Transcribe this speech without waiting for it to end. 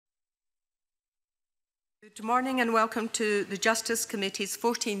Good morning and welcome to the Justice Committee's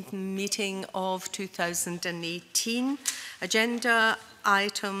 14th meeting of 2018. Agenda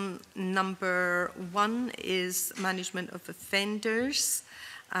item number 1 is management of offenders,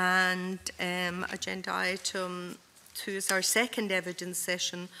 and agenda item 2 is our second evidence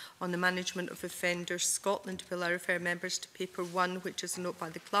session on the management of offenders Scotland. Will I refer members to paper 1, which is a note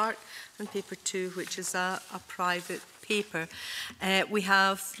by the clerk, and paper 2, which is a private paper. We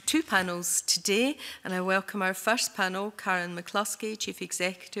have 2 panels today, and I welcome our first panel, Karyn McCluskey, Chief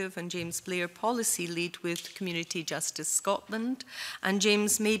Executive, and James Blair, Policy Lead with Community Justice Scotland, and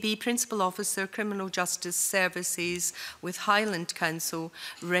James Maybee, Principal Officer, Criminal Justice Services with Highland Council,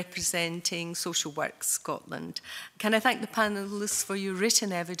 representing Social Work Scotland. Can I thank the panellists for your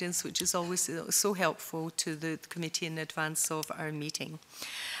written evidence, which is always so helpful to the committee in advance of our meeting.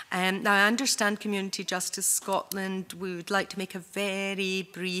 Now, I understand Community Justice Scotland would like to make a very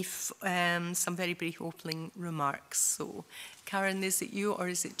brief, some very brief opening remarks. So, Karyn, is it you or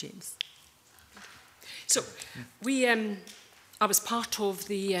is it James? So, I was part of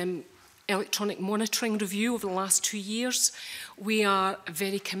the electronic monitoring review over the last 2 years. We are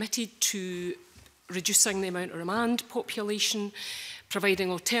very committed to reducing the amount of remand population, providing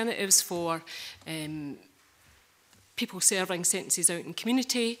alternatives for people serving sentences out in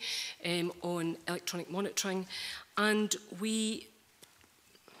community on electronic monitoring, and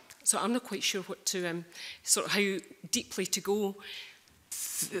so I'm not quite sure what to sort of how deeply to go.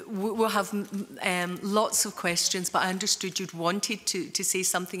 We'll have lots of questions, but I understood you'd wanted to say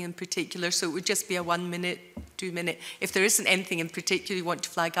something in particular, so it would just be a 1 minute, 2 minute. If there isn't anything in particular you want to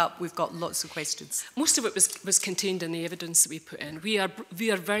flag up, we've got lots of questions. Most of it was contained in the evidence that we put in. We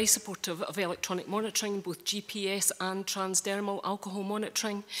are very supportive of electronic monitoring, both GPS and transdermal alcohol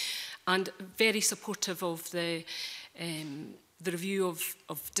monitoring, and very supportive of the review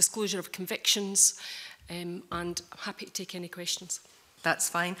of disclosure of convictions, and I'm happy to take any questions. That's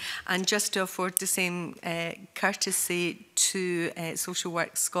fine. And just to afford the same courtesy to Social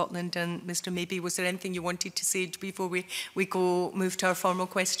Work Scotland and Mr Maybee, was there anything you wanted to say before we move to our formal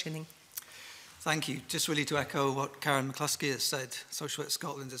questioning? Thank you. Just really to echo what Karyn McCluskey has said, Social Work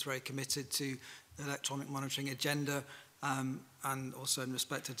Scotland is very committed to the electronic monitoring agenda, and also in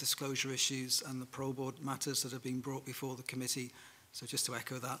respect of disclosure issues and the parole board matters that have been brought before the committee. So just to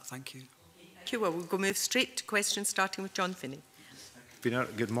echo that, thank you. Thank you. Well, we'll move straight to questions, starting with John Finney.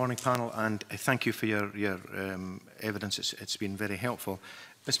 Good morning, panel, and thank you for your evidence. It's been very helpful.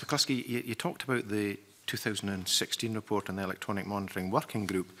 Ms McCluskey, you talked about the 2016 report on the Electronic Monitoring Working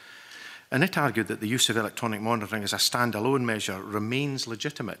Group, and it argued that the use of electronic monitoring as a standalone measure remains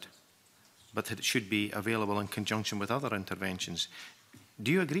legitimate, but that it should be available in conjunction with other interventions.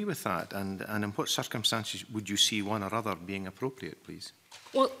 Do you agree with that, and in what circumstances would you see one or other being appropriate, please?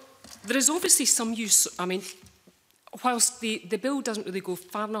 Well, there is obviously some use. I mean, whilst the bill doesn't really go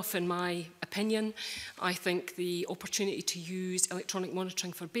far enough, in my opinion, I think the opportunity to use electronic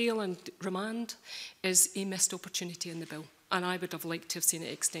monitoring for bail and remand is a missed opportunity in the bill, and I would have liked to have seen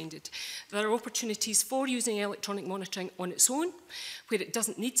it extended. There are opportunities for using electronic monitoring on its own, where it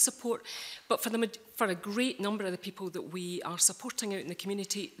doesn't need support, but for a great number of the people that we are supporting out in the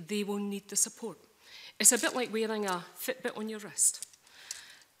community, they will need the support. It's a bit like wearing a Fitbit on your wrist.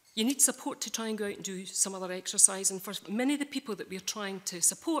 You need support to try and go out and do some other exercise, and for many of the people that we are trying to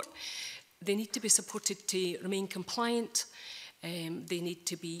support, they need to be supported to remain compliant. They need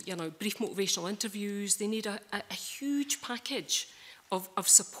to be, brief motivational interviews. They need a huge package of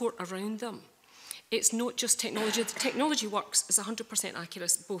support around them. It's not just technology. The technology works is 100%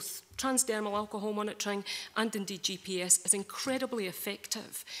 accurate. Both transdermal alcohol monitoring and indeed GPS is incredibly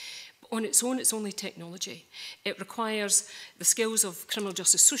effective. On its own, it's only technology. It requires the skills of criminal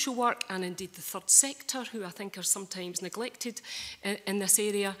justice social work and indeed the third sector, who I think are sometimes neglected in this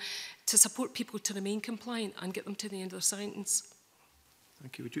area, to support people to remain compliant and get them to the end of their sentence.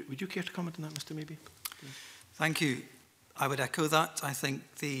 Thank you. Would you care to comment on that, Mr Maybee? Thank you. I would echo that. I think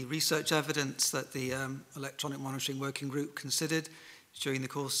the research evidence that the Electronic Monitoring Working Group considered during the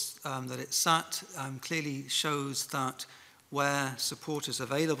course that it sat clearly shows that where support is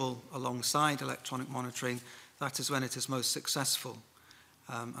available alongside electronic monitoring, that is when it is most successful.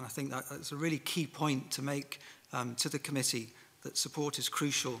 And I think that's a really key point to make to the committee, that support is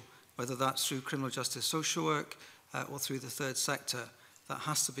crucial, whether that's through criminal justice social work or through the third sector. That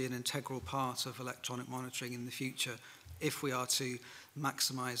has to be an integral part of electronic monitoring in the future if we are to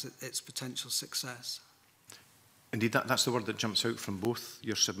maximise its potential success. Indeed, that's the word that jumps out from both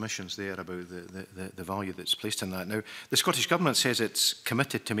your submissions there about the value that's placed in that. Now, the Scottish Government says it's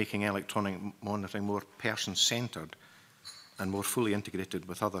committed to making electronic monitoring more person-centred and more fully integrated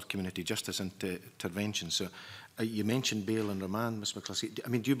with other community justice interventions. So you mentioned bail and remand, Ms McCluskey. I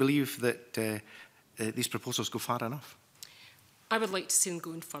mean, do you believe that these proposals go far enough? I would like to see them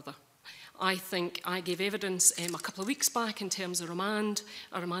going further. I think I gave evidence a couple of weeks back in terms of remand.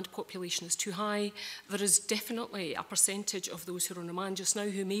 Our remand population is too high. There is definitely a percentage of those who are on remand just now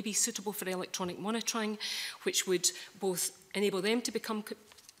who may be suitable for electronic monitoring, which would both enable them to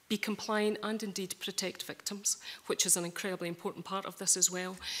be compliant and indeed protect victims, which is an incredibly important part of this as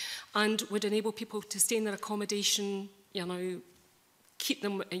well, and would enable people to stay in their accommodation, keep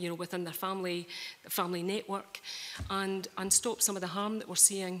them within their family network, and stop some of the harm that we're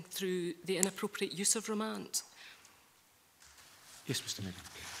seeing through the inappropriate use of remand. Yes, Mr. Maybee.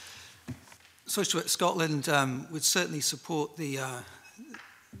 Social Work Scotland would certainly support the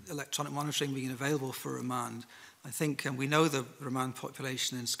electronic monitoring being available for remand. I think we know the remand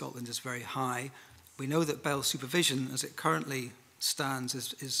population in Scotland is very high. We know that bail supervision, as it currently stands,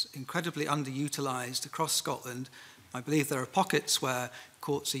 is incredibly underutilised across Scotland. I believe there are pockets where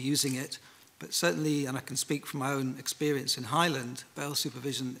courts are using it, but certainly, and I can speak from my own experience in Highland, bail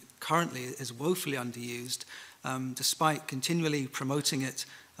supervision currently is woefully underused, despite continually promoting it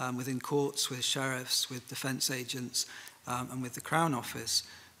within courts, with sheriffs, with defence agents, and with the Crown Office.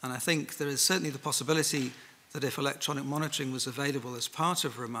 And I think there is certainly the possibility that if electronic monitoring was available as part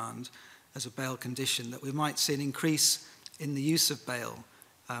of remand, as a bail condition, that we might see an increase in the use of bail.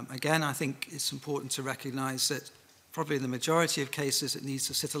 Again, I think it's important to recognise that probably in the majority of cases it needs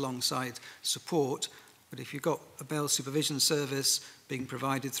to sit alongside support, but if you've got a bail supervision service being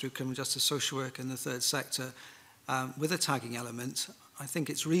provided through criminal justice social work in the third sector with a tagging element, I think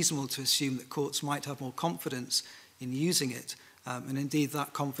it's reasonable to assume that courts might have more confidence in using it, and indeed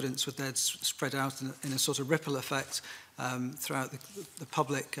that confidence would then spread out in a sort of ripple effect throughout the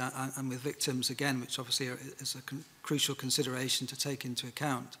public and with victims again, which obviously is a crucial consideration to take into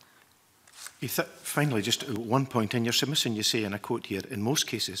account. Finally, just one point. In your submission, you say, and I quote here, in most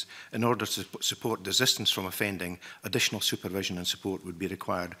cases, in order to support desistance from offending, additional supervision and support would be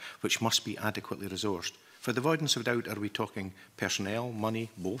required, which must be adequately resourced. For the avoidance of doubt, are we talking personnel, money,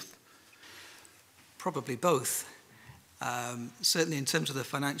 both? Probably both. Certainly in terms of the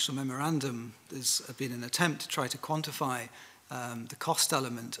financial memorandum, there's been an attempt to try to quantify the cost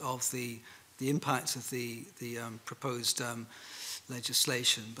element of the impact of the proposed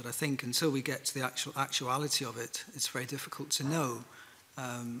legislation, but I think until we get to the actuality of it, it's very difficult to know.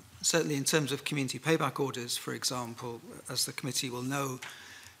 Certainly in terms of community payback orders, for example, as the committee will know,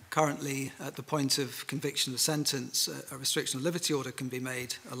 currently at the point of conviction of sentence, a restriction of liberty order can be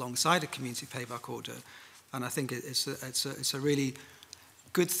made alongside a community payback order, and I think it's a really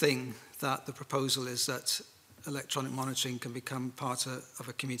good thing that the proposal is that electronic monitoring can become part of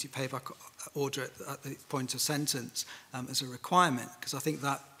a community payback order at the point of sentence as a requirement, because I think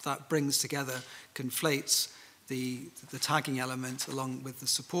that brings together, conflates the tagging element along with the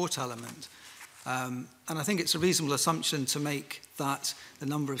support element. And I think it's a reasonable assumption to make that the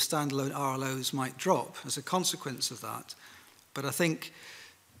number of standalone RLOs might drop as a consequence of that. But I think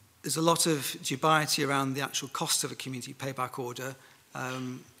there's a lot of dubiety around the actual cost of a community payback order.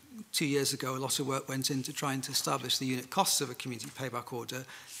 2 years ago, a lot of work went into trying to establish the unit costs of a community payback order,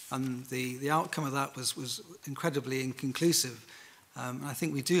 and the outcome of that was incredibly inconclusive. I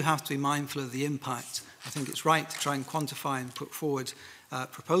think we do have to be mindful of the impact. I think it's right to try and quantify and put forward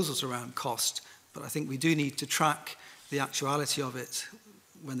proposals around cost, but I think we do need to track the actuality of it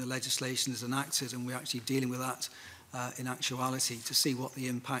when the legislation is enacted and we're actually dealing with that in actuality to see what the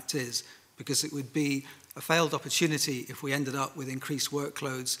impact is, because it would be a failed opportunity if we ended up with increased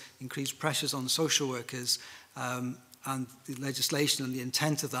workloads, increased pressures on social workers, and the legislation and the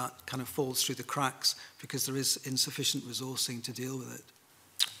intent of that kind of falls through the cracks because there is insufficient resourcing to deal with it.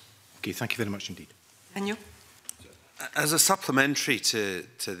 Okay, thank you very much indeed. Daniel? As a supplementary to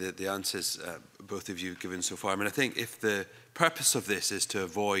the answers both of you have given so far, I mean, I think if the purpose of this is to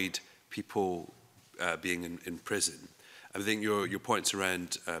avoid people being in prison, I think your points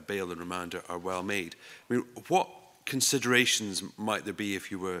around bail and remand are well made. I mean, what considerations might there be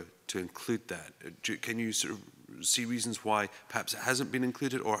if you were to include that? Can you sort of see reasons why perhaps it hasn't been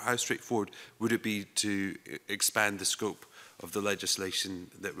included, or how straightforward would it be to expand the scope of the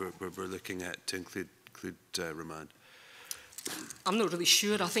legislation that we're looking at to include remand? I'm not really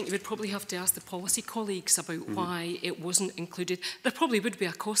sure. I think you would probably have to ask the policy colleagues about why it wasn't included. There probably would be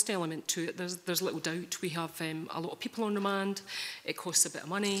a cost element to it. There's little doubt. We have a lot of people on remand. It costs a bit of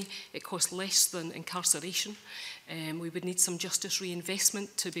money. It costs less than incarceration. We would need some justice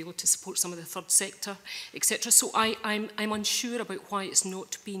reinvestment to be able to support some of the third sector, etc. So I'm unsure about why it's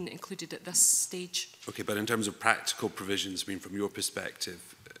not been included at this stage. Okay, but in terms of practical provisions, I mean, from your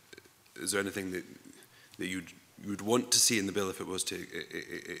perspective, is there anything that you would want to see in the bill if it was to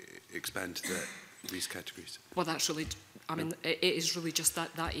expand to these categories? Well, that's really, I mean, it is really just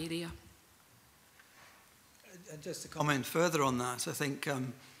that area. And just to comment further on that, I think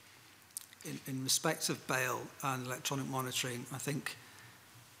in respect of bail and electronic monitoring, I think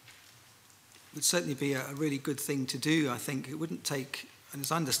it would certainly be a really good thing to do. I think it wouldn't take, and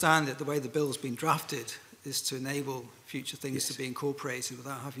as I understand it, the way the bill's been drafted is to enable future things to be incorporated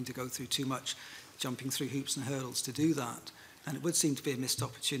without having to go through too much jumping through hoops and hurdles to do that. And it would seem to be a missed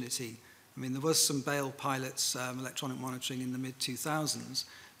opportunity. I mean, there was some bail pilots, electronic monitoring in the mid-2000s,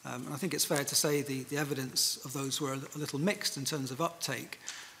 and I think it's fair to say the evidence of those were a little mixed in terms of uptake.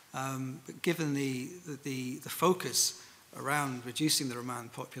 But given the focus around reducing the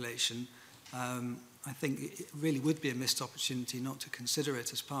remand population, I think it really would be a missed opportunity not to consider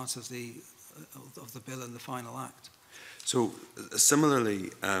it as part of the bill and the final act. So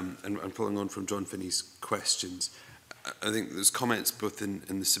similarly, and following on from John Finney's questions, I think there's comments both in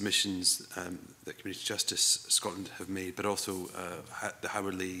the submissions that Community Justice Scotland have made, but also the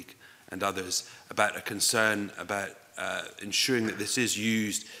Howard League and others, about a concern about ensuring that this is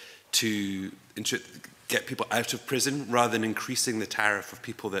used to get people out of prison rather than increasing the tariff of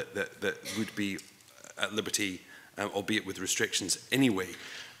people that would be at liberty, albeit with restrictions anyway.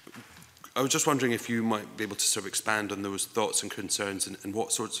 I was just wondering if you might be able to sort of expand on those thoughts and concerns and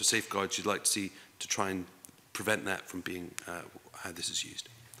what sorts of safeguards you'd like to see to try and prevent that from being how this is used.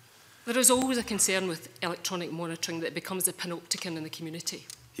 There is always a concern with electronic monitoring that it becomes a panopticon in the community.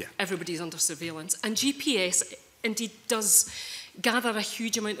 Yeah. Everybody's under surveillance. And GPS indeed does gather a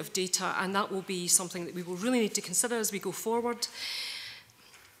huge amount of data, and that will be something that we will really need to consider as we go forward.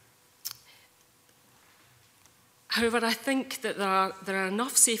 However, I think that there are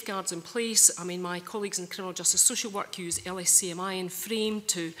enough safeguards in place. I mean, my colleagues in criminal justice social work use LSCMI and FRAME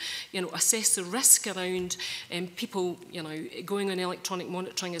to, assess the risk around people, going on electronic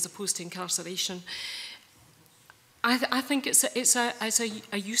monitoring as opposed to incarceration. I think it's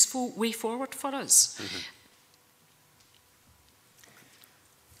a useful way forward for us. Mm-hmm.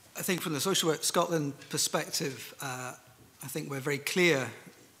 I think from the Social Work Scotland perspective, I think we're very clear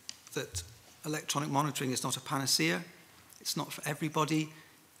that electronic monitoring is not a panacea. It's not for everybody.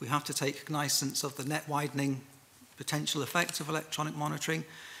 We have to take cognizance of the net widening potential effects of electronic monitoring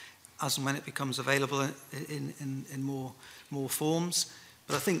as and when it becomes available in more forms.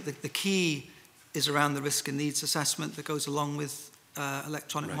 But I think the key is around the risk and needs assessment that goes along with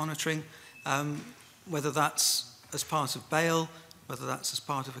electronic monitoring, whether that's as part of bail, whether that's as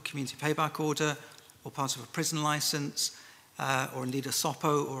part of a community payback order or part of a prison licence, or indeed a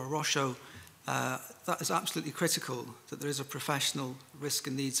SOPO or a ROSHO. That is absolutely critical that there is a professional risk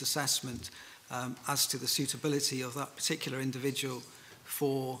and needs assessment as to the suitability of that particular individual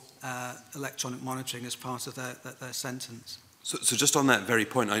for electronic monitoring as part of their sentence. So just on that very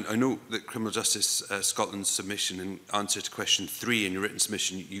point, I know that Criminal Justice Scotland's submission, in answer to question 3 in your written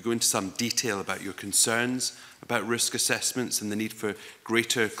submission, you go into some detail about your concerns about risk assessments and the need for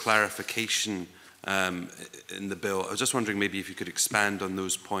greater clarification in the bill. I was just wondering maybe if you could expand on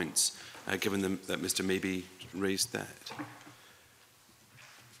those points, given that Mr. Maybee raised that.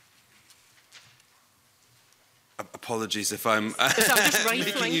 Apologies if I'm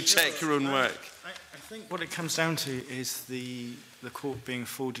making you check your own work. I think what it comes down to is the court being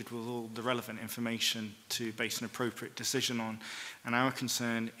afforded with all the relevant information to base an appropriate decision on. And our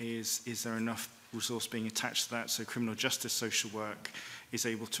concern is there enough resource being attached to that so criminal justice social work is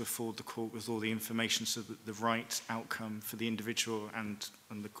able to afford the court with all the information so that the right outcome for the individual and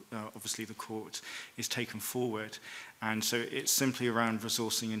obviously the court is taken forward. And so it's simply around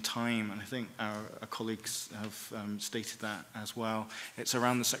resourcing and time, and I think our colleagues have stated that as well. It's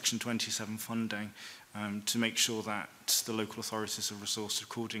around the Section 27 funding to make sure that the local authorities are resourced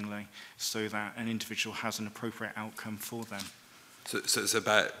accordingly so that an individual has an appropriate outcome for them. So it's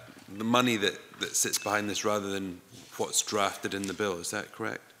about the money that sits behind this rather than what's drafted in the bill, is that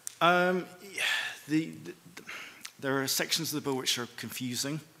correct? There are sections of the bill which are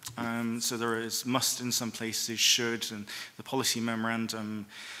confusing. So there is must in some places, should, and the policy memorandum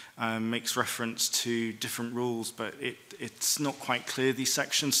makes reference to different rules, but it's not quite clear, these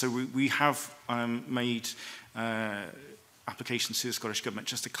sections. So we have made application to the Scottish Government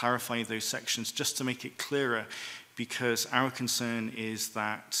just to clarify those sections, just to make it clearer, because our concern is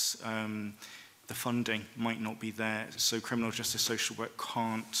that the funding might not be there, so criminal justice social work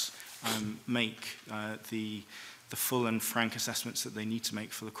can't make the full and frank assessments that they need to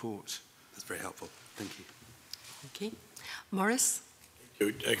make for the court. That's very helpful. Thank you. Okay. Maurice?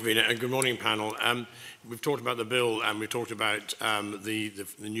 Thank you, Convener, and good morning, panel. We've talked about the bill, and we've talked about the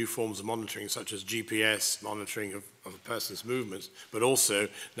new forms of monitoring, such as GPS monitoring of a person's movements, but also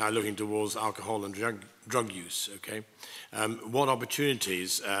now looking towards alcohol and drug use. Okay, what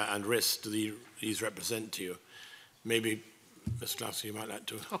opportunities and risks do these represent to you? Maybe, Ms. McCluskey, you might like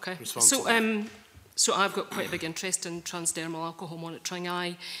to respond to that. So I've got quite a big interest in transdermal alcohol monitoring.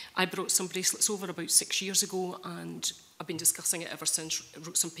 I brought some bracelets over about 6 years ago, and I've been discussing it ever since,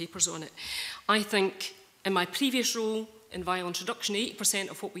 wrote some papers on it. I think in my previous role in violence reduction, 80%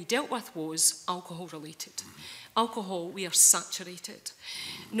 of what we dealt with was alcohol related. Alcohol, we are saturated.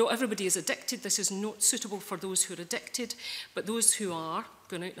 Not everybody is addicted. This is not suitable for those who are addicted, but those who are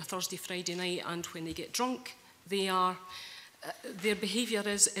going out on a Thursday, Friday night, and when they get drunk, their behaviour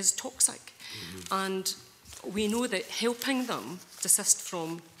is toxic. And we know that helping them desist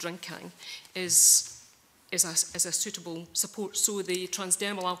from drinking is a suitable support. So the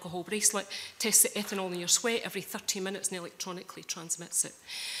transdermal alcohol bracelet tests the ethanol in your sweat every 30 minutes and electronically transmits it.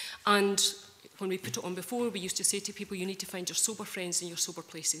 And when we put it on before, we used to say to people, you need to find your sober friends in your sober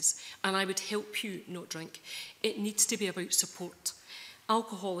places, and I would help you not drink. It needs to be about support.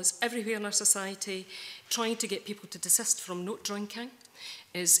 Alcohol is everywhere in our society. Trying to get people to desist from not drinking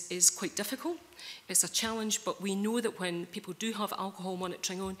is quite difficult. It's a challenge, but we know that when people do have alcohol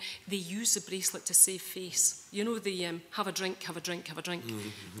monitoring on, they use the bracelet to save face. You know, the have a drink, have a drink, have a drink.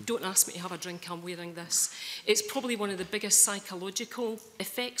 Don't ask me to have a drink, I'm wearing this. It's probably one of the biggest psychological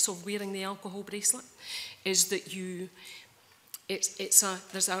effects of wearing the alcohol bracelet, is that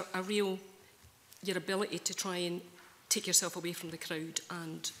there's a real, your ability to try and take yourself away from the crowd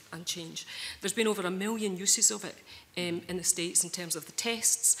and change. There's been over 1 million uses of it in the States in terms of the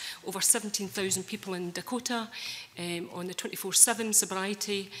tests, over 17,000 people in Dakota on the 24/7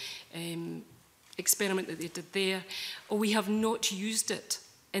 sobriety experiment that they did there. We have not used it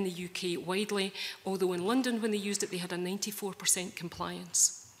in the UK widely, although in London when they used it they had a 94%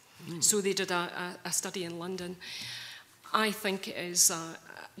 compliance. So they did a study in London. I think it is,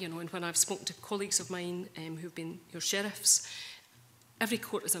 and when I've spoken to colleagues of mine who've been your sheriffs, every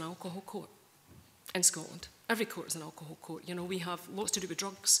court is an alcohol court in Scotland. Every court is an alcohol court. You know, we have lots to do with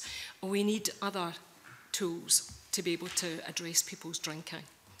drugs. We need other tools to be able to address people's drinking.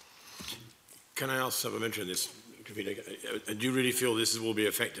 Can I ask supplementary on this? Do you really feel this will be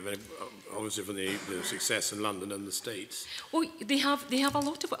effective, obviously from the success in London and the States? Well, they have a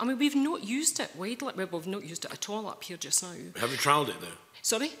lot of it. I mean, we've not used it widely. We've not used it at all up here just now. Have we trialled it, though?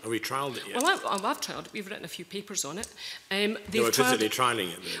 Sorry? Have we trialled it yet? Well, I've trialled it. We've written a few papers on it. They were physically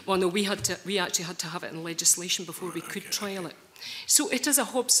trialling it, though? Well, no, we actually had to have it in legislation before we could trial it. So it is a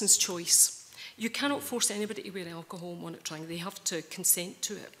Hobson's choice. You cannot force anybody to wear alcohol monitoring. They have to consent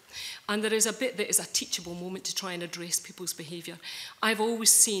to it. And there is a bit that is a teachable moment to try and address people's behaviour. I've always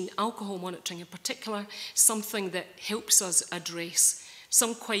seen alcohol monitoring in particular something that helps us address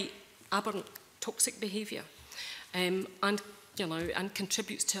some quite aberrant toxic behaviour and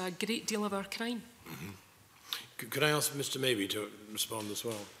contributes to a great deal of our crime. Could I ask Mr. Maybee to respond as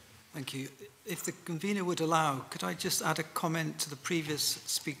well? Thank you. If the convener would allow, could I just add a comment to the previous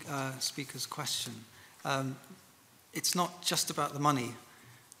speaker's question? It's not just about the money.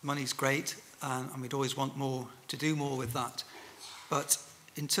 Money's great, and we'd always want more, to do more with that. But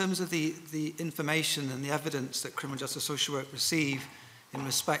in terms of the information and the evidence that criminal justice social work receive in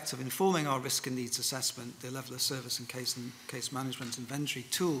respect of informing our risk and needs assessment, the level of service and case management inventory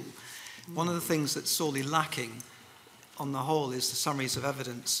tool, one of the things that's sorely lacking on the whole is the summaries of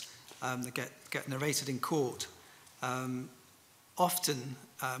evidence that get narrated in court. More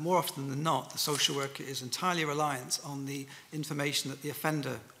often than not, the social worker is entirely reliant on the information that the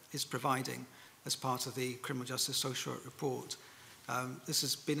offender is providing as part of the criminal justice social work report. This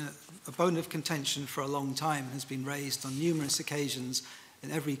has been a bone of contention for a long time and has been raised on numerous occasions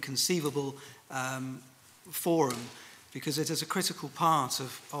in every conceivable forum, because it is a critical part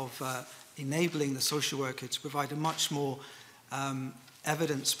of enabling the social worker to provide a much more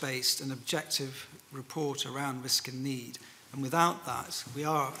evidence-based and objective report around risk and need. And without that, we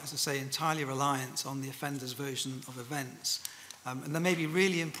are, as I say, entirely reliant on the offender's version of events. And there may be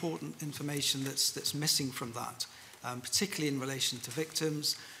really important information that's missing from that, particularly in relation to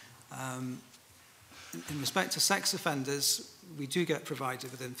victims. In respect to sex offenders, we do get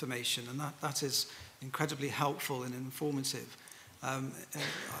provided with information, and that is incredibly helpful and informative.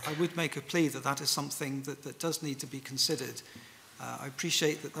 I would make a plea that that is something that does need to be considered. I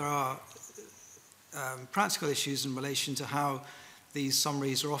appreciate that there are practical issues in relation to how these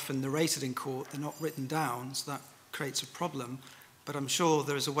summaries are often narrated in court. They're not written down, so that creates a problem. But I'm sure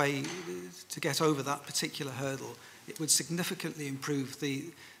there is a way to get over that particular hurdle. It would significantly improve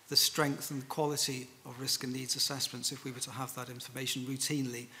the strength and the quality of risk and needs assessments if we were to have that information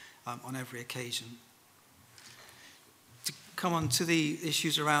routinely on every occasion. To come on to the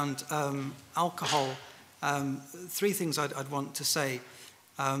issues around alcohol, three things I'd want to say.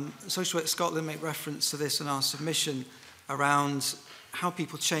 Social Work Scotland make reference to this in our submission around how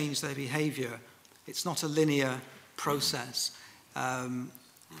people change their behaviour. It's not a linear process.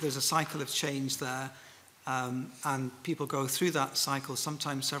 There's a cycle of change there, and people go through that cycle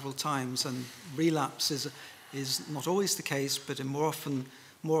sometimes several times, and relapse is not always the case, but more often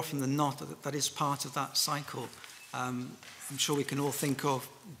than not, that is part of that cycle. I'm sure we can all think of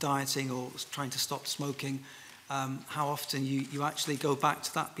dieting or trying to stop smoking, how often you actually go back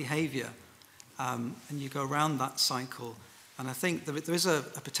to that behaviour, and you go around that cycle. And I think there is a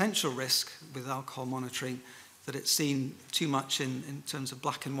potential risk with alcohol monitoring that it's seen too much in terms of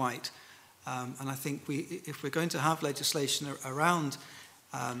black and white. And I think if we're going to have legislation around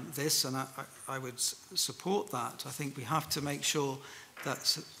this, and I would support that, I think we have to make sure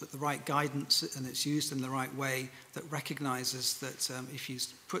that the right guidance and it's used in the right way that recognises that if you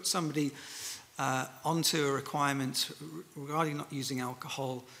put somebody onto a requirement regarding not using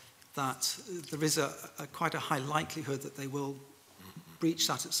alcohol, that there is quite a high likelihood that they will breach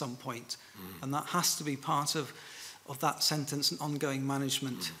that at some point. And that has to be part of that sentence and ongoing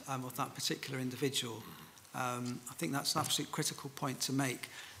management of that particular individual. I think that's an absolute critical point to make.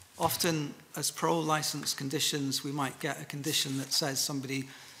 Often, as parole licence conditions, we might get a condition that says somebody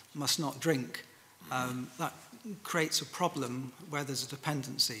must not drink. That creates a problem where there's a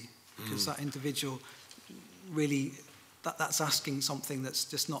dependency, because that individual really, that's asking something that's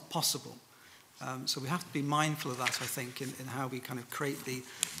just not possible. So we have to be mindful of that, I think, in how we kind of create the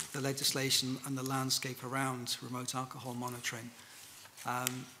legislation and the landscape around remote alcohol monitoring.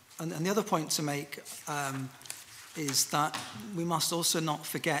 And the other point to make is that we must also not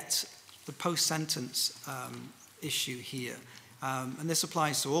forget the post-sentence issue here. And this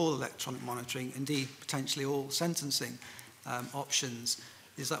applies to all electronic monitoring, indeed potentially all sentencing options,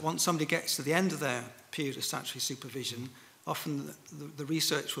 is that once somebody gets to the end of their period of statutory supervision, often the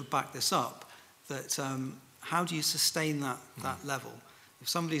research would back this up, that how do you sustain that level? If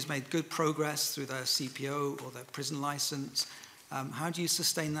somebody's made good progress through their CPO or their prison licence, how do you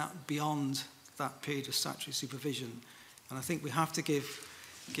sustain that beyond that period of statutory supervision? And I think we have to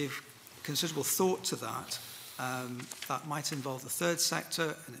give considerable thought to that. That might involve the third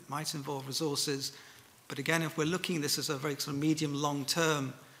sector, and it might involve resources. But again, if we're looking at this as a very sort of medium,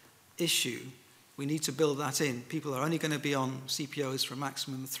 long-term issue, we need to build that in. People are only going to be on CPOs for a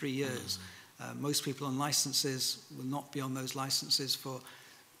maximum of 3 years. Most people on licenses will not be on those licenses for,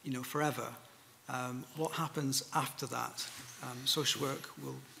 forever. What happens after that? Social work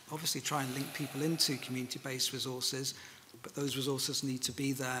will obviously try and link people into community-based resources, but those resources need to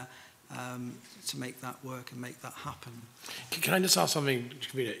be there to make that work and make that happen. Can I just ask something,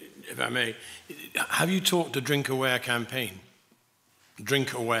 if I may? Have you talked to Drink Aware campaign?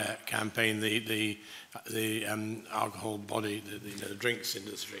 Drink Aware campaign, the alcohol body, the drinks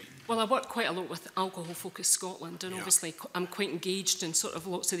industry? Well, I work quite a lot with Alcohol Focus Scotland, and obviously I'm quite engaged in sort of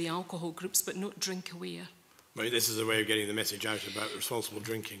lots of the alcohol groups, but not Drink Aware. Well, this is a way of getting the message out about responsible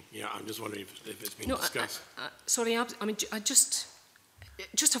drinking. Yeah, I'm just wondering if it's been discussed. Sorry, I mean, just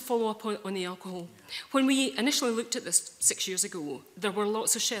to follow up on the alcohol. When we initially looked at this 6 years ago, there were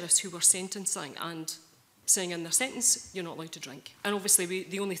lots of sheriffs who were sentencing and saying in their sentence, you're not allowed to drink. And obviously,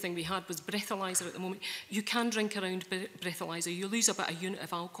 the only thing we had was breathalyzer at the moment. You can drink around breathalyzer. You lose about a unit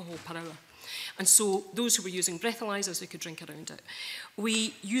of alcohol per hour. And so those who were using breathalyzers, they could drink around it.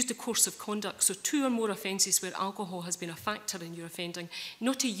 We used a course of conduct, so 2 or more offences where alcohol has been a factor in your offending,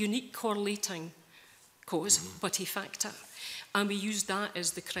 not a unique correlating cause, but a factor. And we used that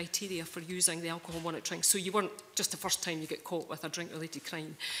as the criteria for using the alcohol monitoring. So you weren't just the first time you get caught with a drink-related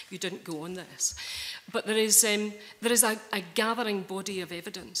crime. You didn't go on this. But there is a gathering body of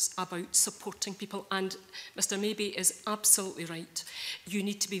evidence about supporting people. And Mr. Maybee is absolutely right. You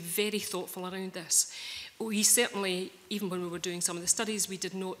need to be very thoughtful around this. We certainly, even when we were doing some of the studies, we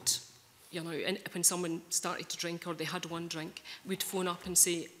did not, when someone started to drink or they had one drink, we'd phone up and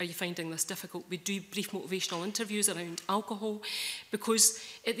say, are you finding this difficult? We'd do brief motivational interviews around alcohol, because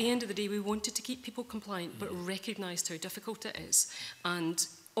at the end of the day, we wanted to keep people compliant, but recognised how difficult it is. And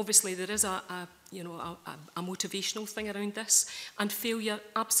obviously there is a motivational thing around this, and failure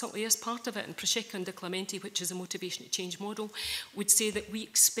absolutely is part of it. And Prosciutto and Clementi, which is a motivation to change model, would say that we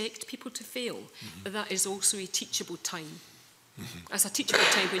expect people to fail, but that is also a teachable time. It's a teachable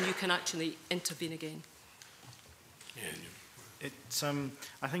time when you can actually intervene again.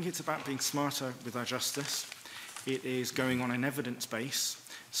 I think it's about being smarter with our justice. It is going on an evidence base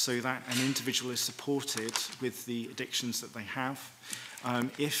so that an individual is supported with the addictions that they have.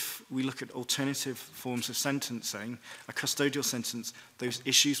 If we look at alternative forms of sentencing, a custodial sentence, those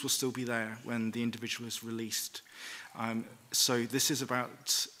issues will still be there when the individual is released. So this is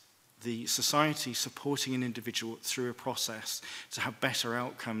about the society supporting an individual through a process to have better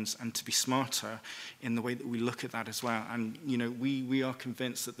outcomes and to be smarter in the way that we look at that as well. And, we are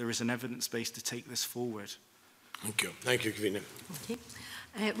convinced that there is an evidence base to take this forward. Thank you. Thank you, Convener.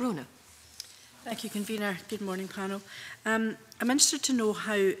 Okay. Rona. Thank you, Convener. Good morning, panel. I'm interested to know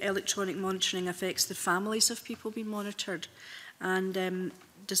how electronic monitoring affects the families of people being monitored, and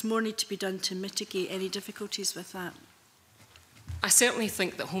does more need to be done to mitigate any difficulties with that? I certainly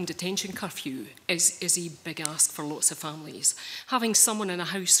think that home detention curfew is a big ask for lots of families. Having someone in a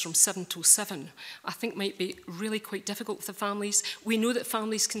house from 7 till 7, I think might be really quite difficult for the families. We know that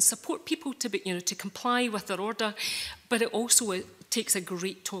families can support people to comply with their order, but it also takes a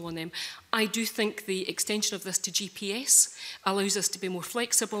great toll on them. I do think the extension of this to GPS allows us to be more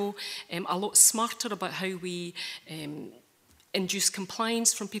flexible, a lot smarter about how we induce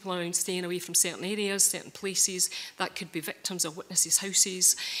compliance from people around staying away from certain areas, certain places. That could be victims or witnesses'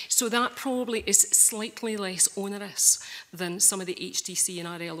 houses. So that probably is slightly less onerous than some of the HDC and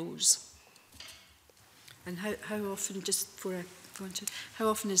RLOs. And how often, just before I go into, how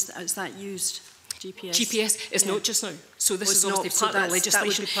often is that used? GPS? GPS is not just now. So this is obviously part of the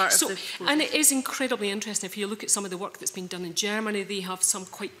legislation. And it is incredibly interesting. If you look at some of the work that's been done in Germany, they have some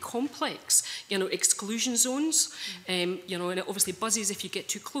quite complex, exclusion zones. And it obviously buzzes if you get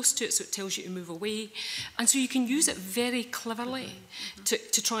too close to it, so it tells you to move away. And so you can use it very cleverly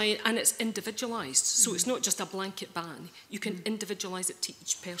to try, and it's individualised. So it's not just a blanket ban. You can individualise it to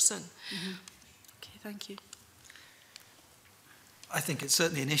each person. Okay, thank you. I think it's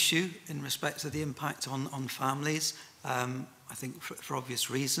certainly an issue in respect to the impact on families. I think for obvious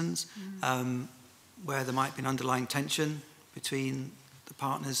reasons, where there might be an underlying tension between the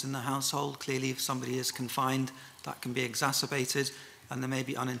partners in the household. Clearly, if somebody is confined, that can be exacerbated, and there may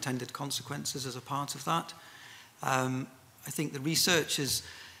be unintended consequences as a part of that. I think the research is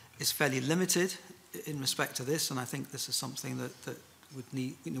fairly limited in respect to this, and I think this is something that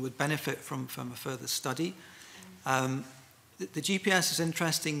would benefit from a further study. The GPS is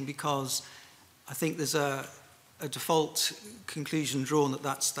interesting because I think there's a default conclusion drawn that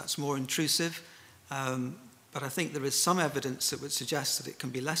that's more intrusive, but I think there is some evidence that would suggest that it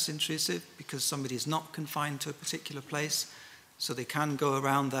can be less intrusive because somebody is not confined to a particular place, so they can go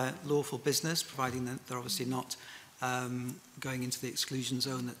around their lawful business, providing that they're obviously not going into the exclusion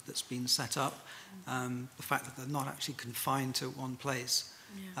zone that's been set up, the fact that they're not actually confined to one place.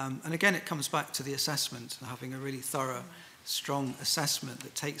 Yeah. And again, it comes back to the assessment, and having a really thorough, strong assessment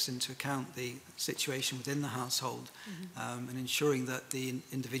that takes into account the situation within the household, and ensuring that the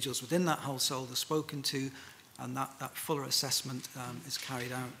individuals within that household are spoken to, and that fuller assessment is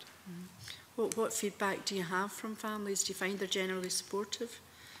carried out. What feedback do you have from families? Do you find they're generally supportive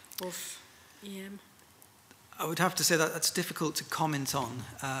of EM? I would have to say that that's difficult to comment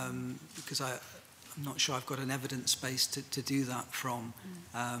on, because I'm not sure I've got an evidence base to do that from.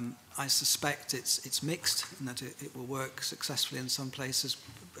 I suspect it's mixed, and that it will work successfully in some places,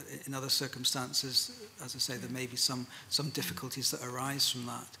 but in other circumstances, as I say, there may be some difficulties that arise from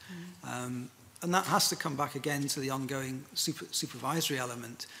that. And that has to come back again to the ongoing supervisory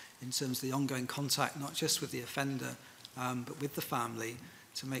element, in terms of the ongoing contact, not just with the offender, but with the family,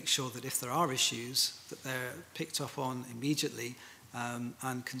 to make sure that if there are issues, that they're picked up on immediately,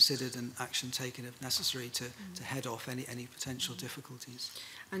 and considered and action taken if necessary to head off any potential difficulties.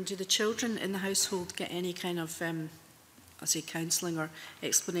 And do the children in the household get any kind of, counselling or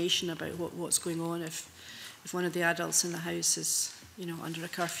explanation about what's going on if one of the adults in the house is, under a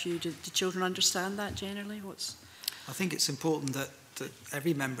curfew? Do children understand that generally? I think it's important that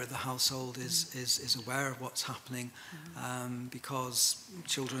every member of the household is aware of what's happening, because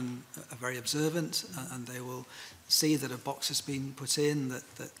children are very observant, and they will see that a box has been put in,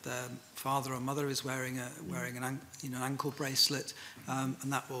 that their father or mother is wearing an ankle bracelet,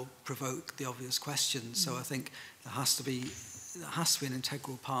 and that will provoke the obvious questions. So I think there has to be an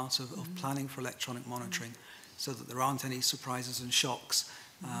integral part of planning for electronic monitoring, so that there aren't any surprises and shocks,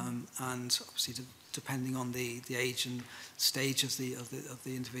 and obviously depending on the age and stage of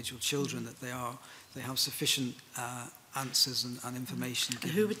the individual children, that they have sufficient answers and information.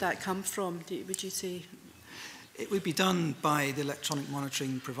 And who would that come from, would you say? It would be done by the electronic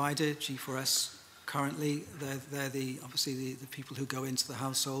monitoring provider, G4S. Currently, they're obviously the people who go into the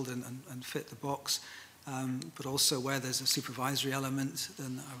household and fit the box. But also where there's a supervisory element,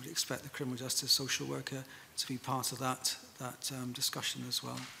 then I would expect the criminal justice social worker to be part of that discussion as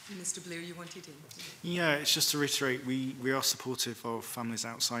well. Mr. Blair, you wanted to? Yeah, it's just to reiterate, we are supportive of families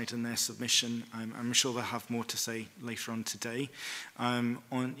outside and their submission. I'm sure they'll have more to say later on today.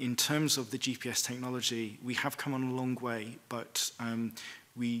 In terms of the GPS technology, we have come on a long way, but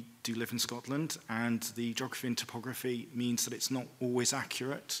we do live in Scotland, and the geography and topography means that it's not always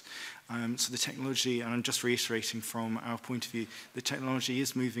accurate. So the technology, and I'm just reiterating from our point of view, the technology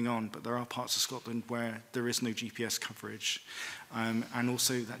is moving on, but there are parts of Scotland where there is no GPS coverage. And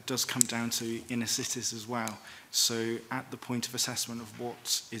also that does come down to inner cities as well. So at the point of assessment of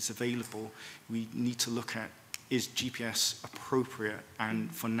what is available, we need to look at, is GPS appropriate and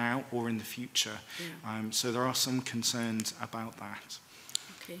for now or in the future? Yeah. So there are some concerns about that.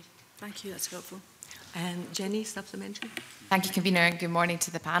 Okay, thank you, that's helpful. And Jenny, supplementary. Thank you, Convener, and good morning to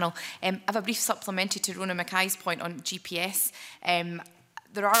the panel. I have a brief supplementary to Rona Mackay's point on GPS.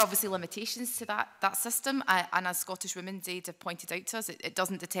 There are obviously limitations to that system, and as Scottish Women's Aid have pointed out to us, it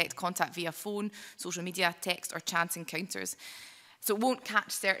doesn't detect contact via phone, social media, text or chance encounters. So it won't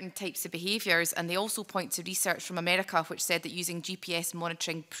catch certain types of behaviours, and they also point to research from America which said that using GPS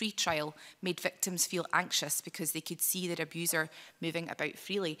monitoring pre-trial made victims feel anxious because they could see their abuser moving about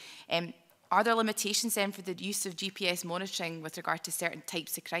freely. Are there limitations then for the use of GPS monitoring with regard to certain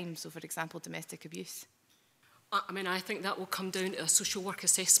types of crime, so for example domestic abuse? I mean, I think that will come down to a social work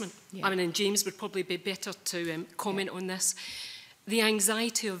assessment. Yeah. I mean, and James would probably be better to comment on this. The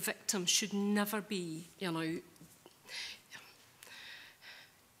anxiety of victims should never be,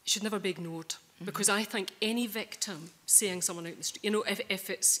 should never be ignored. Because I think any victim seeing someone out in the street, if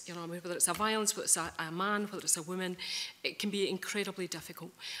it's, whether it's a violence, whether it's a man, whether it's a woman, it can be incredibly difficult.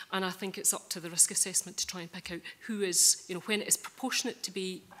 And I think it's up to the risk assessment to try and pick out who is, when it is proportionate to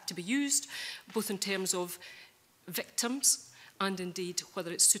be used, both in terms of victims and indeed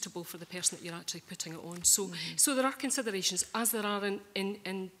whether it's suitable for the person that you're actually putting it on. So, so there are considerations, as there are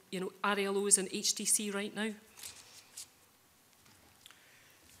in RLOs and HDC right now.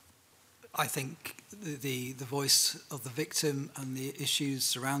 I think the voice of the victim and the issues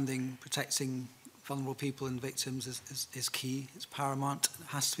surrounding protecting vulnerable people and victims is key. It's paramount. It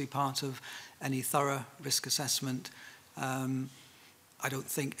has to be part of any thorough risk assessment. I don't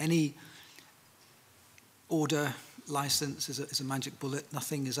think any order license is a magic bullet.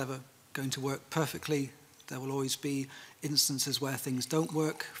 Nothing is ever going to work perfectly. There will always be instances where things don't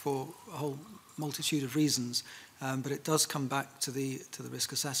work for a whole multitude of reasons. But it does come back to the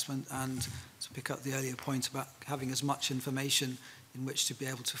risk assessment, and to pick up the earlier point about having as much information in which to be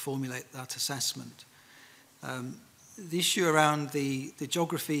able to formulate that assessment. The issue around the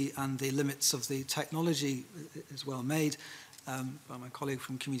geography and the limits of the technology is well made by my colleague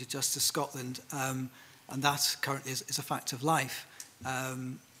from Community Justice Scotland, and that currently is a fact of life.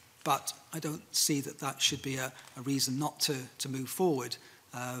 But I don't see that should be a reason not to move forward.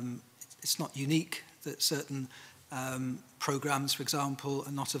 It's not unique that certain programmes, for example,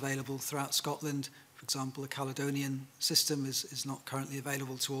 are not available throughout Scotland. For example, the Caledonian system is not currently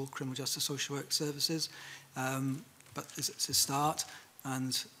available to all criminal justice social work services, but it's a start,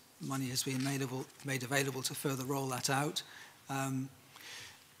 and money has been made available to further roll that out.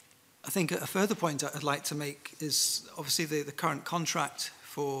 I think a further point I'd like to make is obviously the current contract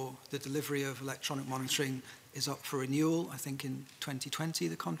for the delivery of electronic monitoring is up for renewal. I think in 2020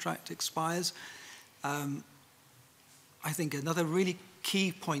 the contract expires. I think another really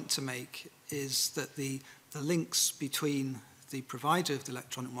key point to make is that the links between the provider of the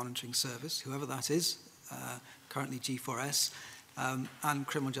electronic monitoring service, whoever that is, currently G4S, and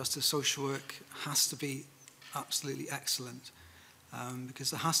criminal justice social work has to be absolutely excellent, because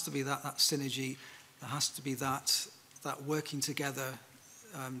there has to be that synergy, there has to be that working together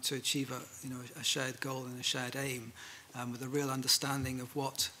to achieve a shared goal and a shared aim, with a real understanding of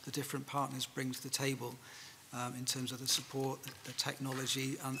what the different partners bring to the table in terms of the support, the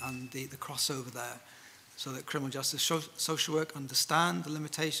technology, and the crossover there, so that criminal justice social work understand the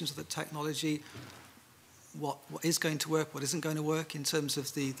limitations of the technology, what is going to work, what isn't going to work in terms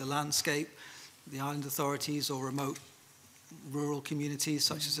of the landscape, the island authorities or remote rural communities,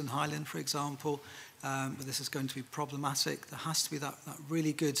 such as in Highland, for example, but this is going to be problematic. There has to be that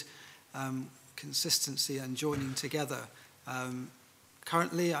really good consistency and joining together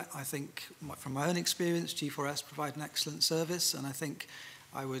Currently, I think from my own experience, G4S provide an excellent service, and I think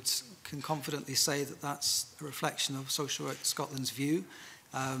I can confidently say that that's a reflection of Social Work Scotland's view.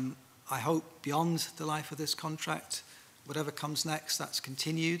 I hope beyond the life of this contract, whatever comes next, that's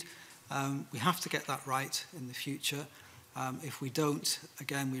continued. We have to get that right in the future. If we don't,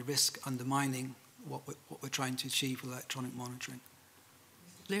 again, we risk undermining what we're trying to achieve with electronic monitoring.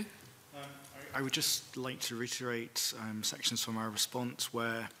 Blair? I would just like to reiterate sections from our response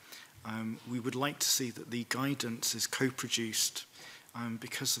where we would like to see that the guidance is co-produced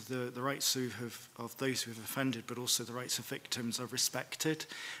because of the rights of those who have offended, but also the rights of victims are respected.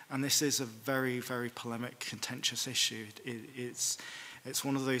 And this is a very, very polemic, contentious issue. It's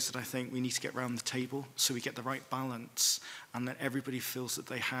one of those that I think we need to get round the table so we get the right balance and that everybody feels that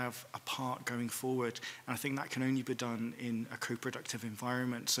they have a part going forward. And I think that can only be done in a co-productive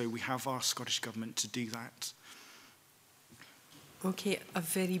environment. So we have our Scottish Government to do that. Okay, a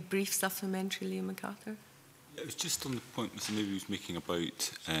very brief supplementary, Liam MacArthur. It was just on the point Mr Maybee was making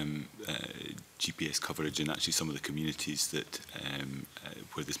about GPS coverage and actually some of the communities that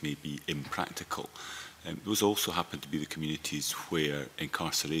where this may be impractical. Those also happen to be the communities where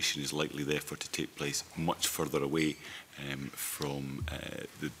incarceration is likely therefore to take place much further away from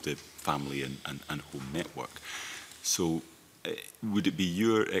the family and home network. So would it be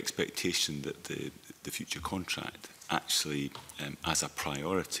your expectation that the future contract actually, as a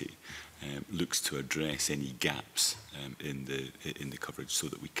priority, looks to address any gaps in the coverage so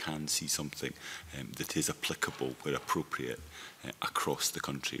that we can see something that is applicable where appropriate across the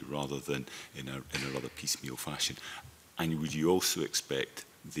country rather than in a rather piecemeal fashion? And would you also expect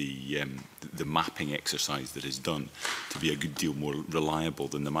the mapping exercise that is done to be a good deal more reliable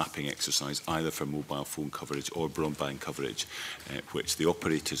than the mapping exercise either for mobile phone coverage or broadband coverage, which the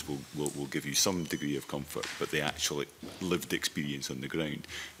operators will give you some degree of comfort, but the actual lived experience on the ground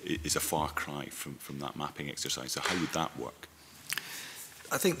is a far cry from that mapping exercise. So how would that work?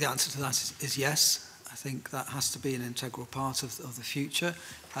 I think the answer to that is yes. I think that has to be an integral part of the future.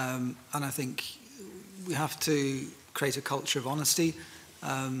 And I think we have to create a culture of honesty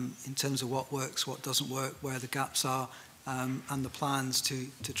in terms of what works, what doesn't work, where the gaps are, and the plans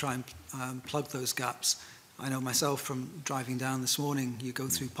to try and plug those gaps. I know myself from driving down this morning, you go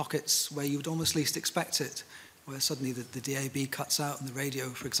through pockets where you would almost least expect it, where suddenly the DAB cuts out on the radio,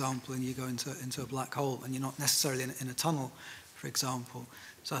 for example, and you go into a black hole, and you're not necessarily in a tunnel, for example.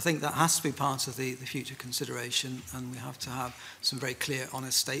 So I think that has to be part of the future consideration, and we have to have some very clear,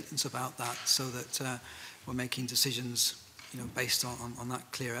 honest statements about that so that we're making decisions based on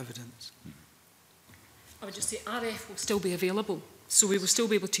that clear evidence. I would just say RF will still be available, so we will still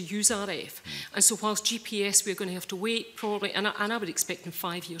be able to use RF. And so whilst GPS, we're going to have to wait probably, and I would expect in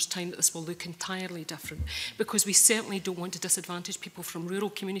 5 years' time that this will look entirely different, because we certainly don't want to disadvantage people from rural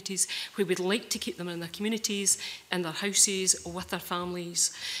communities where we'd like to keep them in their communities, in their houses, or with their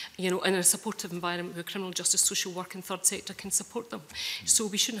families, in a supportive environment where criminal justice, social work and third sector can support them. So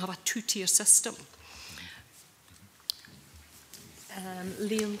we shouldn't have a two-tier system.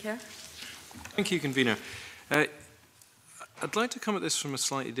 Liam Kerr. Thank you, Convener. I'd like to come at this from a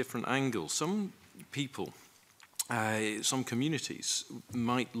slightly different angle. Some people, some communities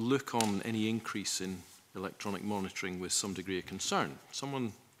might look on any increase in electronic monitoring with some degree of concern.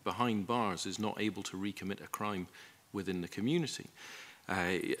 Someone behind bars is not able to recommit a crime within the community.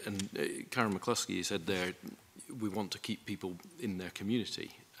 And Karyn McCluskey said there, we want to keep people in their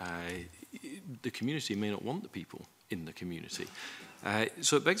community. The community may not want the people in the community.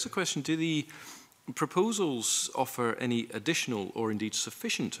 So it begs the question, do the proposals offer any additional or indeed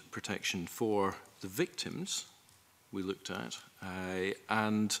sufficient protection for the victims we looked at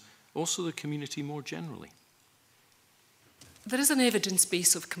and also the community more generally? There is an evidence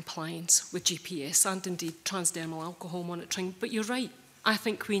base of compliance with GPS and indeed transdermal alcohol monitoring, but you're right. I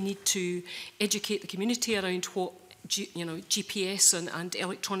think we need to educate the community around what GPS and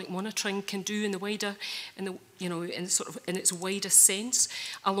electronic monitoring can do in the wider, in its widest sense,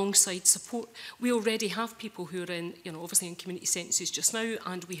 alongside support. We already have people who are in, obviously in community sentences just now,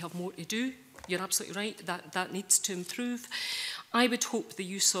 and we have more to do. You're absolutely right. That needs to improve. I would hope the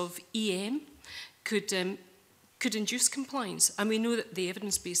use of EM could induce compliance. And we know that the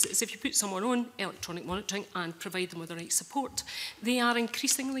evidence base is if you put someone on electronic monitoring and provide them with the right support, they are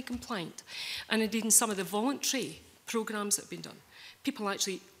increasingly compliant. And indeed in some of the voluntary programmes that have been done, people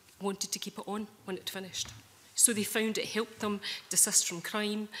actually wanted to keep it on when it finished. So they found it helped them desist from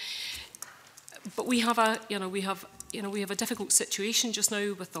crime. But we have you know, we have a difficult situation just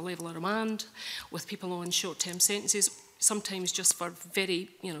now with the level of remand, with people on short-term sentences, sometimes just for very,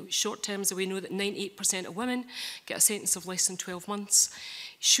 you know, short terms. We know that 98% of women get a sentence of less than 12 months.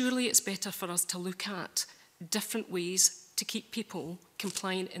 Surely it's better for us to look at different ways to keep people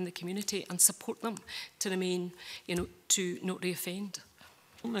compliant in the community and support them to remain, you know, to not reoffend.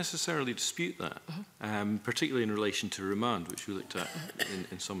 I don't necessarily dispute that, particularly in relation to remand, which we looked at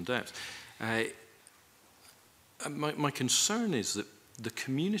in some depth. My concern is that the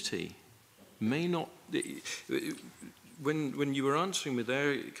community may not... When you were answering me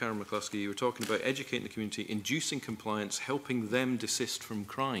there, Karyn McCluskey, you were talking about educating the community, inducing compliance, helping them desist from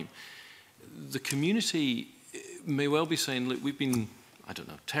crime. The community may well be saying, look, we've been, I don't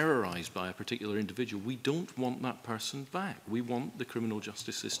know, terrorised by a particular individual. We don't want that person back. We want the criminal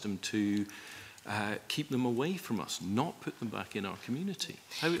justice system to keep them away from us, not put them back in our community.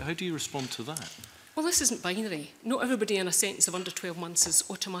 How do you respond to that? Well, this isn't binary. Not everybody in a sentence of under 12 months is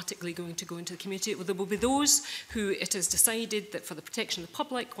automatically going to go into the community. Well, there will be those who it is decided that for the protection of the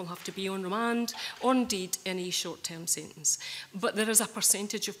public will have to be on remand or indeed any short-term sentence. But there is a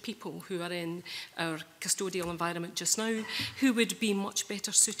percentage of people who are in our custodial environment just now who would be much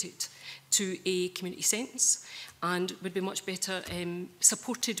better suited to a community sentence and would be much better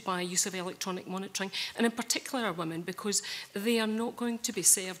supported by use of electronic monitoring, and in particular our women, because they are not going to be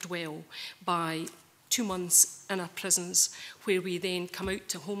served well by 2 months in our prisons, where we then come out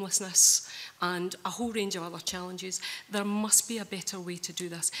to homelessness and a whole range of other challenges. There must be a better way to do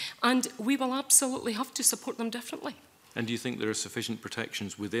this, and we will absolutely have to support them differently. And do you think there are sufficient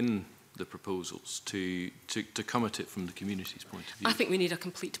protections within the proposals to come at it from the community's point of view? I think we need a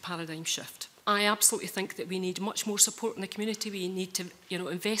complete paradigm shift. I absolutely think that we need much more support in the community. We need to, you know,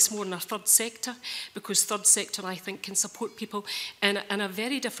 invest more in our third sector, because third sector, I think, can support people in a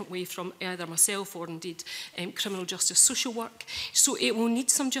very different way from either myself or indeed criminal justice social work. So it will need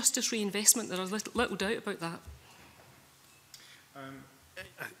some justice reinvestment. There is little doubt about that.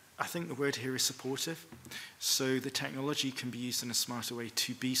 I think the word here is supportive. So the technology can be used in a smarter way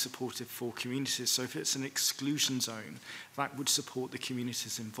to be supportive for communities. So if it's an exclusion zone, that would support the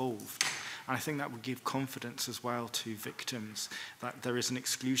communities involved. And I think that would give confidence as well to victims that there is an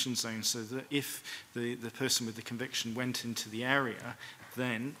exclusion zone, so that if the person with the conviction went into the area,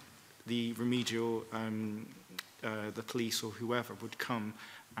 then the remedial, the police or whoever would come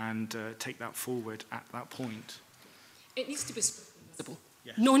and take that forward at that point. It needs to be visible.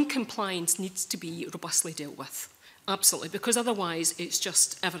 Yes. Non-compliance needs to be robustly dealt with, absolutely, because otherwise it's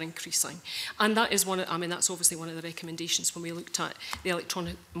just ever increasing. And that is that's obviously one of the recommendations when we looked at the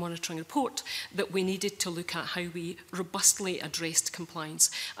electronic monitoring report, that we needed to look at how we robustly addressed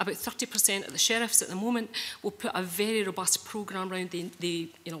compliance. About 30% of the sheriffs at the moment will put a very robust programme around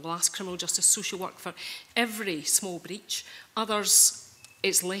we'll ask criminal justice social work for every small breach. Others,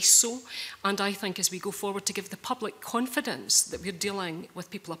 it's less so, and I think as we go forward to give the public confidence that we're dealing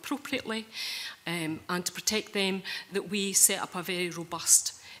with people appropriately and to protect them, that we set up a very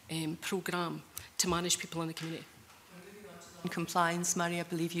robust programme to manage people in the community. Compliance, Mary, I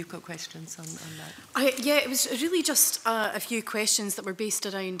believe you've got questions on that. Yeah, it was really just a few questions that were based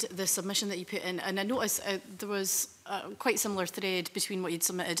around the submission that you put in, and I noticed there was quite similar thread between what you'd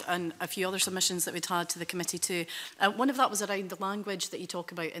submitted and a few other submissions that we'd had to the committee too. One of that was around the language that you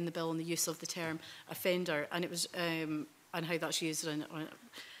talk about in the bill and the use of the term offender, and it was and how that's used.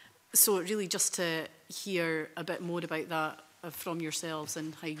 So really just to hear a bit more about that from yourselves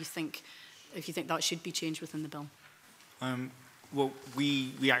and how you think, if you think that should be changed within the bill. Well,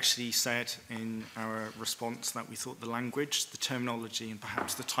 we actually said in our response that we thought the language, the terminology, and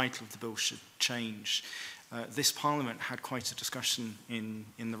perhaps the title of the bill should change. This Parliament had quite a discussion in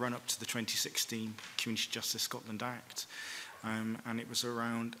the run-up to the 2016 Community Justice Scotland Act, and it was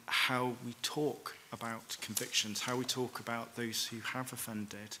around how we talk about convictions, how we talk about those who have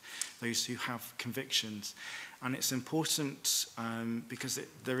offended, those who have convictions. And it's important because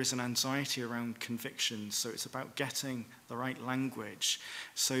there is an anxiety around convictions, so it's about getting the right language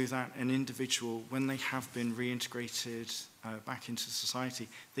so that an individual, when they have been reintegrated back into society,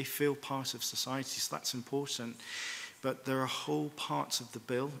 they feel part of society, so that's important. But there are whole parts of the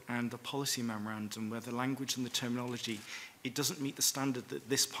bill and the policy memorandum where the language and the terminology, it doesn't meet the standard that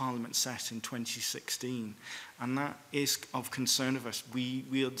this Parliament set in 2016. And that is of concern of us.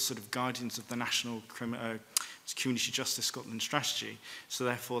 We are the sort of guardians of the National Community Justice Scotland strategy. So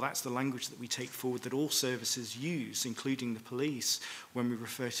therefore, that's the language that we take forward that all services use, including the police, when we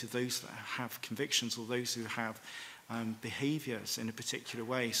refer to those that have convictions or those who have behaviours in a particular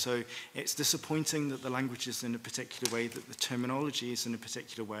way. So it's disappointing that the language is in a particular way, that the terminology is in a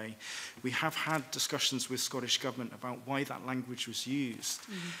particular way. We have had discussions with Scottish Government about why that language was used.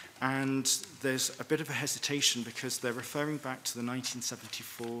 And there's a bit of a hesitation because they're referring back to the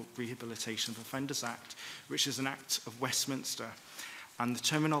 1974 Rehabilitation of Offenders Act, which is an act of Westminster. And the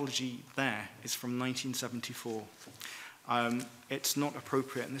terminology there is from 1974. It's not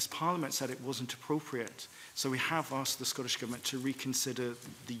appropriate, and this Parliament said it wasn't appropriate. So we have asked the Scottish Government to reconsider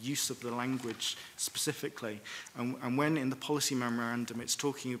the use of the language specifically. And when in the policy memorandum it's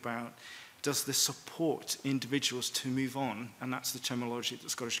talking about, does this support individuals to move on, and that's the terminology that the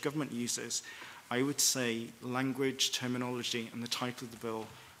Scottish Government uses, I would say language, terminology, and the title of the bill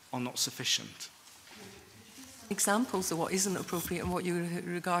are not sufficient. Examples of what isn't appropriate and what you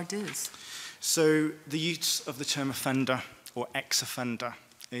regard is? So the use of the term offender or ex-offender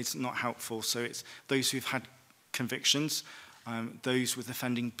is not helpful. So it's those who've had convictions, those with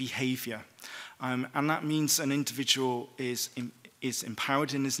offending behaviour. And that means an individual is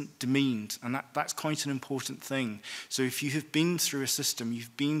empowered and isn't demeaned. And that's quite an important thing. So if you have been through a system,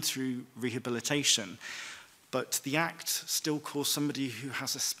 you've been through rehabilitation, but the Act still calls somebody who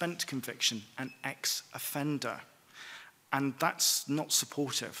has a spent conviction an ex-offender. And that's not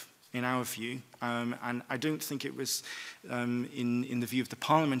supportive in our view, and I don't think it was in the view of the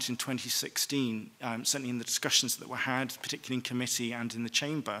Parliament in 2016, certainly in the discussions that were had, particularly in committee and in the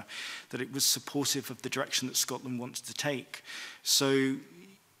chamber, that it was supportive of the direction that Scotland wants to take. So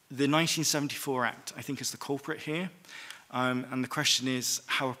the 1974 Act, I think, is the culprit here, and the question is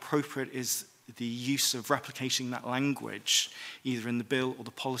how appropriate is the use of replicating that language, either in the bill or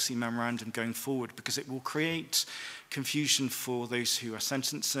the policy memorandum going forward, because it will create confusion for those who are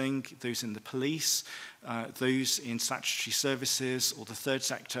sentencing, those in the police, those in statutory services or the third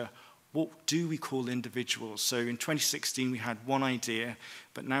sector. What do we call individuals? So in 2016 we had one idea,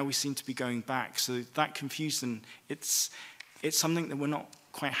 but now we seem to be going back. So that confusion, it's something that we're not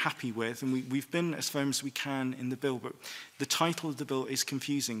quite happy with, and we've been as firm as we can in the bill, but the title of the bill is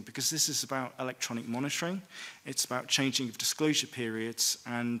confusing because this is about electronic monitoring, it's about changing of disclosure periods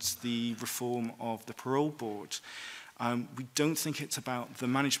and the reform of the parole board. We don't think it's about the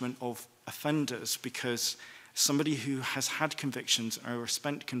management of offenders because somebody who has had convictions or a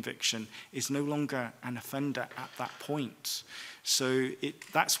spent conviction is no longer an offender at that point. So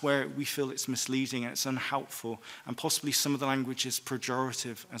that's where we feel it's misleading and it's unhelpful, and possibly some of the language is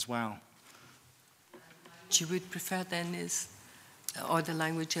pejorative as well. What you would prefer then is, or the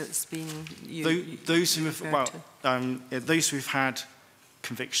language that's been used? Those who've had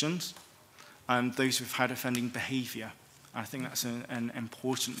convictions, those who've had offending behaviour. I think that's an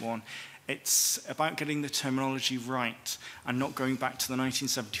important one. It's about getting the terminology right and not going back to the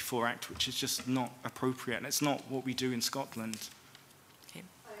 1974 Act, which is just not appropriate, and it's not what we do in Scotland. Okay.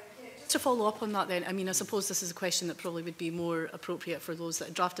 Just to follow up on that then, I mean, I suppose this is a question that probably would be more appropriate for those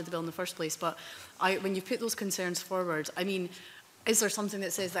that drafted the bill in the first place, but when you put those concerns forward, I mean, is there something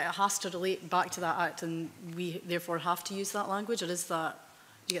that says that it has to relate back to that Act and we therefore have to use that language, or is that,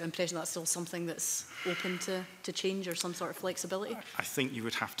 do you get the impression that's still something that's open to change or some sort of flexibility? I think you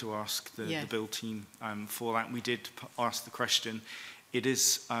would have to ask the bill team for that. We did ask the question. It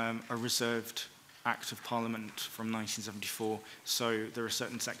is a reserved Act of Parliament from 1974, so there are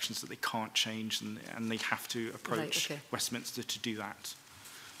certain sections that they can't change and they have to approach Westminster to do that.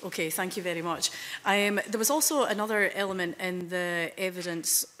 Okay, thank you very much. There was also another element in the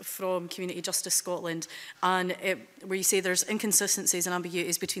evidence from Community Justice Scotland, and where you say there's inconsistencies and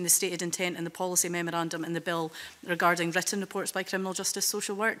ambiguities between the stated intent and the policy memorandum in the bill regarding written reports by criminal justice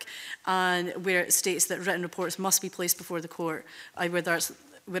social work, and where it states that written reports must be placed before the court,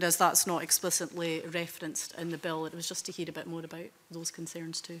 whereas that's not explicitly referenced in the bill. It was just to hear a bit more about those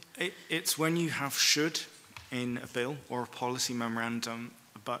concerns too. It's when you have should in a bill or a policy memorandum,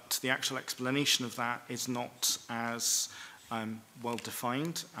 but the actual explanation of that is not as well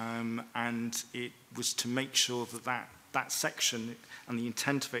defined, and it was to make sure that section and the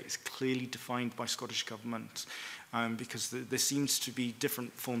intent of it is clearly defined by Scottish Government, because there seems to be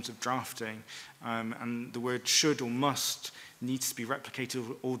different forms of drafting, and the word should or must needs to be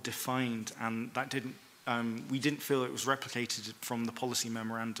replicated or defined, and that didn't. We didn't feel it was replicated from the policy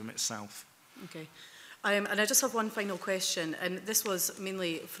memorandum itself. Okay. And I just have one final question, and this was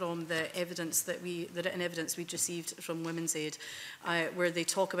mainly from the evidence the written evidence we'd received from Women's Aid, where they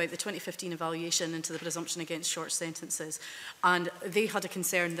talk about the 2015 evaluation into the presumption against short sentences, and they had a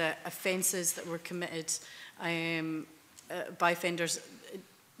concern that offences that were committed by offenders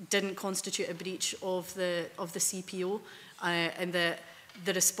didn't constitute a breach of the, CPO, and that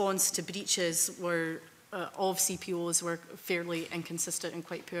the response to breaches were, they felt, insufficient. And I just wonder, of CPOs were fairly inconsistent and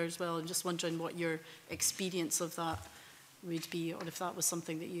quite poor as well. I'm just wondering what your experience of that would be, or if that was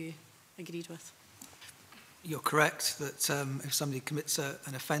something that you agreed with. You're correct that if somebody commits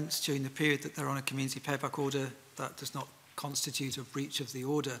an offence during the period that they're on a community payback order, that does not constitute a breach of the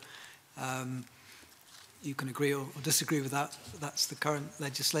order. You can agree or disagree with that. That's the current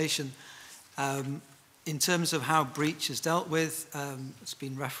legislation. In terms of how breach is dealt with, it's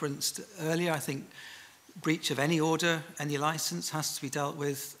been referenced earlier. I think breach of any order, any licence has to be dealt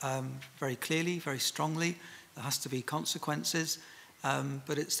with very clearly, very strongly. There has to be consequences.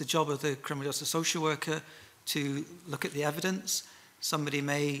 But it's the job of the criminal justice social worker to look at the evidence. Somebody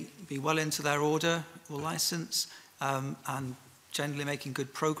may be well into their order or licence and generally making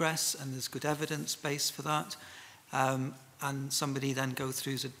good progress, and there's good evidence base for that. And somebody then goes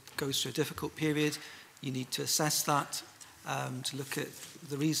through a difficult period. You need to assess that, to look at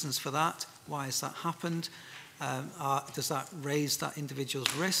the reasons for that. Why has that happened? Does that raise that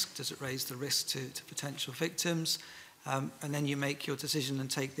individual's risk? Does it raise the risk to potential victims? And then you make your decision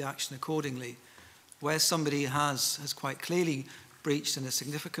and take the action accordingly. Where somebody has quite clearly breached in a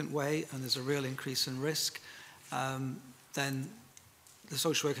significant way and there's a real increase in risk, then the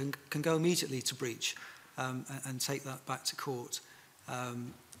social worker can go immediately to breach and take that back to court.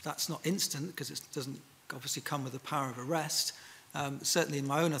 That's not instant because it doesn't obviously come with the power of arrest. Certainly in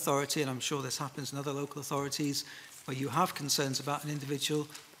my own authority, and I'm sure this happens in other local authorities, where you have concerns about an individual,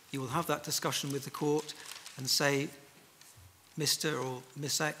 you will have that discussion with the court and say, Mr. or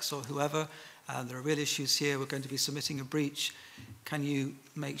Miss X or whoever, there are real issues here, we're going to be submitting a breach. Can you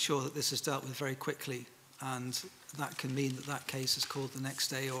make sure that this is dealt with very quickly? And that can mean that that case is called the next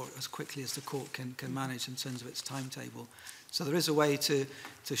day or as quickly as the court can manage in terms of its timetable. So there is a way to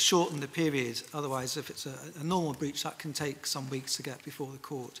shorten the period. Otherwise, if it's a normal breach, that can take some weeks to get before the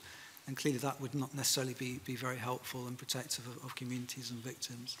court. And clearly that would not necessarily be very helpful and protective of communities and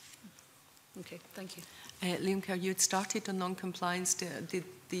victims. Okay, thank you. Liam Kerr, you had started on non-compliance. Did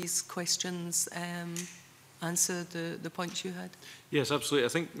these questions answer the points you had? Yes, absolutely. I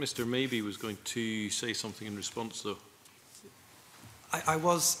think Mr. Maybee was going to say something in response, though. I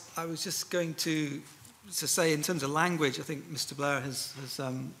was just going to say, in terms of language, I think Mr. Blair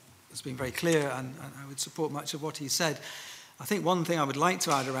has been very clear, and I would support much of what he said. I think one thing I would like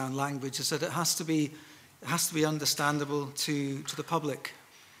to add around language is that it has to be understandable to the public.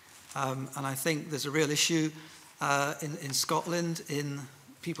 And I think there's a real issue in Scotland in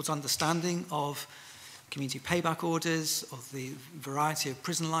people's understanding of community payback orders, of the variety of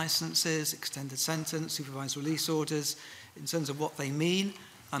prison licenses, extended sentence, supervised release orders, in terms of what they mean.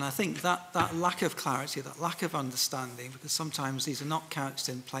 And I think that lack of clarity, that lack of understanding, because sometimes these are not couched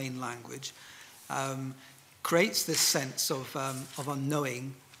in plain language, creates this sense of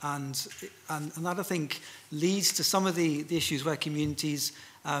unknowing. And that, I think, leads to some of the issues where communities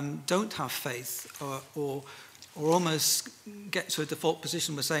don't have faith or almost get to a default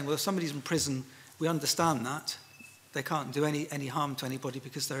position where saying, well, if somebody's in prison, we understand that. They can't do any harm to anybody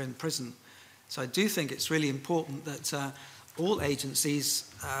because they're in prison. So I do think it's really important that all agencies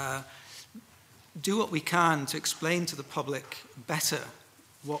do what we can to explain to the public better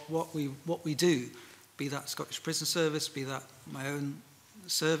what we do, be that Scottish Prison Service, be that my own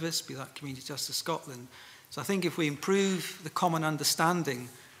service, be that Community Justice Scotland. So I think if we improve the common understanding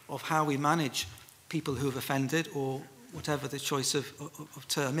of how we manage people who have offended, or whatever the choice of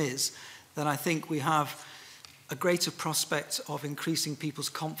term is, then I think we have a greater prospect of increasing people's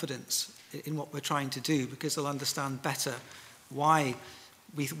confidence in what we're trying to do, because they'll understand better why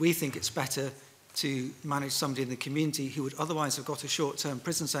we think it's better to manage somebody in the community who would otherwise have got a short-term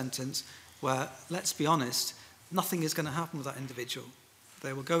prison sentence where, let's be honest, nothing is going to happen with that individual.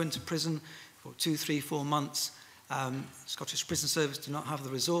 They will go into prison for 2, 3, 4 months. Scottish Prison Service do not have the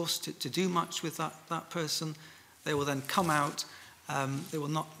resource to do much with that person. They will then come out. They will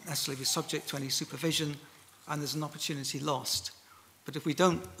not necessarily be subject to any supervision, and there's an opportunity lost. But if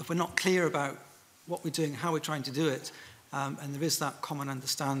we're not clear about what we're doing, how we're trying to do it, and there is that common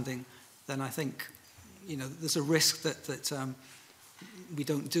understanding, then I think there's a risk that we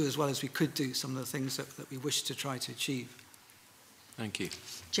don't do as well as we could do some of the things that we wish to try to achieve. Thank you.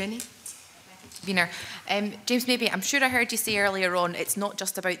 Jenny? Convener. James Maybee, I'm sure I heard you say earlier on it's not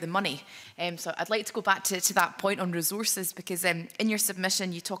just about the money. So I'd like to go back to that point on resources, because in your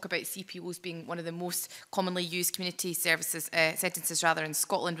submission you talk about CPOs being one of the most commonly used community services sentences in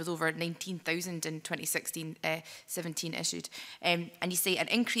Scotland, with over 19,000 in 2016-17 issued. And you say an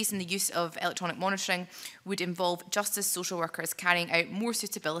increase in the use of electronic monitoring would involve justice social workers carrying out more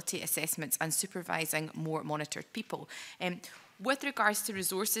suitability assessments and supervising more monitored people. With regards to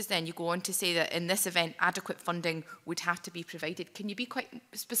resources then, you go on to say that in this event, adequate funding would have to be provided. Can you be quite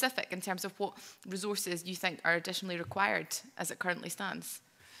specific in terms of what resources you think are additionally required as it currently stands?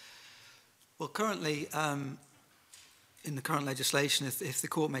 Well, currently, in the current legislation, if the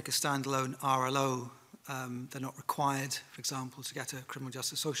court make a standalone RLO, they're not required, for example, to get a criminal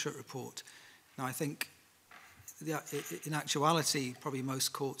justice social report. Now, I think in actuality, probably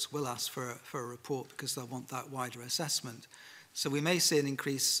most courts will ask for a report because they'll want that wider assessment. So we may see an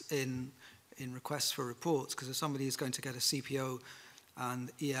increase in requests for reports, because if somebody is going to get a CPO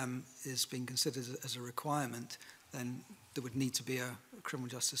and EM is being considered as a requirement, then there would need to be a criminal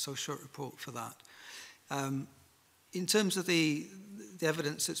justice social report for that. In terms of the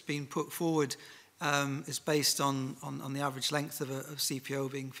evidence that's been put forward, is based on the average length of CPO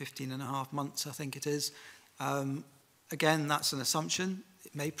being 15.5 months, I think it is. Again, that's an assumption.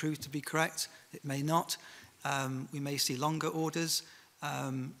 It may prove to be correct. It may not. We may see longer orders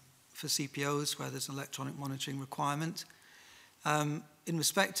for CPOs where there's an electronic monitoring requirement. In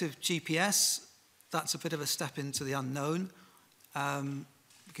respect of GPS, that's a bit of a step into the unknown,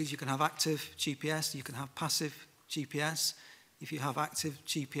 because you can have active GPS, you can have passive GPS. If you have active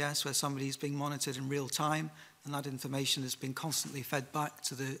GPS where somebody is being monitored in real time and that information has been constantly fed back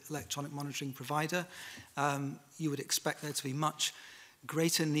to the electronic monitoring provider, you would expect there to be much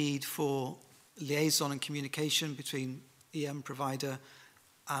greater need for liaison and communication between EM provider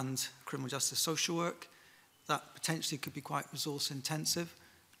and criminal justice social work. That potentially could be quite resource intensive,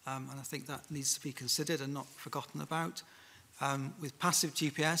 and I think that needs to be considered and not forgotten about. With passive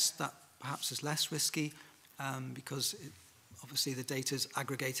GPS, that perhaps is less risky, because obviously the data is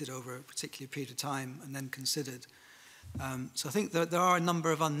aggregated over a particular period of time and then considered. So I think that there are a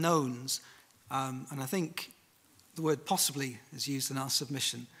number of unknowns, and I think the word possibly is used in our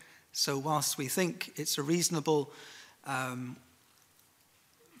submission. So whilst we think it's a reasonable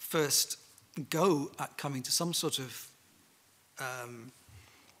first go at coming to some sort of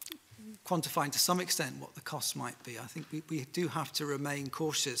quantifying to some extent what the costs might be, I think we do have to remain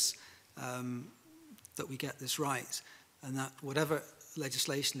cautious that we get this right, and that whatever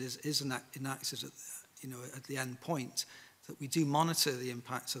legislation is enacted at the end point, that we do monitor the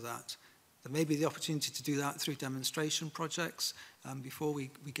impacts of that. There may be the opportunity to do that through demonstration projects before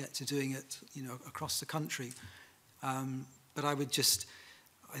we get to doing it across the country. But I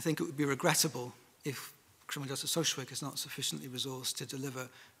think it would be regrettable if criminal justice social work is not sufficiently resourced to deliver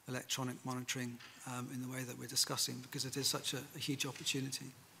electronic monitoring in the way that we're discussing, because it is such a huge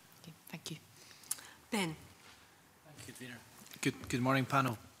opportunity. Okay, thank you. Ben. Thank you, Convener. Good morning,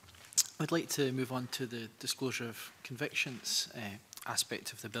 panel. I'd like to move on to the disclosure of convictions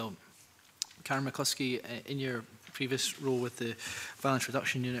aspect of the bill. Karyn McCluskey, in your previous role with the Violence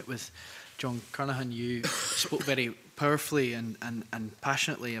Reduction Unit with John Kernahan, you spoke very powerfully and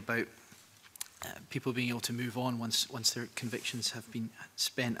passionately about people being able to move on once their convictions have been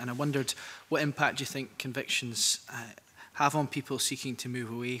spent. And I wondered what impact you think convictions have on people seeking to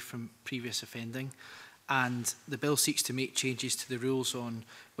move away from previous offending. And the bill seeks to make changes to the rules on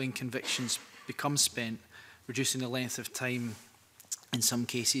when convictions become spent, reducing the length of time in some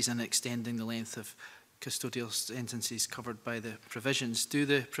cases and extending the length of custodial sentences covered by the provisions. Do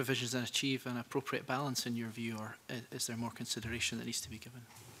the provisions then achieve an appropriate balance in your view, or is there more consideration that needs to be given?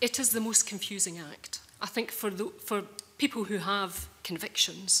 It is the most confusing act. I think for people who have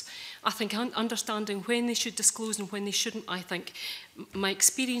convictions, I think understanding when they should disclose and when they shouldn't, I think my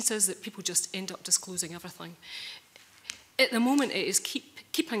experience is that people just end up disclosing everything. At the moment, it is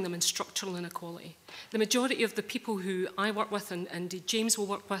keeping them in structural inequality. The majority of the people who I work with, and indeed James will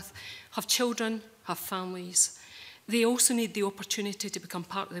work with, have children, have families. They also need the opportunity to become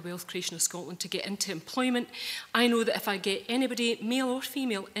part of the wealth creation of Scotland, to get into employment. I know that if I get anybody, male or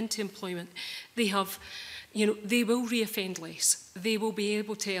female, into employment, they have, they will reoffend less. They will be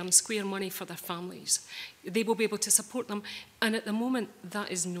able to earn square money for their families. They will be able to support them. And at the moment,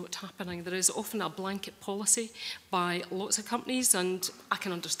 that is not happening. There is often a blanket policy by lots of companies, and I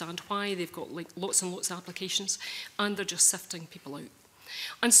can understand why. They've got lots and lots of applications, and they're just sifting people out.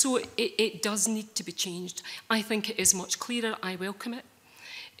 And so it does need to be changed. I think it is much clearer. I welcome it.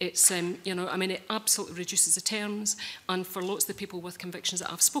 It's, it absolutely reduces the terms. And for lots of the people with convictions that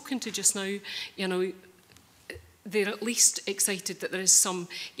I've spoken to just now, they're at least excited that there is some,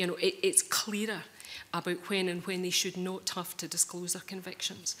 it's clearer about when they should not have to disclose their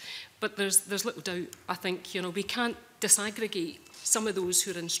convictions. But there's little doubt. I think, we can't disaggregate some of those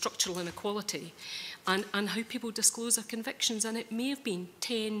who are in structural inequality and how people disclose their convictions. And it may have been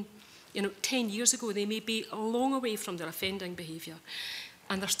 10 years ago. They may be long away from their offending behaviour.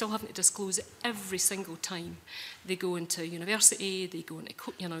 and they're still having to disclose it every single time they go into university, they go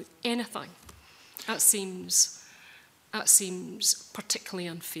into, anything. That seems particularly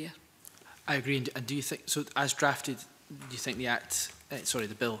unfair. I agree. And do you think, so as drafted, do you think the Act,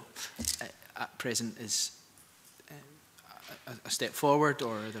 the bill at present is a step forward,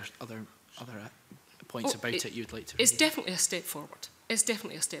 or are there other points about it you'd like to raise? It's definitely a step forward. It's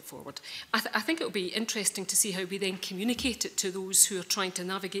definitely a step forward. I think it will be interesting to see how we then communicate it to those who are trying to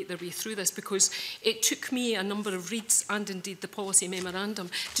navigate their way through this, because it took me a number of reads and indeed the policy memorandum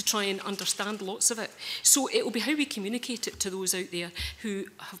to try and understand lots of it. So it will be how we communicate it to those out there who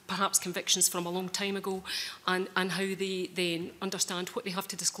have perhaps convictions from a long time ago, and how they then understand what they have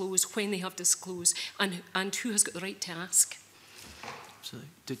to disclose, when they have to disclose, and who has got the right to ask.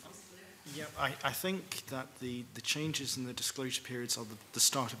 Absolutely. Yeah, I think that the changes in the disclosure periods are the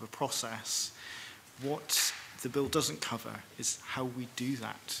start of a process. What the bill doesn't cover is how we do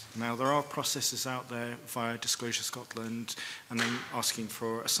that. Now, there are processes out there via Disclosure Scotland and then asking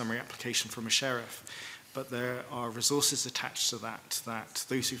for a summary application from a sheriff. But there are resources attached to that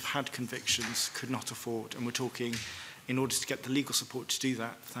those who've had convictions could not afford. And we're talking, in order to get the legal support to do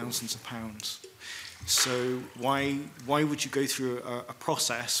that, thousands of pounds. So why would you go through a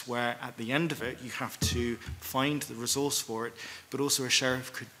process where at the end of it you have to find the resource for it, but also a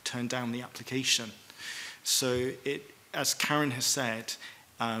sheriff could turn down the application? So as Karyn has said,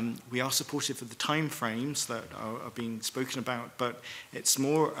 we are supportive of the timeframes that are being spoken about, but it's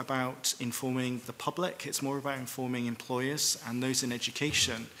more about informing the public, it's more about informing employers and those in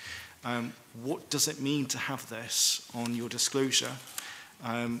education. What does it mean to have this on your disclosure?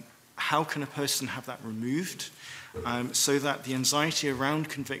 How can a person have that removed, so that the anxiety around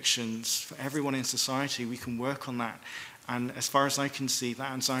convictions for everyone in society, we can work on that. And as far as I can see,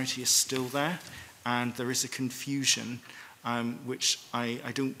 that anxiety is still there, and there is a confusion which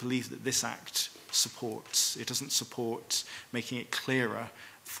I don't believe that this Act supports. It doesn't support making it clearer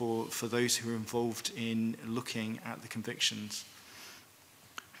for those who are involved in looking at the convictions.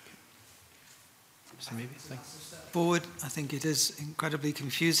 So maybe forward, I think it is incredibly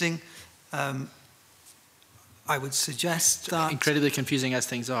confusing. I would suggest that incredibly confusing as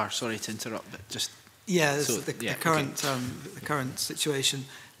things are. Sorry to interrupt, but just the current situation,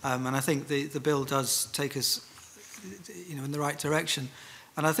 and I think the bill does take us, in the right direction.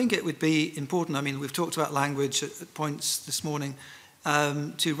 And I think it would be important. I mean, we've talked about language at points this morning,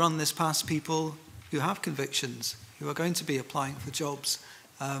 to run this past people who have convictions, who are going to be applying for jobs.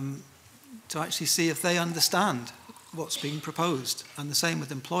 To actually see if they understand what's being proposed, and the same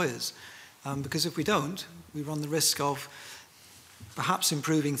with employers. Because if we don't, we run the risk of perhaps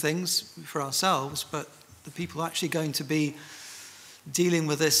improving things for ourselves, but the people actually going to be dealing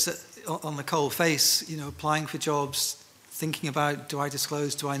with this on the cold face, applying for jobs, thinking about, do I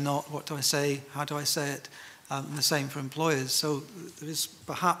disclose, do I not, what do I say, how do I say it, and the same for employers. So there is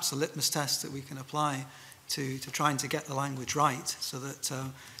perhaps a litmus test that we can apply to trying to get the language right, so that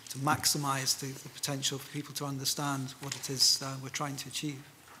to maximise the potential for people to understand what it is we're trying to achieve.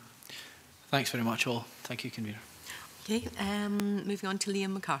 Thanks very much, all. Thank you, Convener. Okay, moving on to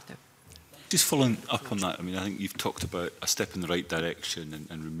Liam MacArthur. Just following up on that, I mean, I think you've talked about a step in the right direction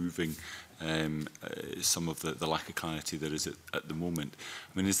and removing some of the lack of clarity there is at the moment.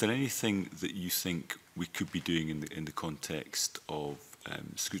 I mean, is there anything that you think we could be doing in the context of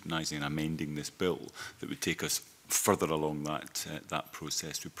scrutinising and amending this bill that would take us further along that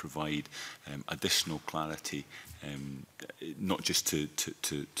process, to provide additional clarity, not just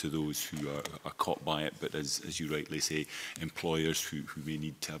to those who are caught by it, but as you rightly say, employers who may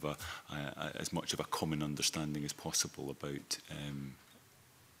need to have as much of a common understanding as possible about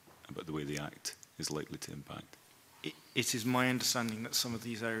the way the Act is likely to impact? It is my understanding that some of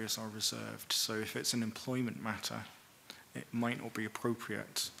these areas are reserved. So if it's an employment matter, it might not be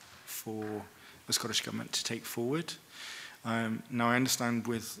appropriate for the Scottish Government to take forward. Now, I understand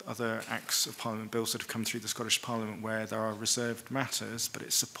with other Acts of Parliament, bills that have come through the Scottish Parliament where there are reserved matters, but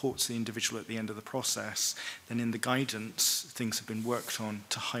it supports the individual at the end of the process, then in the guidance, things have been worked on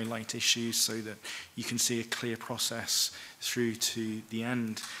to highlight issues so that you can see a clear process through to the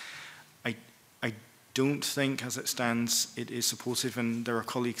end. I don't think, as it stands, it is supportive, and there are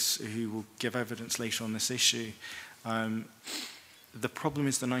colleagues who will give evidence later on this issue. The problem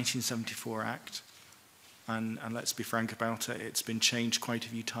is the 1974 Act, and let's be frank about it, it's been changed quite a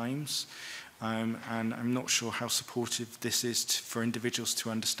few times, and I'm not sure how supportive this is for individuals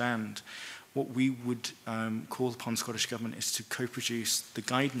to understand. What we would call upon Scottish Government is to co-produce the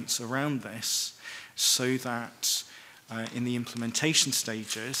guidance around this so that in the implementation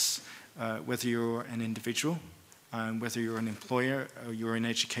stages, whether you're an individual whether you're an employer or you're in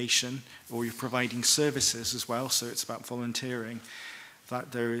education or you're providing services as well, so it's about volunteering,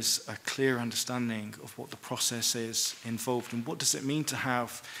 that there is a clear understanding of what the process is involved and what does it mean to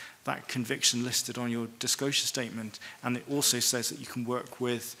have that conviction listed on your disclosure statement. And it also says that you can work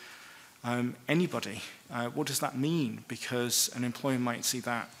with anybody. What does that mean? Because an employer might see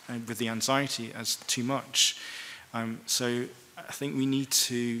that with the anxiety as too much. So I think we need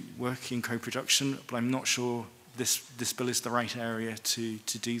to work in co-production, but I'm not sure this bill is the right area to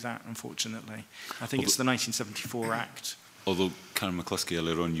do that, unfortunately. I think it's the 1974 Act. Although, Karyn McCluskey,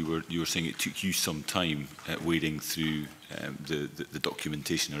 earlier on, you were saying it took you some time wading through the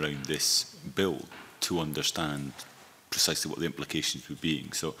documentation around this bill to understand precisely what the implications would be.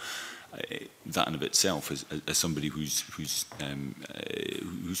 So that in of itself, as somebody who's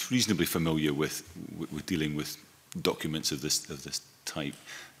reasonably familiar with dealing with documents of this type,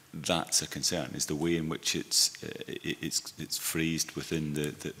 that's a concern. Is the way in which it's phrased within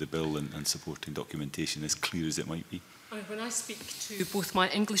the bill and supporting documentation as clear as it might be? When I speak to both my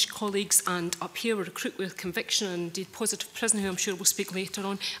English colleagues and up here, a recruit with conviction and indeed positive prison, who I'm sure will speak later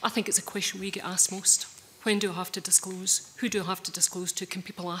on, I think it's a question we get asked most. When do I have to disclose? Who do I have to disclose to? Can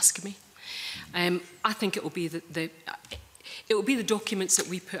people ask me? I think it will be the documents that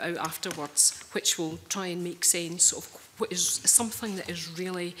we put out afterwards which will try and make sense of what is something that is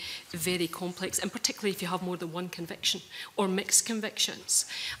really very complex, and particularly if you have more than one conviction or mixed convictions.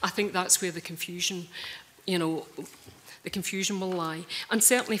 I think that's where the confusion, the confusion will lie. And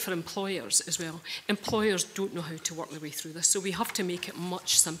certainly for employers as well. Employers don't know how to work their way through this, so we have to make it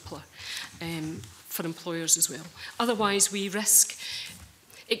much simpler for employers as well. Otherwise, we risk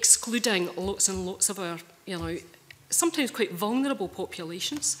excluding lots and lots of our, sometimes quite vulnerable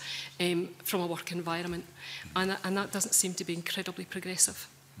populations from a work environment, and that doesn't seem to be incredibly progressive.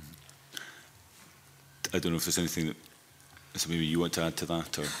 I don't know if there's anything that maybe you want to add to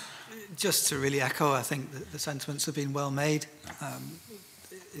that, or just to really echo, I think that the sentiments have been well made.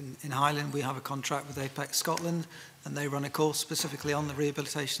 In Highland, we have a contract with Apex Scotland, and they run a course specifically on the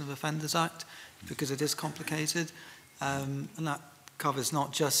Rehabilitation of Offenders Act because it is complicated, and that covers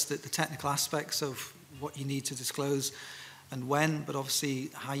not just the technical aspects of what you need to disclose and when, but obviously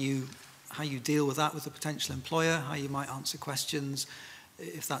how you deal with that with a potential employer, how you might answer questions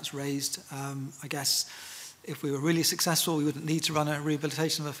if that's raised. I guess if we were really successful, we wouldn't need to run a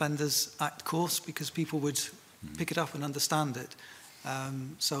Rehabilitation of Offenders Act course because people would pick it up and understand it.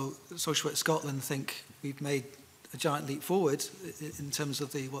 So Social Work Scotland think we've made a giant leap forward in terms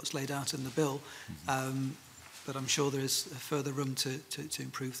of what's laid out in the bill. But I'm sure there is further room to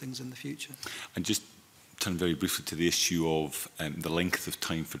improve things in the future. And just turn very briefly to the issue of the length of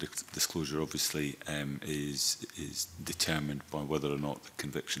time for disclosure. Obviously, is determined by whether or not the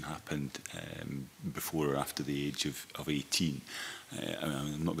conviction happened before or after the age of 18.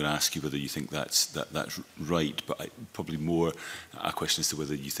 I'm not going to ask you whether you think that's right, but probably more a question as to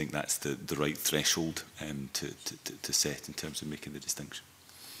whether you think that's the right threshold to set in terms of making the distinction.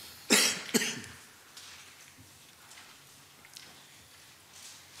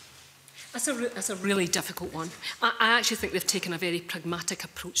 That's a really difficult one. I actually think they've taken a very pragmatic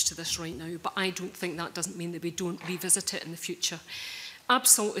approach to this right now, but I don't think that doesn't mean that we don't revisit it in the future.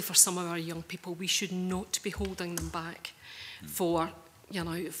 Absolutely, for some of our young people, we should not be holding them back for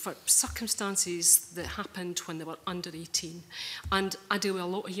circumstances that happened when they were under 18. And I deal with a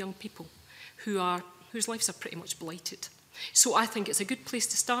lot of young people whose lives are pretty much blighted. So I think it's a good place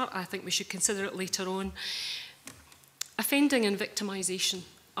to start. I think we should consider it later on. Offending and victimisation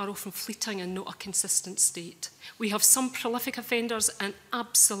are often fleeting and not a consistent state. We have some prolific offenders, and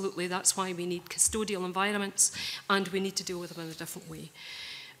absolutely that's why we need custodial environments, and we need to deal with them in a different way.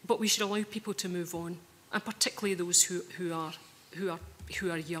 But we should allow people to move on, and particularly those who are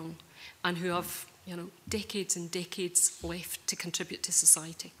young and who have decades and decades left to contribute to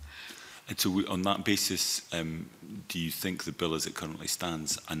society. And so on that basis, do you think the bill as it currently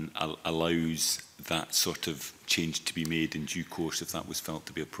stands and allows that sort of change to be made in due course if that was felt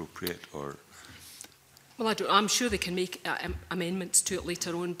to be appropriate? Or? Well, I'm sure they can make amendments to it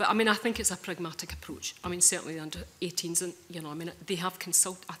later on, but I think it's a pragmatic approach. Certainly under 18s, and they have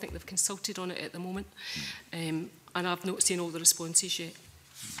I think they've consulted on it at the moment, and I've not seen all the responses yet.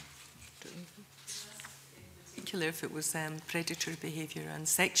 If it was predatory behaviour and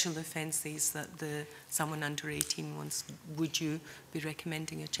sexual offences that someone under 18 wants, would you be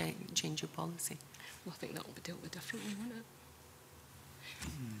recommending a change of policy? Well, I think that will be dealt with differently, won't it?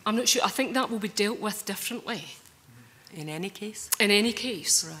 I'm not sure. I think that will be dealt with differently. In any case? In any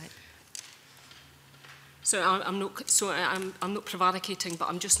case. Right. So I'm not prevaricating, but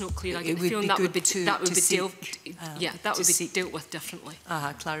I'm just not clear. I get the feeling that would be dealt with differently.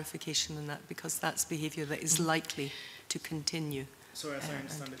 Clarification on that, because that's behaviour that is likely to continue. So as I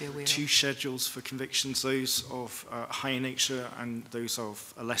understand it, two schedules for convictions, those of higher nature and those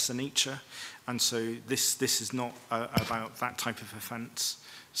of a lesser nature. And so this is not about that type of offence.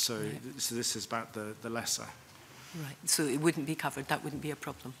 So, so this is about the lesser. Right, so it wouldn't be covered, that wouldn't be a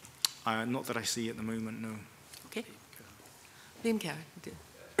problem? Not that I see at the moment, no. Okay. Liam Karyn.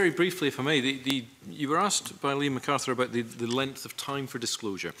 Very briefly, if I may, you were asked by Liam MacArthur about the length of time for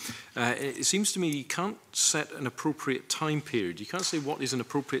disclosure. It seems to me you can't set an appropriate time period. You can't say what is an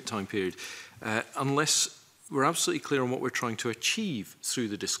appropriate time period unless we're absolutely clear on what we're trying to achieve through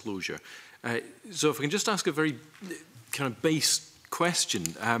the disclosure. So if I can just ask a very kind of base question,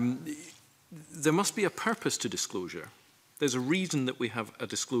 there must be a purpose to disclosure. There's a reason that we have a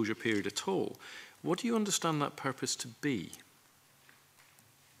disclosure period at all. What do you understand that purpose to be?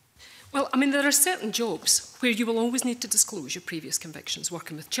 Well, I mean, there are certain jobs where you will always need to disclose your previous convictions,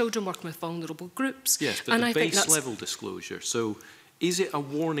 working with children, working with vulnerable groups. Yes, but the base level disclosure. So is it a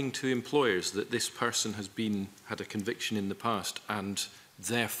warning to employers that this person has had a conviction in the past and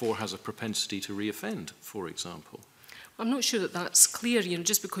therefore has a propensity to reoffend, for example? I'm not sure that that's clear. You know,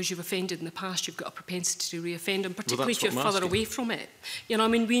 just because you've offended in the past, you've got a propensity to reoffend, and particularly if you're further away from it. You know, I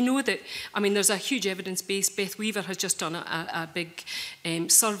mean, we know that. I mean, there's a huge evidence base. Beth Weaver has just done a big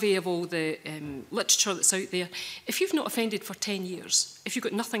survey of all the literature that's out there. If you've not offended for 10 years, if you've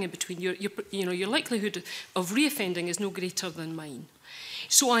got nothing in between, your likelihood of reoffending is no greater than mine.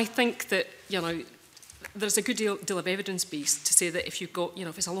 So I think that, you know, there's a good deal of evidence base to say that if you've got, you know,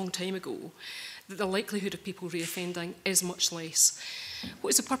 if it's a long time ago, that the likelihood of people reoffending is much less.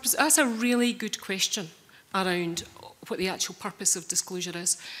 What is the purpose? That's a really good question around what the actual purpose of disclosure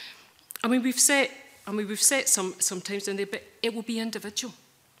is. I mean, we've set some times down there, but it will be individual.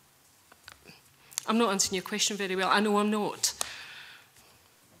 I'm not answering your question very well. I know I'm not.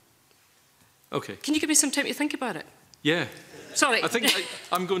 Okay. Can you give me some time to think about it? Yeah. Sorry. I think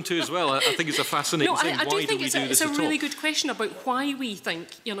I'm going to as well. I think it's a fascinating thing. I do think it's a really good good question about why we think,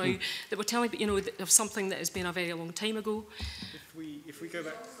 you know, that we're telling, you know, of something that has been a very long time ago. If we go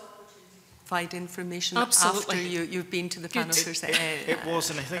back, provide information Absolutely. after you've been to the panel. It was,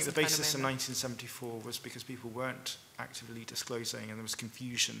 and I think the basis in 1974 was because people weren't actively disclosing, and there was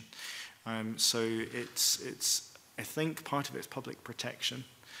confusion. So it's I think part of it is public protection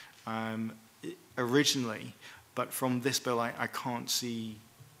originally. But from this bill, I can't see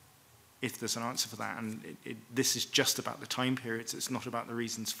if there's an answer for that. And this is just about the time periods. It's not about the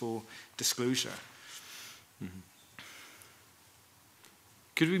reasons for disclosure. Mm-hmm.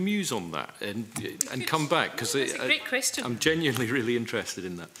 Could we muse on that and come back? Because it's a great question. I'm genuinely really interested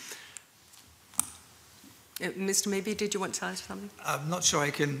in that. Mr. Maybee, did you want to add something? I'm not sure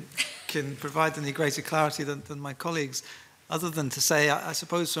I can provide any greater clarity than my colleagues, other than to say, I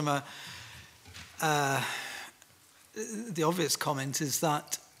suppose from the obvious comment is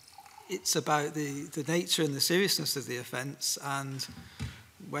that it's about the nature and the seriousness of the offence and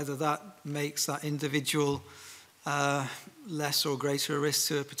whether that makes that individual less or greater a risk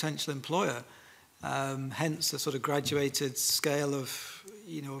to a potential employer. Hence a sort of graduated scale of,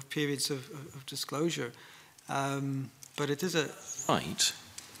 you know, of periods of disclosure. But it is a... Right.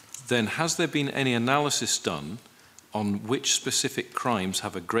 Then has there been any analysis done on which specific crimes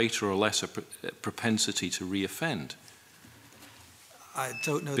have a greater or lesser propensity to reoffend? I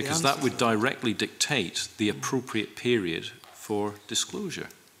don't know because the answer that would directly dictate the appropriate period for disclosure,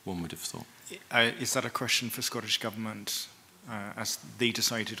 one would have thought. Is that a question for Scottish Government as they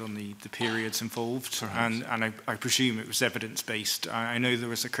decided on the periods involved? And I presume it was evidence-based. I know there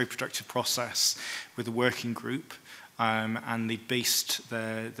was a co-productive process with a working group and they based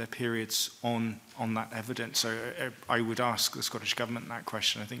their periods on that evidence. So I would ask the Scottish Government that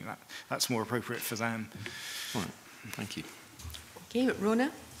question. I think that's more appropriate for them. All right. Thank you. Okay,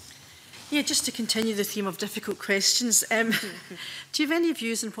 Rona? Yeah, just to continue the theme of difficult questions, do you have any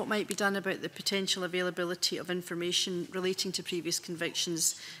views on what might be done about the potential availability of information relating to previous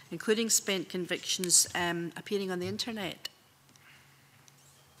convictions, including spent convictions, appearing on the internet?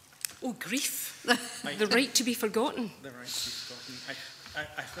 Oh, grief. The right to be forgotten. The right to be forgotten.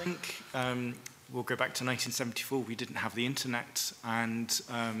 I think we'll go back to 1974. We didn't have the internet, and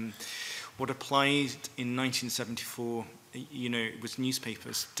what applied in 1974, you know, it was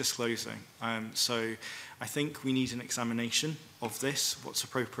newspapers disclosing. So I think we need an examination of this, what's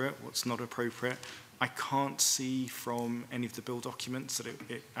appropriate, what's not appropriate. I can't see from any of the bill documents that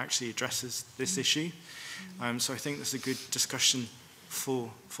it actually addresses this issue. So I think there's a good discussion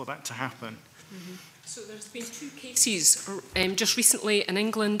for that to happen. So there's been 2 cases just recently in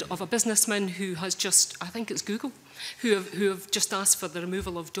England of a businessman who has just, I think it's Google, who have just asked for the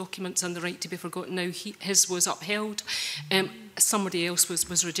removal of documents and the right to be forgotten. Now his was upheld, somebody else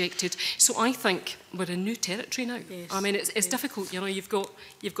was rejected. So I think we're in new territory now. Yes. I mean, it's difficult. You know, you've got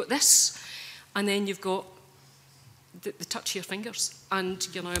this, and then you've got the touch of your fingers. And,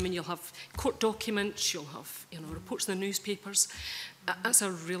 you know, I mean, you'll have court documents, you'll have, you know, reports in the newspapers. That's a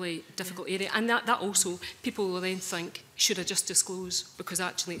really difficult area. And that also, people will then think, should I just disclose? Because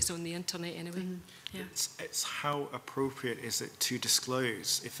actually it's on the internet anyway. Yeah. It's how appropriate is it to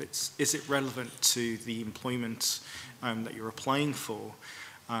disclose? Is it relevant to the employment that you're applying for?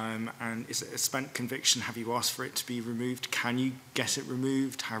 And is it a spent conviction? Have you asked for it to be removed? Can you get it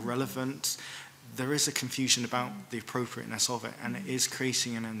removed? How relevant? There is a confusion about the appropriateness of it, and it is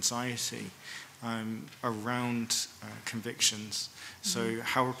creating an anxiety around convictions. So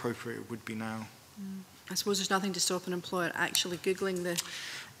how appropriate it would be now. I suppose there's nothing to stop an employer actually Googling the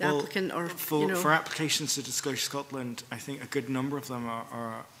applicant, or for applications to Disclosure Scotland, I think a good number of them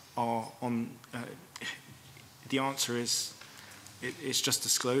are on. The answer is it's just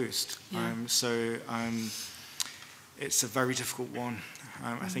disclosed. Yeah. It's a very difficult one.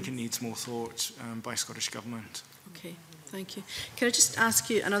 I think it needs more thought by Scottish Government. Okay, thank you. Can I just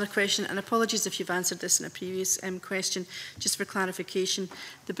ask you another question, and apologies if you've answered this in a previous question, just for clarification.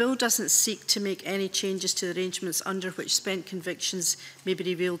 The bill doesn't seek to make any changes to the arrangements under which spent convictions may be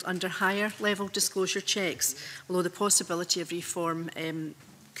revealed under higher level disclosure checks, although the possibility of reform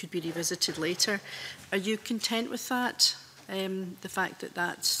could be revisited later. Are you content with that? The fact that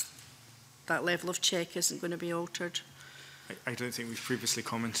that level of check isn't going to be altered? I don't think we've previously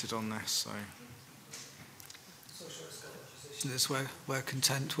commented on this, so. We're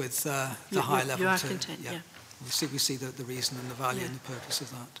content with the high level. You are content, yeah. We see the reason and the value and the purpose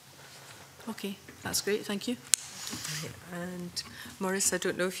of that. Okay, that's great, thank you. And Maurice, I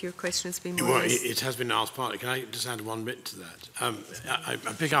don't know if your question has been more. Well, it has been asked partly. Can I just add one bit to that? I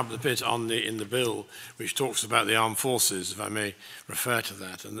pick up the bit in the bill which talks about the armed forces, if I may refer to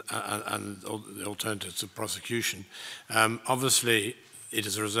that, and the alternatives of prosecution. Obviously, it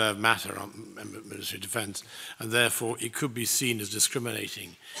is a reserved matter on Ministry of Defence, and therefore it could be seen as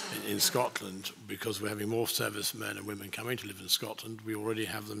discriminating in Scotland because we're having more servicemen and women coming to live in Scotland. We already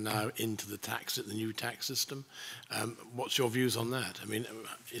have them now into the new tax system. What's your views on that? I mean,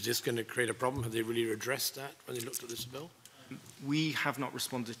 is this going to create a problem? Have they really addressed that when they looked at this bill? We have not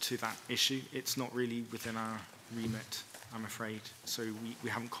responded to that issue. It's not really within our remit, I'm afraid. So we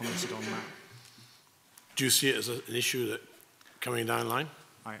haven't commented on that. Do you see it as an issue that coming down the line?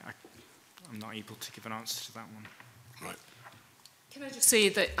 I'm not able to give an answer to that one. Right. Can I just say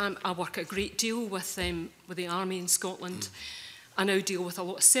that I work a great deal with the Army in Scotland. I now deal with a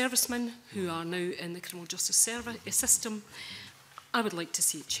lot of servicemen who are now in the criminal justice system. I would like to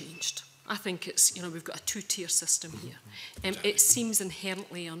see it changed. I think it's, you know, we've got a two-tier system here. It seems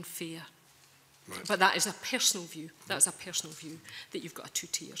inherently unfair. Right. But that is a personal view. That's a personal view, that you've got two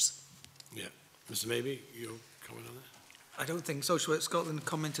tiers. Yeah. Mr. Maybee, your comment on that? I don't think Social Work Scotland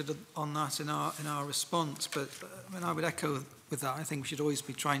commented on that in our response, but I mean, I would echo with that. I think we should always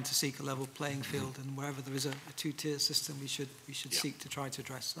be trying to seek a level playing field, and wherever there is a two-tier system, we should seek to try to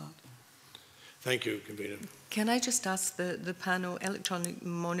address that. Thank you, Convener. Can I just ask the panel, electronic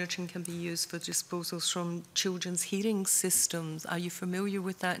monitoring can be used for disposals from children's hearing systems. Are you familiar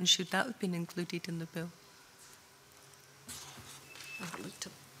with that, and should that have been included in the bill?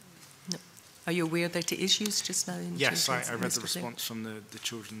 No. Are you aware that it is used just now in Yes, I read the response from the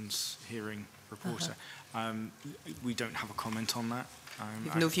children's hearing reporter. We don't have a comment on that.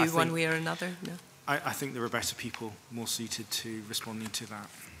 You've no view one way or another? No. I think there are better people more suited to responding to that.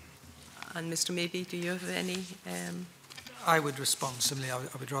 And Mr. Maybee, do you have any? I would respond similarly.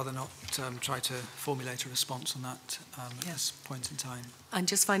 I would rather not try to formulate a response on that at this point in time. And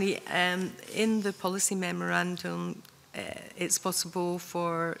just finally, in the policy memorandum, it's possible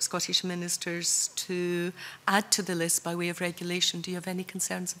for Scottish ministers to add to the list by way of regulation. Do you have any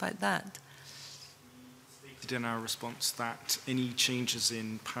concerns about that? In our response that any changes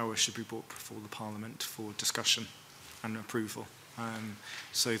in power should be brought before the Parliament for discussion and approval,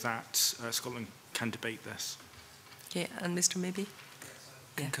 so that Scotland can debate this. Okay, and Mr. Maybee?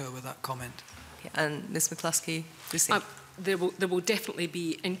 Concur with that comment. Okay, and Ms. McCluskey? There will definitely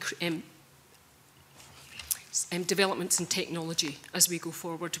be developments in technology as we go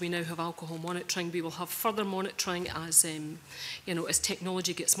forward. We now have alcohol monitoring. We will have further monitoring as you know, as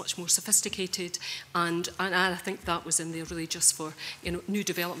technology gets much more sophisticated, and I think that was in there really just for, you know, new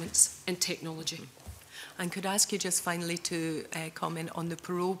developments in technology. And could I ask you just finally to comment on the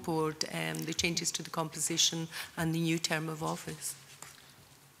parole board, the changes to the composition and the new term of office?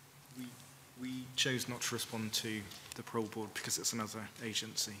 We chose not to respond to the parole board because it's another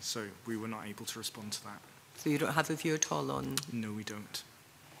agency, so we were not able to respond to that. So you don't have a view at all on? No, we don't.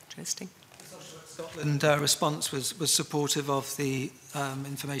 Interesting. Scotland response was supportive of the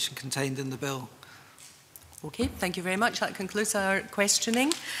information contained in the bill. Okay, thank you very much. That concludes our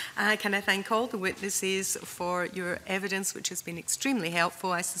questioning. Can I thank all the witnesses for your evidence, which has been extremely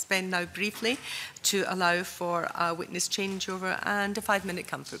helpful. I suspend now briefly to allow for a witness changeover and a 5-minute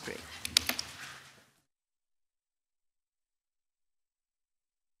comfort break.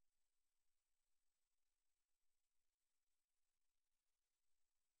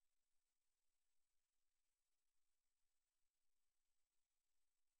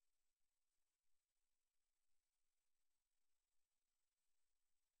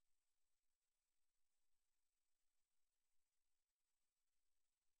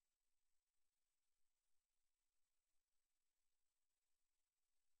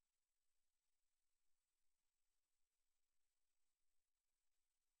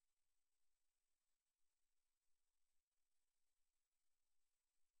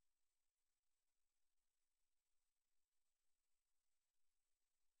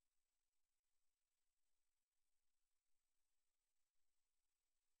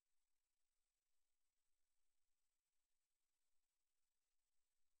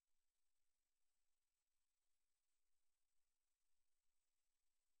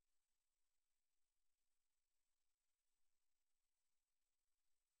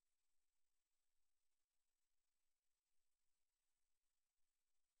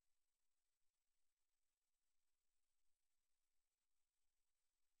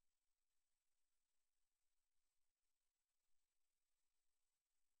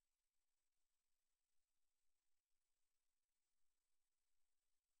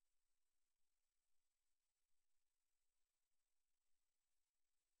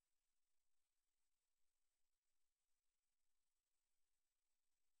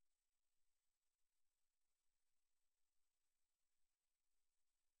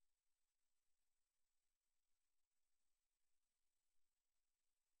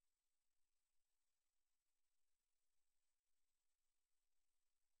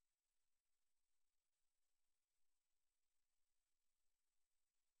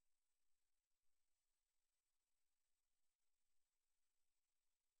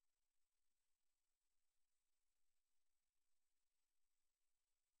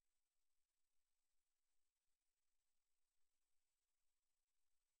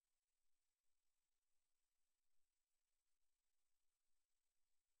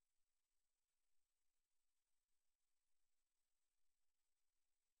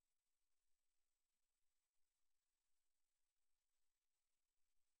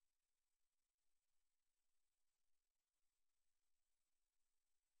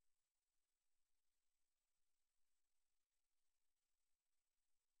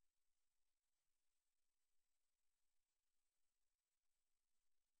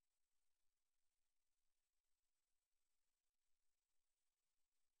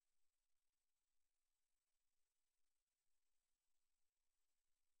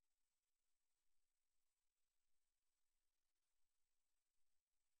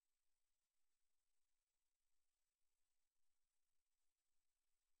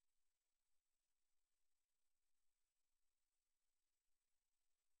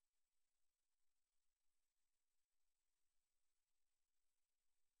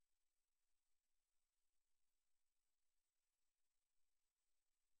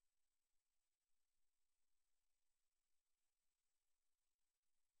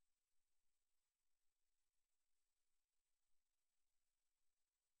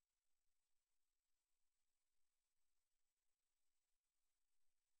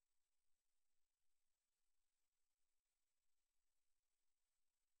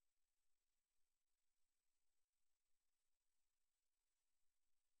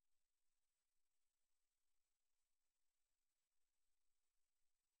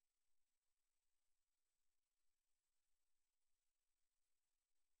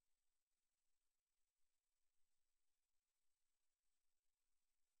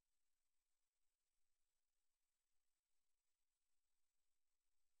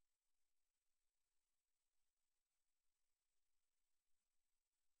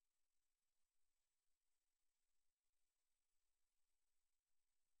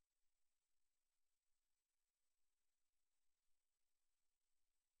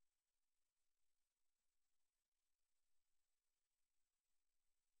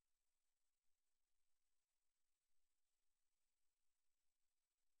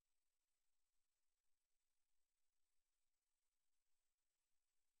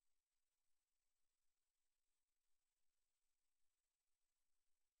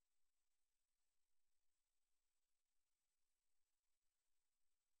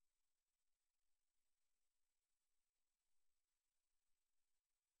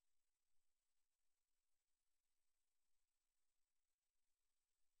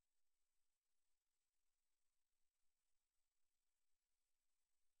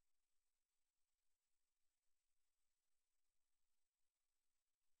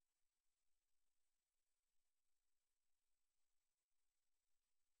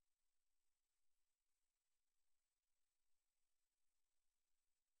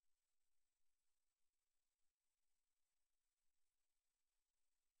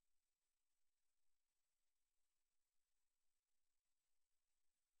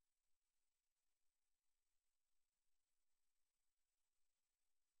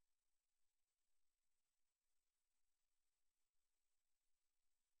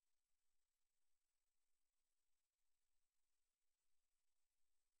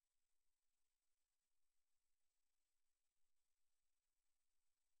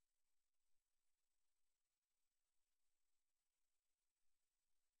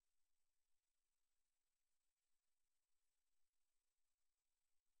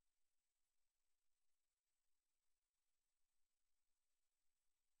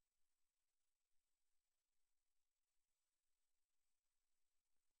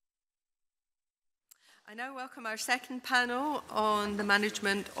 I now welcome our second panel on the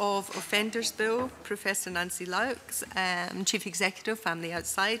Management of Offenders Bill, Professor Nancy Loucks, Chief Executive, Family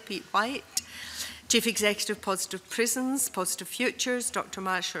Outside, Pete White, Chief Executive, Positive Prisons, Positive Futures, Dr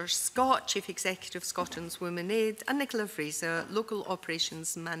Marsha Scott, Chief Executive, Scotland's Women Aid, and Nicola Fraser, Local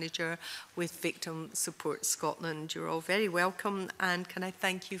Operations Manager with Victim Support Scotland. You're all very welcome, and can I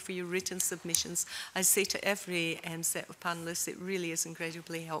thank you for your written submissions. I say to every set of panellists, it really is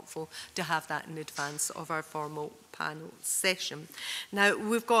incredibly helpful to have that in advance of our formal panel session. Now,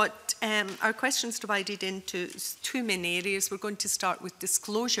 we've got our questions divided into two main areas. We're going to start with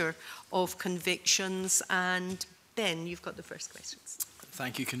disclosure of convictions, and Ben, you've got the first questions.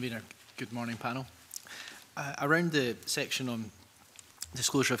 Thank you, Convener. Good morning, panel. Around the section on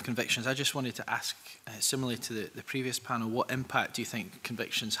disclosure of convictions, I just wanted to ask, similarly to the previous panel, what impact do you think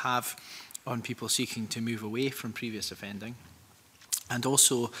convictions have on people seeking to move away from previous offending? And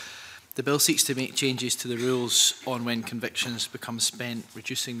also, the bill seeks to make changes to the rules on when convictions become spent,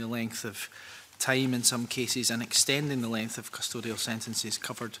 reducing the length of time in some cases and extending the length of custodial sentences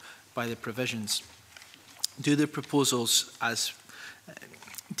covered by the provisions. Do the proposals, as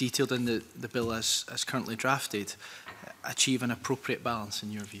detailed in the bill as currently drafted, achieve an appropriate balance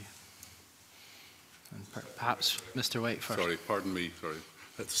in your view? And perhaps Mr White first. Sorry, pardon me, sorry.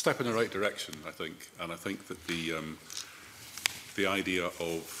 It's a step in the right direction, I think, and I think that the idea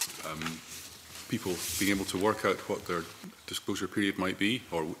of people being able to work out what their disclosure period might be,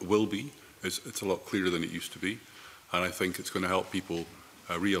 or will be, it's a lot clearer than it used to be. And I think it's going to help people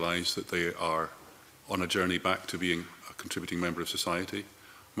realise that they are on a journey back to being a contributing member of society,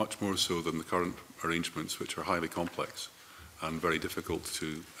 much more so than the current arrangements, which are highly complex and very difficult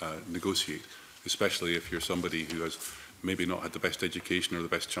to negotiate, especially if you're somebody who has maybe not had the best education or the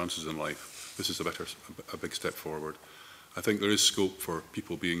best chances in life. This is a big step forward. I think there is scope for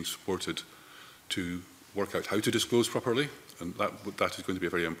people being supported to work out how to disclose properly, and that is going to be a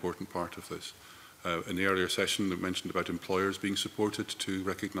very important part of this. In the earlier session, I mentioned about employers being supported to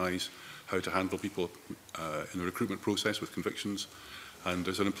recognise how to handle people in the recruitment process with convictions, and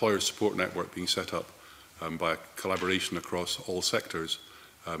there's an employer support network being set up by a collaboration across all sectors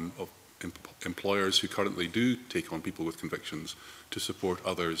of employers who currently do take on people with convictions to support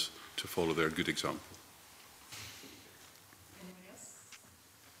others to follow their good example.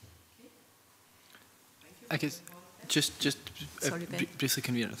 I guess just Sorry, briefly,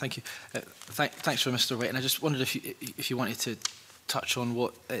 Convener. Thank you. Thanks for Mr White. And I just wondered if you wanted to touch on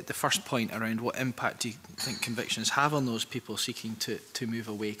what the first point around what impact do you think convictions have on those people seeking to move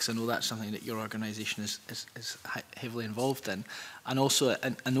away? Because I know that's something that your organisation is heavily involved in. And also,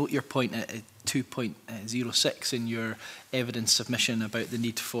 I note your point at 2.06 in your evidence submission about the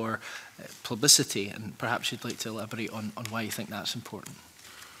need for publicity, and perhaps you'd like to elaborate on why you think that's important.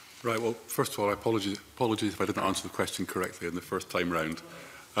 Right, well, first of all, apologies if I didn't answer the question correctly in the first time round.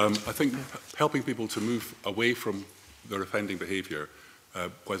 I think helping people to move away from their offending behaviour,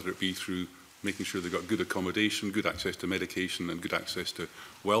 whether it be through making sure they've got good accommodation, good access to medication and good access to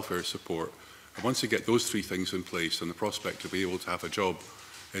welfare support, and once you get those three things in place, then the prospect of being able to have a job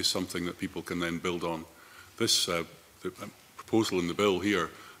is something that people can then build on. This the proposal in the bill here,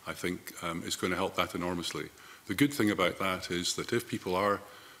 I think, is going to help that enormously. The good thing about that is that if people are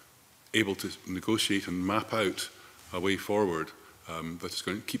able to negotiate and map out a way forward that's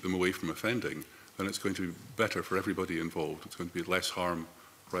going to keep them away from offending, then it's going to be better for everybody involved. It's going to be less harm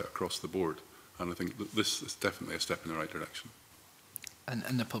right across the board. And I think that this is definitely a step in the right direction.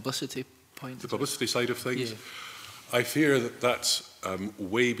 And the publicity point? The publicity side of things? Yeah. I fear that that's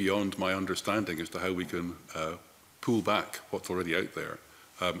way beyond my understanding as to how we can pull back what's already out there.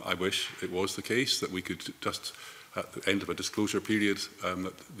 I wish it was the case that we could just at the end of a disclosure period,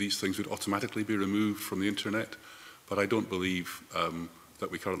 that these things would automatically be removed from the internet. But I don't believe that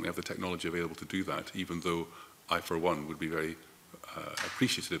we currently have the technology available to do that, even though I, for one, would be very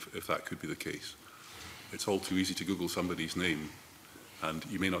appreciative if that could be the case. It's all too easy to Google somebody's name, and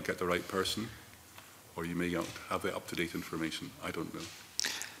you may not get the right person, or you may not have the up-to-date information. I don't know.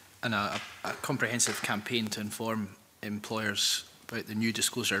 And a comprehensive campaign to inform employers about the new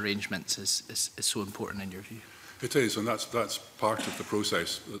disclosure arrangements is so important in your view? It is, and that's part of the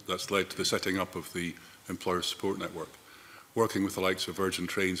process that's led to the setting up of the Employer Support Network. Working with the likes of Virgin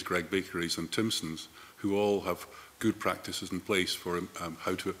Trains, Greg Bakeries and Timson's, who all have good practices in place for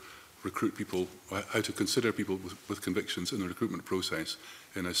how to recruit people, how to consider people with convictions in the recruitment process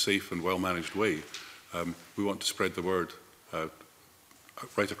in a safe and well-managed way. We want to spread the word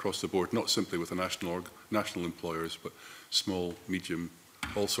right across the board, not simply with the national employers, but small, medium,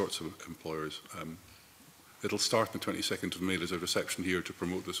 all sorts of employers. It'll start on the 22nd of May. There's a reception here to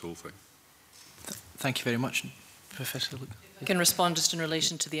promote this whole thing. Thank you very much. Professor Luke. I can respond just in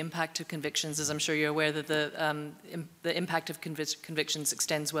relation to the impact of convictions. As I'm sure you're aware that the impact of convictions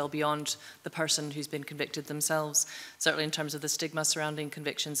extends well beyond the person who's been convicted themselves. Certainly in terms of the stigma surrounding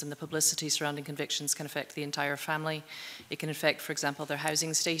convictions and the publicity surrounding convictions can affect the entire family. It can affect, for example, their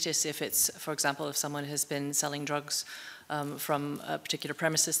housing status. If it's, for example, if someone has been selling drugs from a particular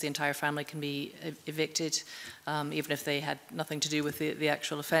premises, the entire family can be evicted, even if they had nothing to do with the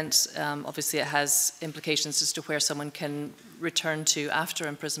actual offence. Obviously, it has implications as to where someone can return to after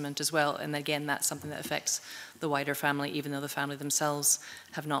imprisonment as well. And again, that's something that affects the wider family, even though the family themselves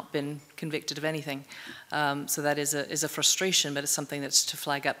have not been convicted of anything. So that is a frustration, but it's something that's to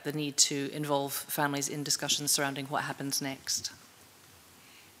flag up the need to involve families in discussions surrounding what happens next.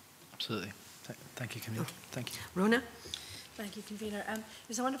 Absolutely. Thank you, Camille. Thank you. Rona? Thank you, Convener.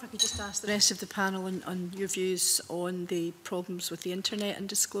 I wonder if I could just ask the rest of the panel on your views on the problems with the internet and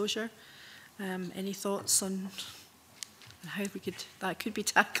disclosure. Any thoughts on how that could be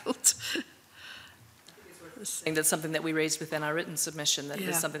tackled? I think that's something that we raised within our written submission, that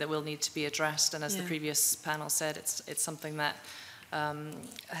is something that will need to be addressed. And as the previous panel said, it's something that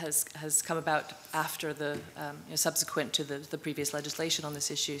has come about after the subsequent to the previous legislation on this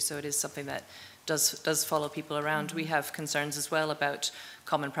issue. So it is something that does follow people around. We have concerns as well about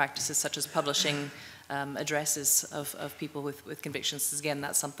common practices such as publishing addresses of people with convictions. Again,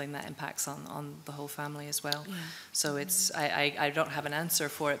 that's something that impacts on the whole family as well. So it's I don't have an answer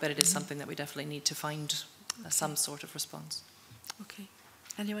for it, but it is something that we definitely need to find some sort of response. Okay.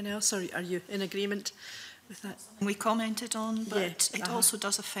 Anyone else? Or are you in agreement with that? We commented on, but it also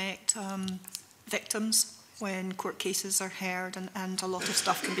does affect victims when court cases are heard, and a lot of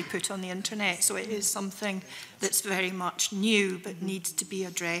stuff can be put on the internet. So it is something that's very much new, but needs to be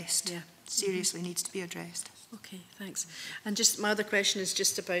addressed. Seriously needs to be addressed. Okay, thanks. And just my other question is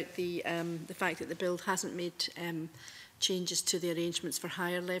just about the fact that the bill hasn't made changes to the arrangements for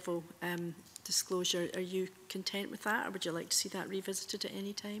higher level disclosure. Are you content with that, or would you like to see that revisited at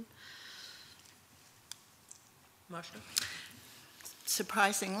any time? Marsha?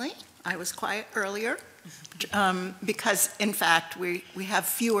 Surprisingly, I was quiet earlier because, in fact, we have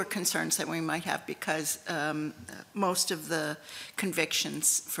fewer concerns than we might have because most of the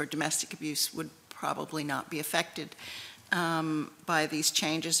convictions for domestic abuse would probably not be affected by these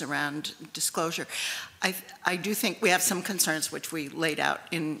changes around disclosure. I do think we have some concerns which we laid out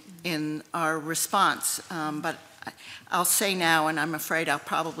in our response, but I'll say now, and I'm afraid I'll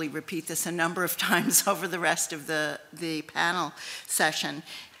probably repeat this a number of times over the rest of the panel session,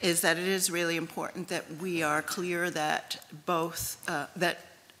 is that it is really important that we are clear that both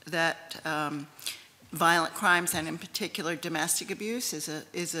violent crimes, and in particular domestic abuse,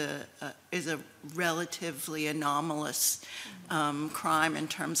 is a relatively anomalous crime in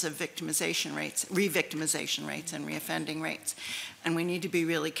terms of victimization rates, re-victimization rates, and reoffending rates. And we need to be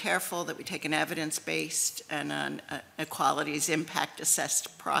really careful that we take an evidence-based and an equalities impact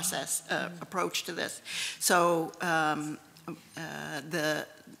assessed process approach to this. So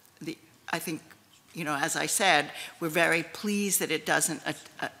I think, you know, as I said, we're very pleased that it doesn't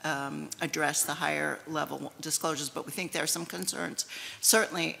address the higher level disclosures, but we think there are some concerns,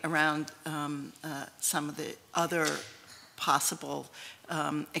 certainly around some of the other possible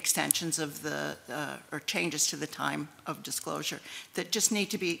extensions of or changes to the time of disclosure that just need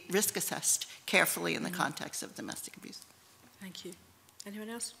to be risk assessed carefully in the context of domestic abuse. Thank you. Anyone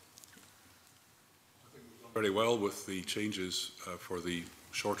else? I think we've done very well with the changes for the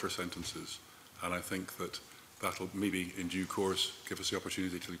shorter sentences. And I think that that'll maybe in due course give us the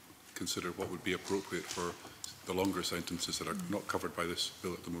opportunity to consider what would be appropriate for the longer sentences that are not covered by this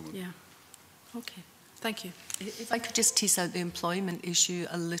bill at the moment. Yeah. Okay. Thank you. If I could just tease out the employment issue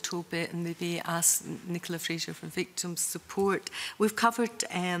a little bit and maybe ask Nicola Fraser for victim support. We've covered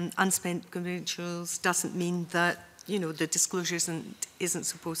unspent credentials doesn't mean that, you know, the disclosure isn't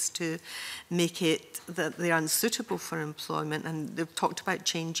supposed to make it that they're unsuitable for employment, and they've talked about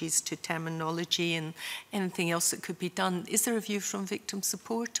changes to terminology and anything else that could be done. Is there a view from victim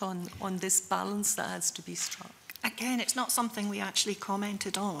support on this balance that has to be struck? Again, it's not something we actually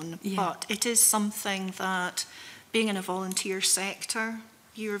commented on, but it is something that, being in a volunteer sector,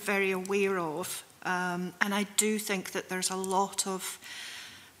 you're very aware of. And I do think that there's a lot of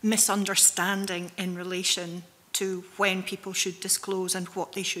misunderstanding in relation to when people should disclose and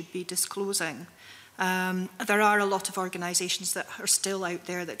what they should be disclosing. There are a lot of organisations that are still out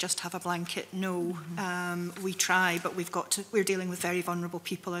there that just have a blanket no. We try, but we're dealing with very vulnerable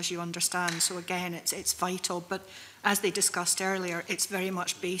people, as you understand. So again, it's vital. But as they discussed earlier, it's very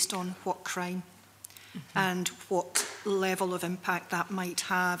much based on what crime. and what level of impact that might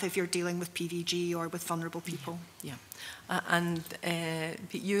have if you're dealing with PVG or with vulnerable people. Yeah.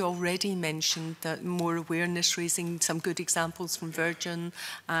 You already mentioned that more awareness raising, some good examples from Virgin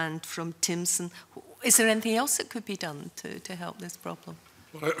and from Timson. Is there anything else that could be done to help this problem?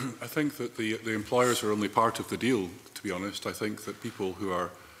 Well, I think that the employers are only part of the deal, to be honest. I think that people who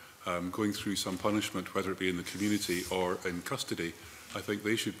are going through some punishment, whether it be in the community or in custody, I think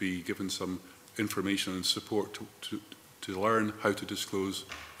they should be given some information and support to learn how to disclose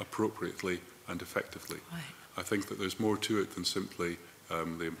appropriately and effectively. Right. I think that there's more to it than simply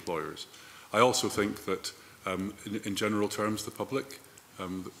the employers. I also think that in general terms, the public,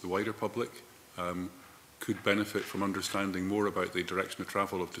 the wider public, could benefit from understanding more about the direction of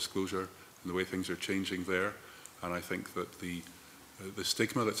travel of disclosure and the way things are changing there. And I think that the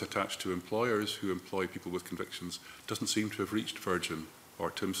stigma that's attached to employers who employ people with convictions doesn't seem to have reached Virgin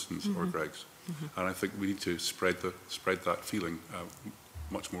or Timson's or Greg's. And I think we need to spread that feeling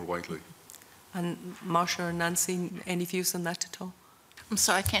much more widely. And Marsha or Nancy, any views on that at all? I'm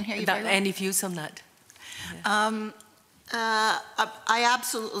sorry, I can't hear you very well. Any views on that? Yeah. I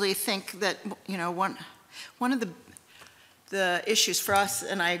absolutely think that, you know, one of the issues for us,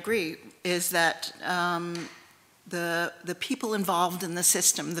 and I agree, is that the people involved in the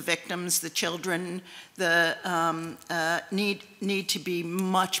system, the victims, the children, need to be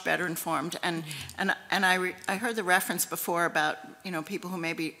much better informed. And I heard the reference before about, you know, people who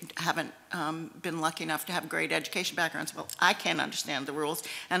maybe haven't been lucky enough to have great education backgrounds. Well, I can't understand the rules,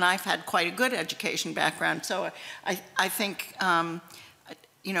 and I've had quite a good education background. So I think,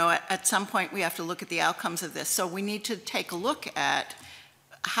 you know, at some point we have to look at the outcomes of this. So we need to take a look at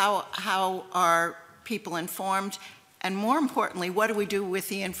how are people informed, and more importantly, what do we do with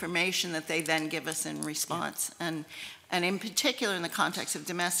the information that they then give us in response? And in particular, in the context of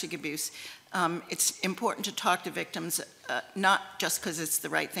domestic abuse, it's important to talk to victims, not just because it's the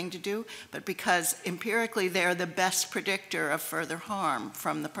right thing to do, but because empirically they're the best predictor of further harm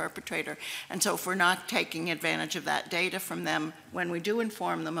from the perpetrator. And so if we're not taking advantage of that data from them when we do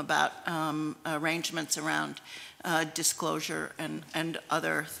inform them about arrangements around disclosure and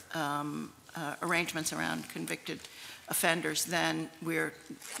other arrangements around convicted offenders, then we're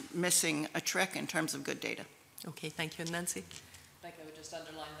missing a trick in terms of good data. Okay, thank you. And Nancy? I think I would just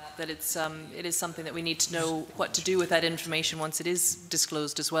underline that it is something that we need to know what to do with that information once it is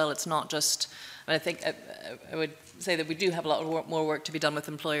disclosed as well. It's not just, I think I would say that we do have a lot of more work to be done with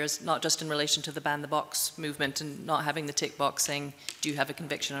employers, not just in relation to the ban the box movement and not having the tick box saying, do you have a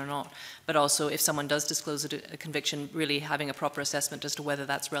conviction or not? But also if someone does disclose a conviction, really having a proper assessment as to whether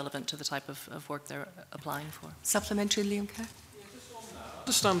that's relevant to the type of work they're applying for. Supplementary, Liam Kerr? I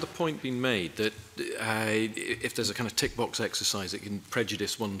understand the point being made that if there's a kind of tick box exercise, it can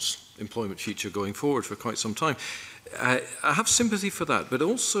prejudice one's employment future going forward for quite some time. I have sympathy for that, but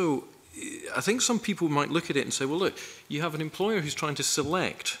also I think some people might look at it and say, well, look, you have an employer who's trying to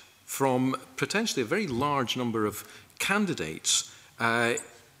select from potentially a very large number of candidates, and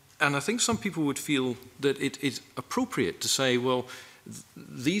I think some people would feel that it is appropriate to say, well,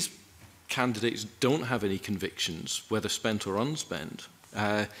 these candidates don't have any convictions, whether spent or unspent.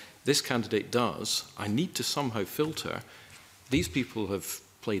 This candidate does. I need to somehow filter. These people have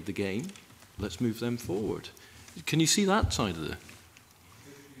played the game. Let's move them forward. Can you see that side of it?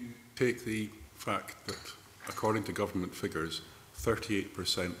 If you take the fact that, according to government figures,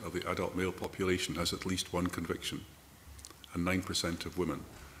 38% of the adult male population has at least one conviction, and 9% of women,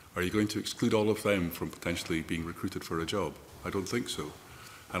 are you going to exclude all of them from potentially being recruited for a job? I don't think so.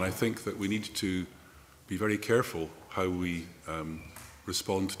 And I think that we need to be very careful how we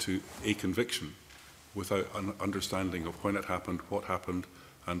respond to a conviction without an understanding of when it happened,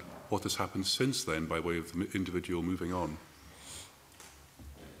 and what has happened since then by way of the individual moving on.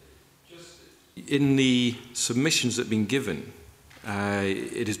 In the submissions that have been given,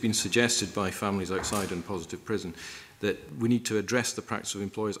 it has been suggested by families outside and positive prison that we need to address the practice of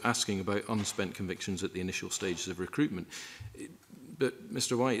employers asking about unspent convictions at the initial stages of recruitment. But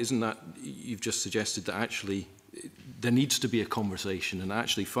Mr. White, isn't that, you've just suggested that actually there needs to be a conversation, and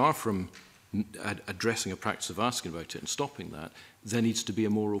actually far from addressing a practice of asking about it and stopping that, there needs to be a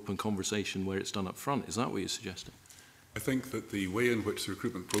more open conversation where it's done up front. Is that what you're suggesting? I think that the way in which the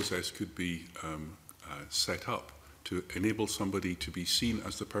recruitment process could be set up to enable somebody to be seen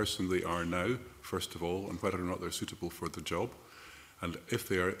as the person they are now, first of all, and whether or not they're suitable for the job. And if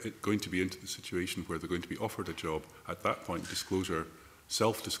they are going to be into the situation where they're going to be offered a job, at that point disclosure,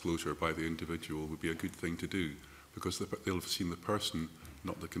 self-disclosure by the individual would be a good thing to do, because they'll have seen the person,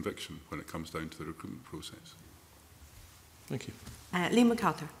 not the conviction, when it comes down to the recruitment process. Thank you. Liam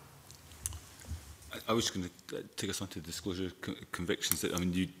MacArthur. I was going to take us on to disclosure convictions. I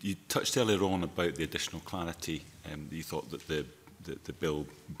mean, you touched earlier on about the additional clarity that you thought that the bill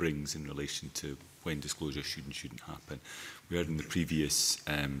brings in relation to when disclosure should and shouldn't happen. We heard in the previous,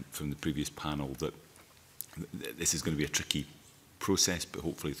 from the previous panel that this is going to be a tricky process, but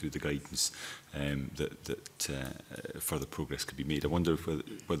hopefully through the guidance further progress could be made. I wonder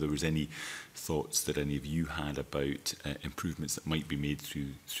whether there was any thoughts that any of you had about improvements that might be made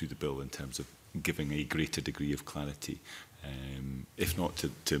through the bill in terms of giving a greater degree of clarity, if not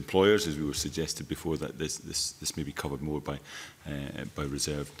to employers, as we were suggested before, that this may be covered more by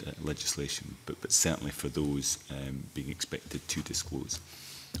reserved legislation, but certainly for those being expected to disclose,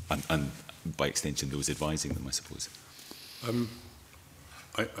 and by extension those advising them, I suppose.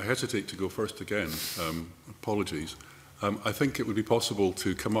 I hesitate to go first again. Apologies. I think it would be possible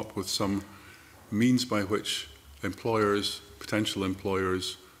to come up with some means by which employers, potential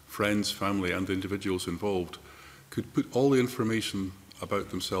employers, friends, family and individuals involved could put all the information about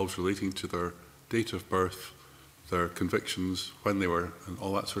themselves relating to their date of birth, their convictions, when they were, and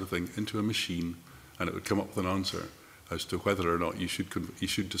all that sort of thing into a machine, and it would come up with an answer as to whether or not you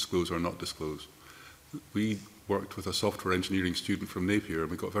should disclose or not disclose. We worked with a software engineering student from Napier,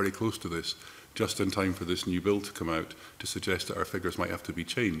 and we got very close to this just in time for this new bill to come out to suggest that our figures might have to be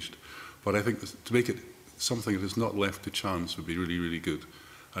changed. But I think to make it something that is not left to chance would be really, really good.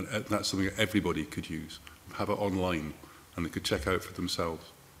 And that's something that everybody could use. Have it online, and they could check out for themselves.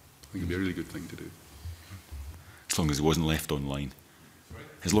 I think it'd be a really good thing to do. As long as it wasn't left online.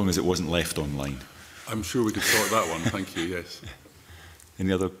 As long as it wasn't left online. I'm sure we could sort that one. Thank you, yes.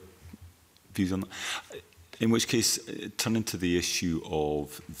 Any other views on that? In which case, turning to the issue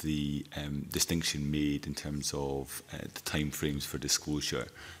of the distinction made in terms of the time frames for disclosure,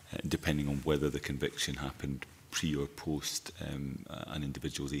 depending on whether the conviction happened pre or post an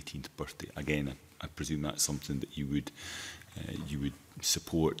individual's 18th birthday. Again, I presume that's something that you would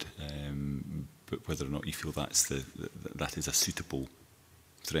support, but whether or not you feel that is a suitable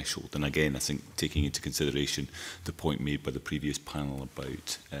threshold. And again, I think taking into consideration the point made by the previous panel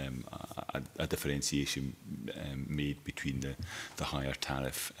about a differentiation made between the higher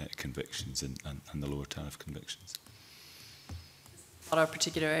tariff convictions and the lower tariff convictions. Not our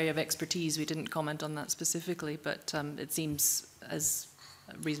particular area of expertise, we didn't comment on that specifically, but it seems as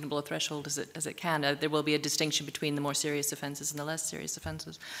reasonable a threshold as it can. There will be a distinction between the more serious offences and the less serious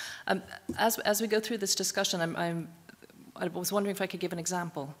offences. As we go through this discussion, I was wondering if I could give an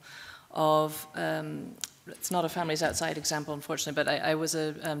example of, it's not a families outside example, unfortunately, but I was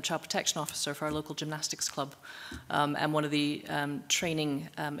a child protection officer for our local gymnastics club. And one of the training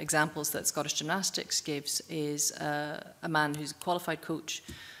examples that Scottish Gymnastics gives is a man who's a qualified coach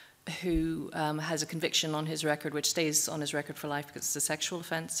who has a conviction on his record, which stays on his record for life because it's a sexual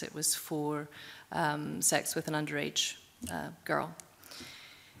offence. It was for sex with an underage girl.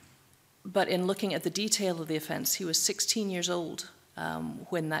 But in looking at the detail of the offence, he was 16 years old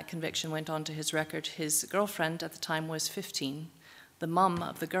when that conviction went onto his record. His girlfriend at the time was 15. The mum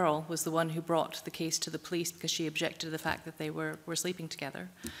of the girl was the one who brought the case to the police because she objected to the fact that they were sleeping together.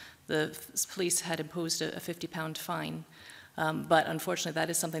 The police had imposed a £50 fine, but unfortunately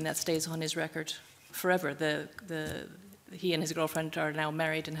that is something that stays on his record forever. He and his girlfriend are now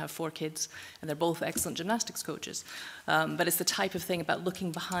married and have 4 kids, and they're both excellent gymnastics coaches. But it's the type of thing about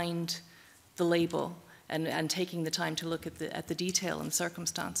looking behind the label and taking the time to look at the detail and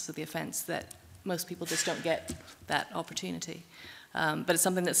circumstances of the offence that most people just don't get that opportunity. But it's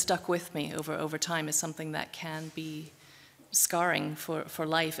something that stuck with me over time, is something that can be scarring for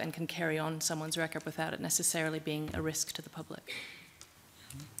life and can carry on someone's record without it necessarily being a risk to the public.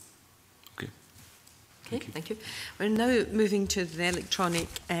 Okay, thank you. We're now moving to the electronic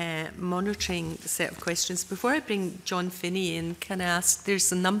monitoring set of questions. Before I bring John Finney in, can I ask,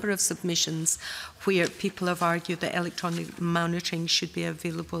 there's a number of submissions where people have argued that electronic monitoring should be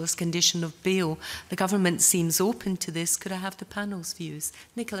available as condition of bail. The government seems open to this. Could I have the panel's views?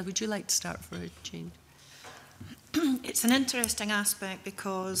 Nicola, would you like to start for a change? It's an interesting aspect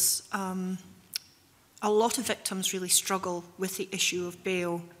because a lot of victims really struggle with the issue of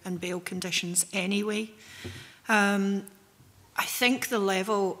bail and bail conditions anyway. I think the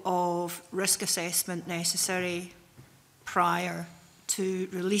level of risk assessment necessary prior to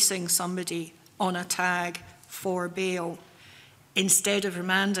releasing somebody on a tag for bail, instead of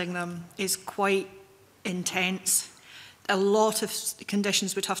remanding them, is quite intense. A lot of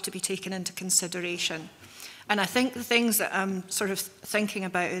conditions would have to be taken into consideration. And I think the things that I'm sort of thinking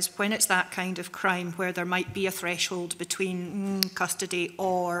about is when it's that kind of crime where there might be a threshold between custody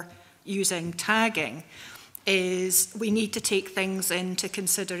or using tagging, is we need to take things into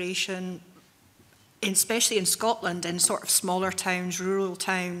consideration especially in Scotland, in sort of smaller towns, rural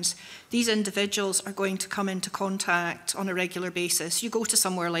towns, these individuals are going to come into contact on a regular basis. You go to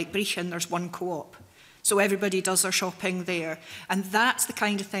somewhere like Brechin, there's one co-op. So everybody does their shopping there. And that's the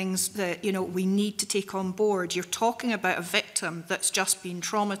kind of things that, you know, we need to take on board. You're talking about a victim that's just been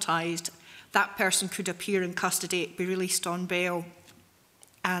traumatised. That person could appear in custody, be released on bail,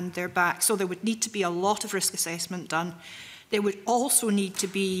 and they're back. So there would need to be a lot of risk assessment done. There would also need to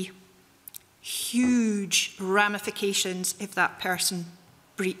be huge ramifications if that person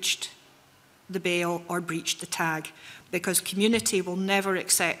breached the bail or breached the tag, because community will never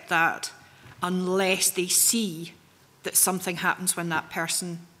accept that unless they see that something happens when that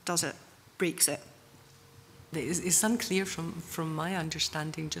person does it, breaks it. It's unclear from my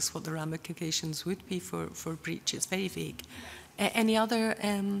understanding just what the ramifications would be for breach. It's very vague. Any other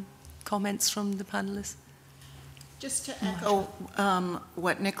comments from the panellists? Just to echo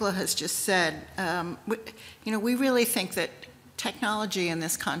what Nicola has just said, we really think that technology in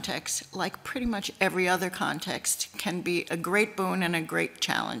this context, like pretty much every other context, can be a great boon and a great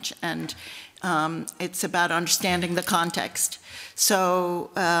challenge. And it's about understanding the context. So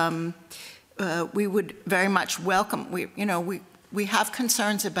we would very much welcome, we have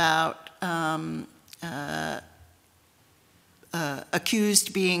concerns about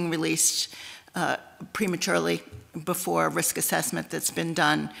accused being released prematurely before a risk assessment that's been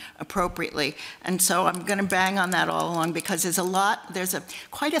done appropriately. And so I'm going to bang on that all along, because there's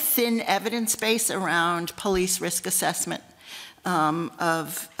quite a thin evidence base around police risk assessment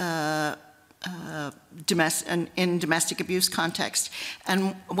of in domestic abuse context.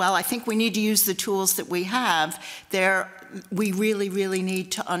 And while I think we need to use the tools that we have, we really, really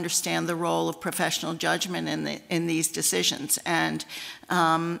need to understand the role of professional judgment in these decisions, and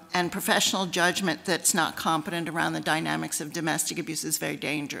professional judgment that's not competent around the dynamics of domestic abuse is very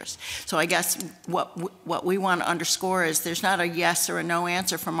dangerous. So I guess what we want to underscore is there's not a yes or a no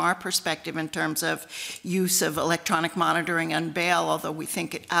answer from our perspective in terms of use of electronic monitoring on bail, although we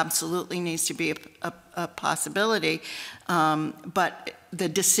think it absolutely needs to be a possibility, but the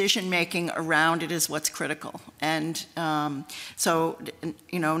decision-making around it is what's critical. And so,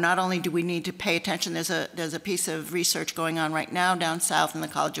 not only do we need to pay attention, there's a piece of research going on right now down south in the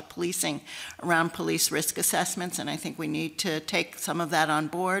College of Policing around police risk assessments, and I think we need to take some of that on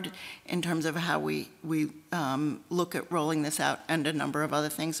board in terms of how we look at rolling this out, and a number of other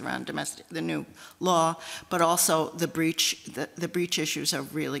things around the new law, but also the breach issues are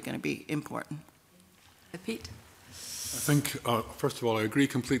really going to be important. Pete? I think, first of all, I agree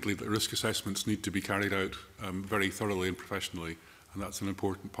completely that risk assessments need to be carried out very thoroughly and professionally, and that's an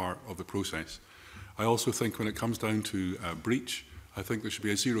important part of the process. I also think when it comes down to breach, I think there should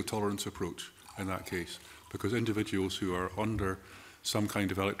be a zero-tolerance approach in that case, because individuals who are under some kind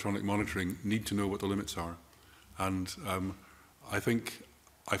of electronic monitoring need to know what the limits are. And I think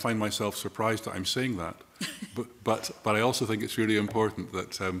I find myself surprised that I'm saying that, but I also think it's really important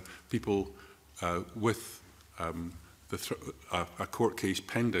that people with a court case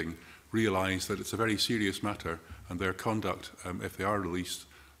pending realise that it's a very serious matter, and their conduct, if they are released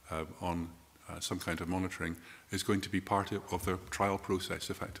on some kind of monitoring, is going to be part of their trial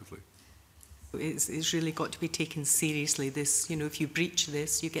process effectively. It's really got to be taken seriously. This, if you breach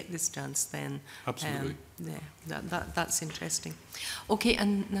this, you get this chance. Then absolutely, that's interesting. Okay,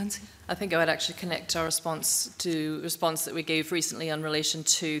 and Nancy, I think I would actually connect our response that we gave recently in relation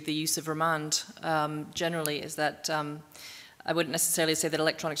to the use of remand. Generally, is that I wouldn't necessarily say that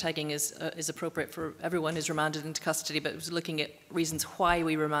electronic tagging is appropriate for everyone who's remanded into custody, but it was looking at reasons why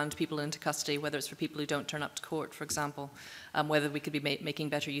we remand people into custody, whether it's for people who don't turn up to court, for example, whether we could be making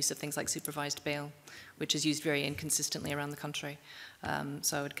better use of things like supervised bail, which is used very inconsistently around the country.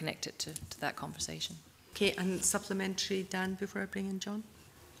 So I would connect it to that conversation. Okay, and supplementary, Dan, before I bring in John?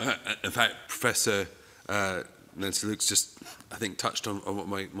 In fact, Professor Nancy Loucks just, I think, touched on what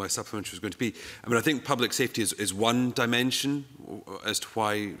my supplementary was going to be. I mean, I think public safety is one dimension as to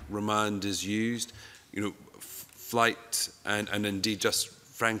why remand is used. Flight and indeed just,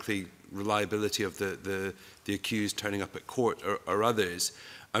 frankly, reliability of the accused turning up at court or others.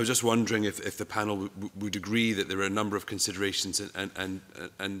 I was just wondering if the panel would agree that there are a number of considerations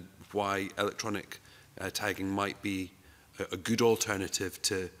and why electronic tagging might be a good alternative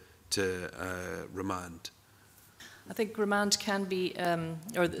to remand. I think remand can be,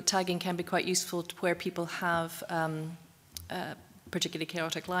 or the tagging can be quite useful to where people have particularly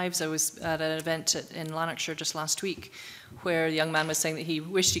chaotic lives. I was at an event in Lanarkshire just last week where a young man was saying that he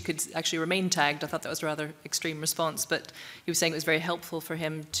wished he could actually remain tagged. I thought that was a rather extreme response, but he was saying it was very helpful for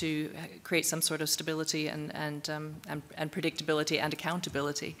him to create some sort of stability and predictability and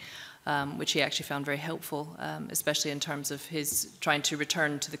accountability. which he actually found very helpful, especially in terms of his trying to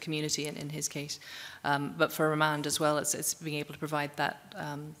return to the community in his case. But for remand as well, it's being able to provide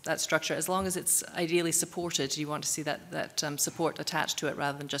that structure. As long as it's ideally supported, you want to see that support attached to it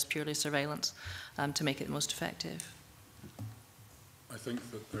rather than just purely surveillance to make it most effective. I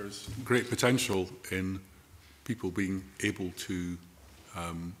think that there's great potential in people being able to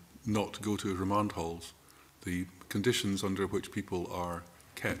not go to remand halls. The conditions under which people are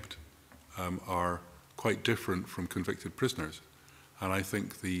kept are quite different from convicted prisoners. And I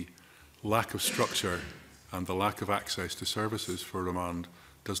think the lack of structure and the lack of access to services for remand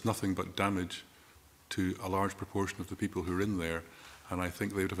does nothing but damage to a large proportion of the people who are in there. And I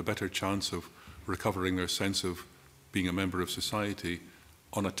think they would have a better chance of recovering their sense of being a member of society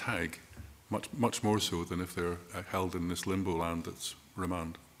on a tag, much more so than if they're held in this limbo land that's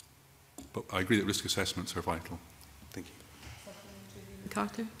remand. But I agree that risk assessments are vital. Thank you.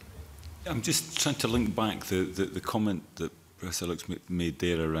 Carter? I'm just trying to link back the comment that Professor Loucks made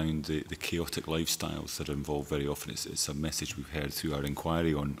there around the chaotic lifestyles that are involved very often. It's a message we've heard through our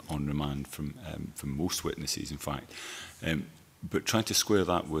inquiry on remand from most witnesses, in fact. But trying to square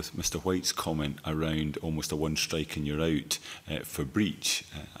that with Mr White's comment around almost a one strike and you're out for breach,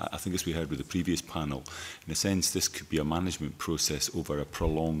 I think as we heard with the previous panel, in a sense this could be a management process over a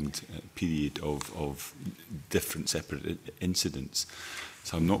prolonged period of different separate incidents.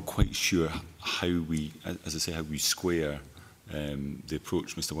 So I'm not quite sure how we, as I say, how we square the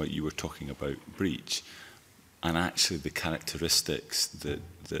approach, Mr White, you were talking about breach, and actually the characteristics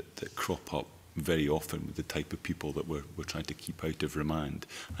that crop up very often with the type of people that we're trying to keep out of remand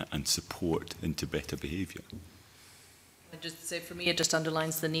and support into better behaviour. I'd just say for me it just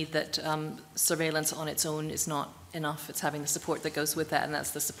underlines the need that surveillance on its own is not enough. It's having the support that goes with that, and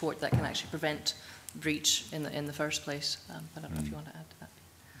that's the support that can actually prevent breach in the first place. I don't know if you want to add to that.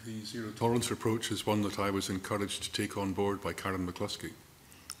 The zero tolerance approach is one that I was encouraged to take on board by Karyn McCluskey,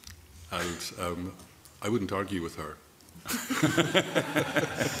 and I wouldn't argue with her.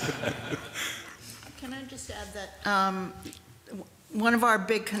 Can I just add that one of our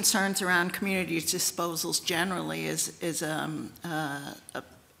big concerns around community disposals generally is a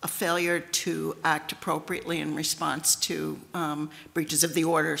failure to act appropriately in response to breaches of the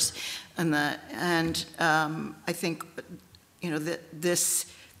orders, and I think that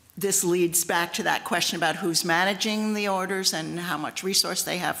this leads back to that question about who's managing the orders and how much resource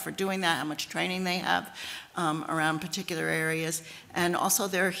they have for doing that, how much training they have around particular areas. And also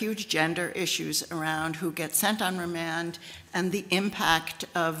there are huge gender issues around who gets sent on remand and the impact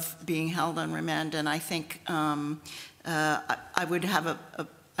of being held on remand. And I think I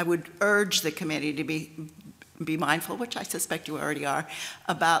would urge the committee to be mindful, which I suspect you already are,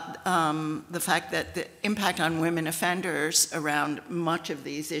 about the fact that the impact on women offenders around much of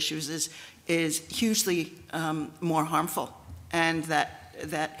these issues is hugely more harmful, and that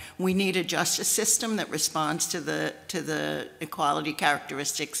we need a justice system that responds to the equality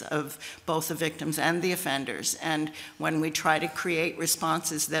characteristics of both the victims and the offenders. And when we try to create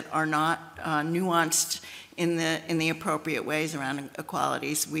responses that are not nuanced in the appropriate ways around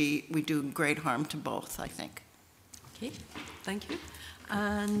equalities, we do great harm to both, I think. Okay, thank you.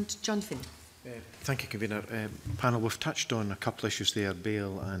 And John Finn. Thank you, Convener. Panel, we've touched on a couple of issues there,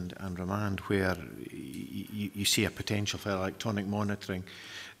 bail and remand, where you see a potential for electronic monitoring.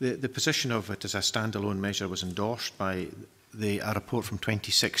 The position of it as a standalone measure was endorsed by a report from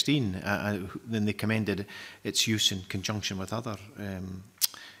 2016. Then they commended its use in conjunction with other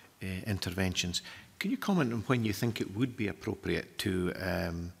interventions. Can you comment on when you think it would be appropriate to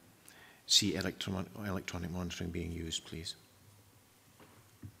see electronic monitoring being used, please?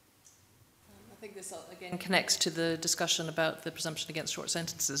 I think this again connects to the discussion about the presumption against short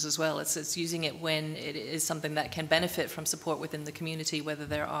sentences as well. It's using it when it is something that can benefit from support within the community, whether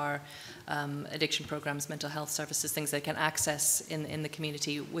there are addiction programs, mental health services, things they can access in the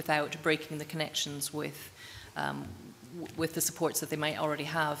community without breaking the connections with the supports that they might already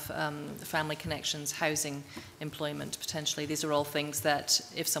have, family connections, housing, employment, potentially. These are all things that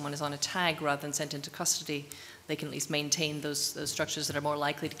if someone is on a tag rather than sent into custody, they can at least maintain those structures that are more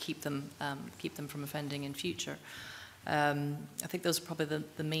likely to keep them from offending in future. I think those are probably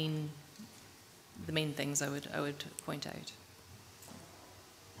the main things I would point out.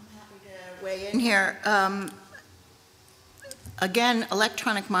 I'm happy to weigh in here. Again,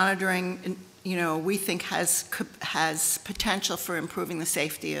 electronic monitoring, we think has potential for improving the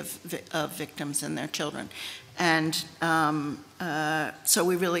safety of victims and their children. And so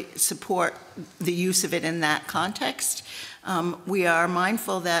we really support the use of it in that context. We are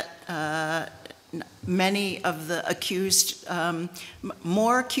mindful that many of the accused,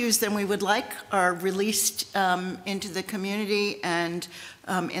 more accused than we would like, are released into the community and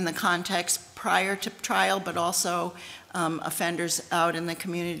in the context prior to trial, but also offenders out in the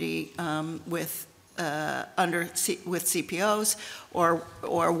community with CPOs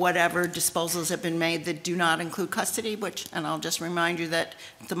or whatever disposals have been made that do not include custody, which, and I'll just remind you that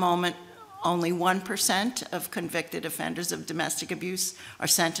at the moment, only 1% of convicted offenders of domestic abuse are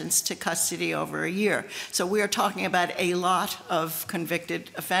sentenced to custody over a year. So we are talking about a lot of convicted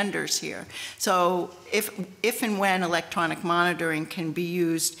offenders here. So if and when electronic monitoring can be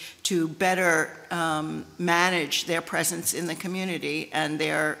used to better manage their presence in the community and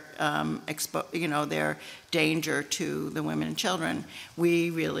their their danger to the women and children,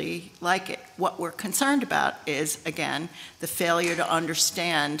 we really like it. What we're concerned about is, again, the failure to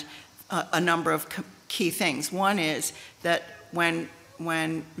understand a number of key things. One is that when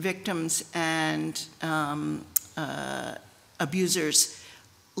victims and abusers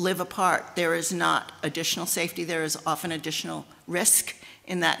live apart, there is not additional safety, there is often additional risk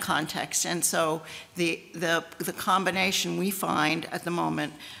in that context. And so the combination we find at the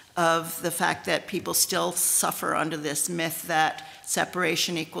moment of the fact that people still suffer under this myth that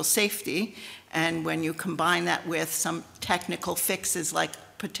separation equals safety, and when you combine that with some technical fixes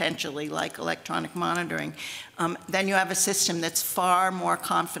potentially like electronic monitoring, then you have a system that's far more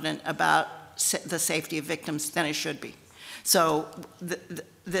confident about the safety of victims than it should be. So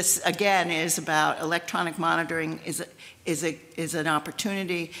this again is about electronic monitoring is an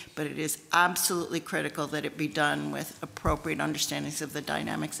opportunity, but it is absolutely critical that it be done with appropriate understandings of the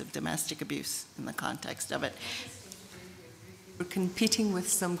dynamics of domestic abuse in the context of it. We're competing with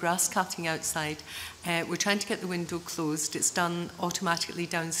some grass cutting outside. We're trying to get the window closed. It's done automatically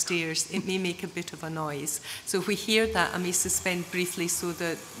downstairs. It may make a bit of a noise. So if we hear that, I may suspend briefly so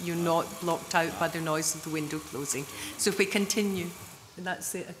that you're not blocked out by the noise of the window closing. So if we continue, and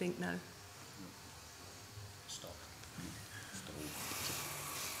that's it, I think, now. Stop.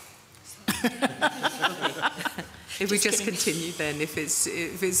 If we just continue then, if it's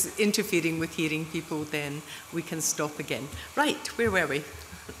interfering with hearing people, then we can stop again. Right, where were we?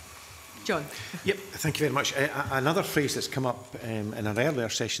 John. Yep, thank you very much. Another phrase that's come up in an earlier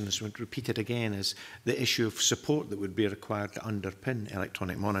session that's repeated again is the issue of support that would be required to underpin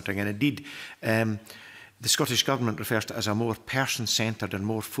electronic monitoring. And indeed, the Scottish Government refers to it as a more person-centred and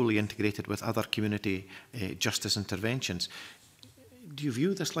more fully integrated with other community justice interventions. Do you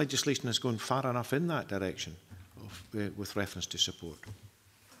view this legislation as going far enough in that direction with reference to support?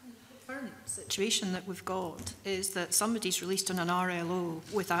 The current situation that we've got is that somebody's released on an RLO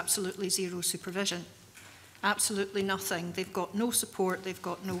with absolutely zero supervision, absolutely nothing. They've got no support, they've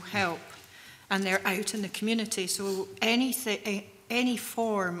got no help, and they're out in the community. So any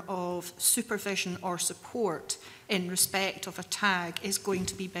form of supervision or support in respect of a tag is going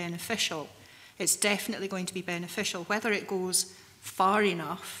to be beneficial. It's definitely going to be beneficial. Whether it goes far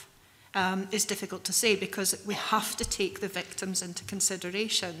enough is difficult to say, because we have to take the victims into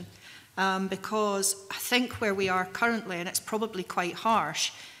consideration. Because I think where we are currently, and it's probably quite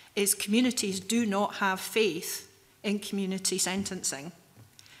harsh, is communities do not have faith in community sentencing.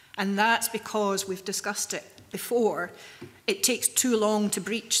 And that's because we've discussed it before. It takes too long to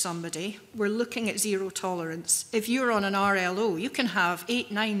breach somebody. We're looking at zero tolerance. If you're on an RLO, you can have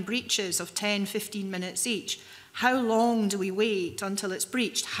 8-9 breaches of 10-15 minutes each. How long do we wait until it's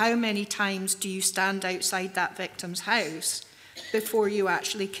breached? How many times do you stand outside that victim's house before you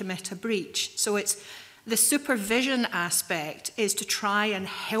actually commit a breach? So it's the supervision aspect is to try and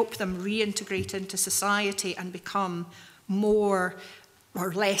help them reintegrate into society and become more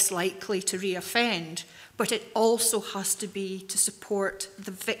or less likely to reoffend. But it also has to be to support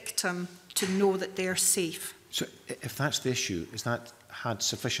the victim to know that they're safe. So if that's the issue, is that had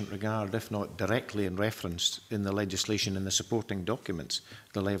sufficient regard, if not directly in referenced in the legislation and the supporting documents,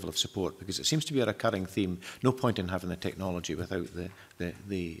 the level of support? Because it seems to be a recurring theme. No point in having the technology without the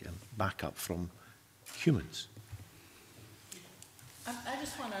backup from humans. I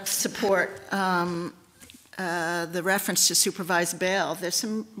just want to support the reference to supervised bail. There's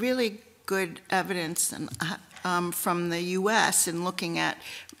some really good evidence from the US in looking at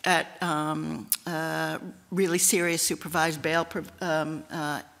really serious supervised bail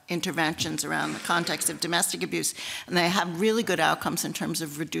interventions around the context of domestic abuse, and they have really good outcomes in terms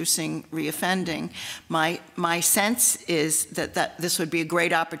of reducing reoffending. My sense is that this would be a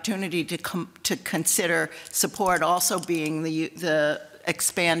great opportunity to consider support also being the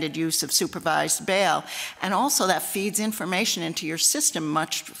expanded use of supervised bail, and also that feeds information into your system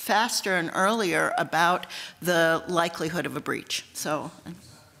much faster and earlier about the likelihood of a breach. So,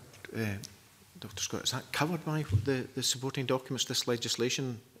 Dr. Scott, is that covered by the supporting documents, this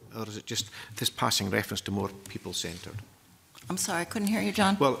legislation, or is it just this passing reference to more people-centred? I'm sorry, I couldn't hear you,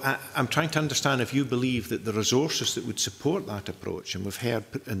 John. Well, I'm trying to understand if you believe that the resources that would support that approach, and we've heard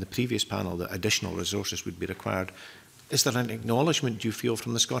in the previous panel that additional resources would be required, is there an acknowledgement, do you feel,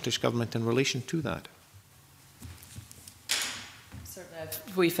 from the Scottish Government in relation to that?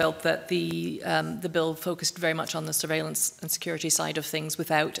 We felt that the bill focused very much on the surveillance and security side of things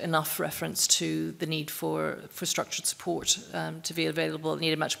without enough reference to the need for structured support to be available. It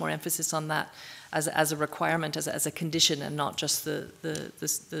needed much more emphasis on that as a requirement, as a condition, and not just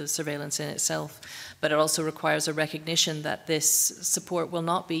the surveillance in itself. But it also requires a recognition that this support will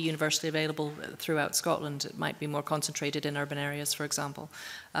not be universally available throughout Scotland. It might be more concentrated in urban areas, for example.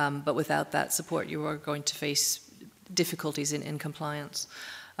 But without that support, you are going to face difficulties in compliance.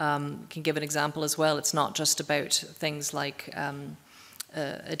 Can give an example as well. It's not just about things like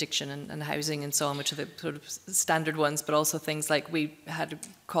addiction and housing and so on, which are the sort of standard ones, but also things like we had a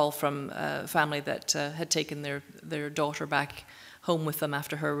call from a family that had taken their daughter back home with them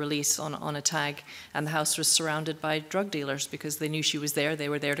after her release on a tag, and the house was surrounded by drug dealers because they knew she was there. They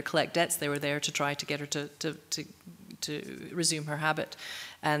were there to collect debts. They were there to try to get her to resume her habit.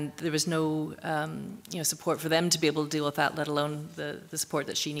 And there was no support for them to be able to deal with that, let alone the support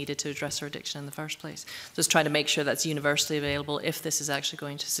that she needed to address her addiction in the first place. Just trying to make sure that's universally available if this is actually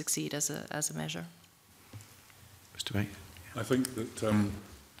going to succeed as a measure. Mr. May? I think that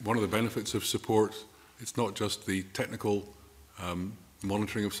one of the benefits of support, it's not just the technical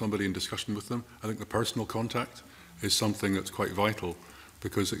monitoring of somebody and discussion with them. I think the personal contact is something that's quite vital,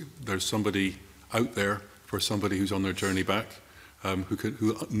 because there's somebody out there for somebody who's on their journey back,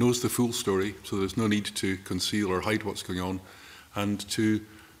 who knows the full story, so there's no need to conceal or hide what's going on, and to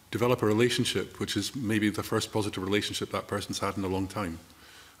develop a relationship which is maybe the first positive relationship that person's had in a long time.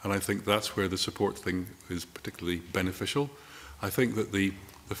 And I think that's where the support thing is particularly beneficial. I think that the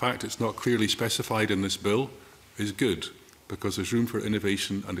fact it's not clearly specified in this bill is good, because there's room for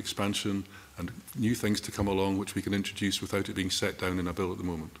innovation and expansion and new things to come along which we can introduce without it being set down in a bill at the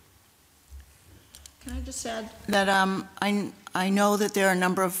moment. Can I just add that I know that there are a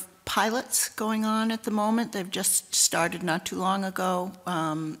number of pilots going on at the moment. They've just started not too long ago.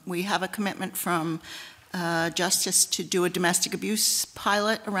 We have a commitment from Justice to do a domestic abuse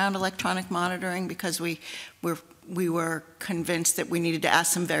pilot around electronic monitoring, because we were convinced that we needed to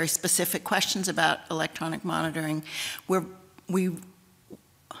ask some very specific questions about electronic monitoring.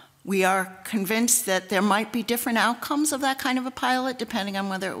 We are convinced that there might be different outcomes of that kind of a pilot, depending on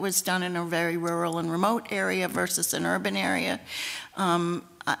whether it was done in a very rural and remote area versus an urban area. And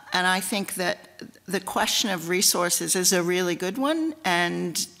I think that the question of resources is a really good one,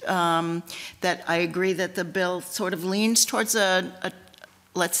 and that I agree that the bill sort of leans towards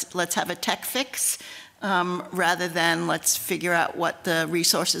let's have a tech fix, rather than let's figure out what the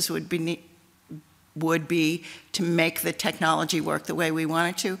resources would be to make the technology work the way we want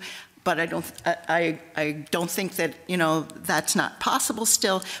it to. But I don't think that, that's not possible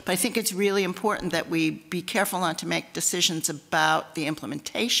still. But I think it's really important that we be careful not to make decisions about the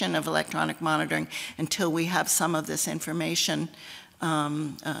implementation of electronic monitoring until we have some of this information.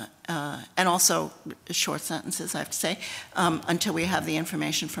 And also, short sentences, I have to say, until we have the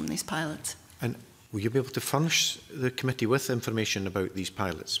information from these pilots. And will you be able to furnish the committee with information about these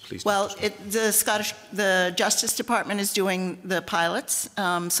pilots, please? Well, the Justice Department is doing the pilots,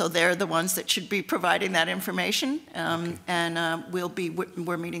 so they're the ones that should be providing that information. Okay. And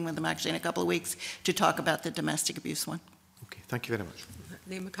we're meeting with them actually in a couple of weeks to talk about the domestic abuse one. Okay, thank you very much.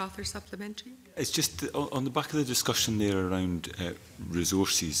 Liam MacArthur, supplementary. It's just on the back of the discussion there around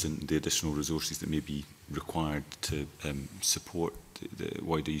resources and the additional resources that may be required to support the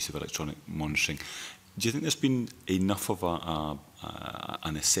wider use of electronic monitoring. Do you think there's been enough of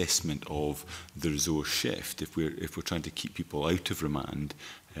an assessment of the resource shift? If we're trying to keep people out of remand,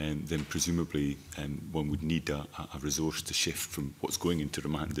 then presumably one would need a resource to shift from what's going into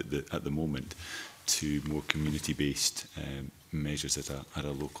remand at the moment to more community-based measures at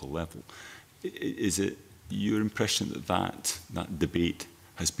a local level. Is it your impression that debate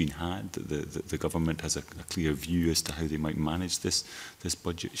has been had, that the government has a clear view as to how they might manage this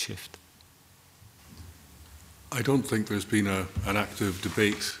budget shift? I don't think there's been an active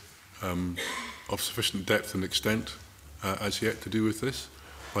debate of sufficient depth and extent as yet to do with this,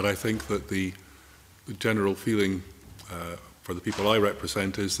 but I think that the general feeling for the people I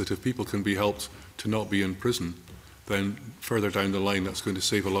represent is that if people can be helped to not be in prison, then further down the line that's going to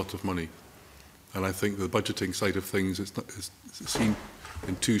save a lot of money. And I think the budgeting side of things is seen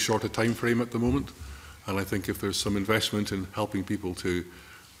in too short a time frame at the moment, and I think if there's some investment in helping people to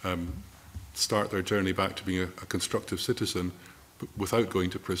start their journey back to being a constructive citizen without going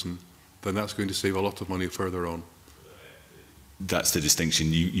to prison, then that's going to save a lot of money further on. That's the distinction.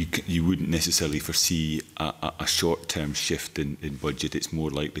 You wouldn't necessarily foresee a short-term shift in budget. It's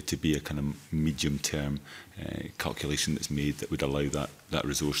more likely to be a kind of medium-term calculation that's made that would allow that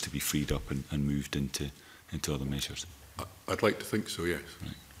resource to be freed up and moved into other measures. I'd like to think so, yes.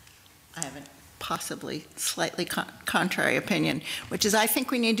 Right. I have a possibly slightly contrary opinion, which is I think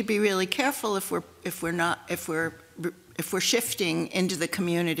we need to be really careful if we're shifting into the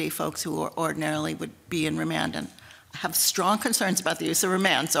community folks who ordinarily would be in remand. And I have strong concerns about the use of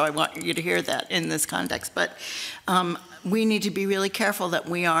remand, so I want you to hear that in this context. But we need to be really careful that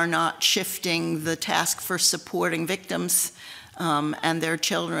we are not shifting the task for supporting victims and their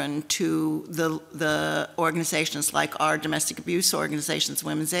children to the organizations like our domestic abuse organizations,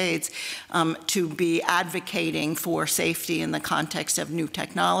 Women's Aids, to be advocating for safety in the context of new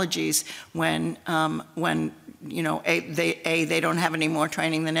technologies when you know, they don't have any more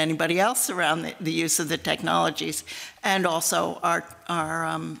training than anybody else around the use of the technologies, and also are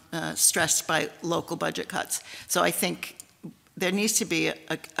stressed by local budget cuts. So I think there needs to be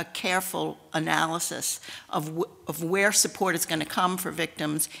a careful analysis of where support is going to come for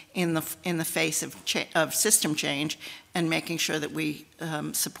victims in the face of system change, and making sure that we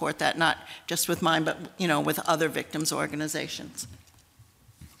support that, not just with mine, but with other victims' organizations.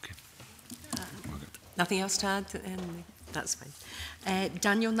 Nothing else to add? That's fine.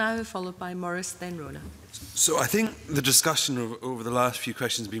 Daniel now, followed by Morris, then Rona. So I think the discussion over the last few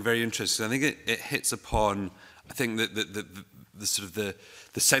questions has been very interesting. I think it hits upon, I think, the sort of the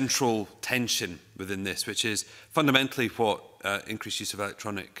central tension within this, which is fundamentally what increased use of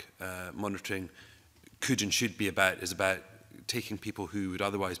electronic monitoring could and should be about, is about taking people who would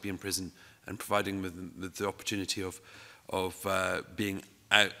otherwise be in prison and providing them with the opportunity of being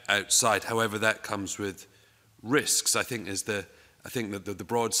outside. However, that comes with risks, I think, is the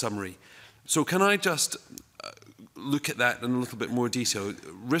broad summary. So can I just look at that in a little bit more detail?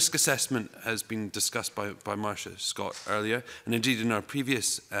 Risk assessment has been discussed by Marsha Scott earlier, and indeed in our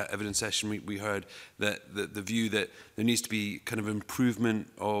previous evidence session we heard that the view that there needs to be kind of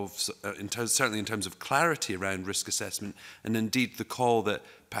improvement of, certainly in terms of clarity around risk assessment, and indeed the call that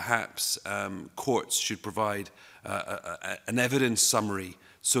perhaps courts should provide an evidence summary,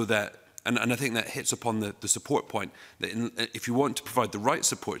 so that, and I think that hits upon the support point, that if you want to provide the right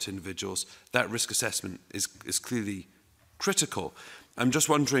support to individuals, that risk assessment is clearly critical. I'm just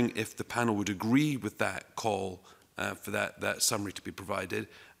wondering if the panel would agree with that call for that summary to be provided,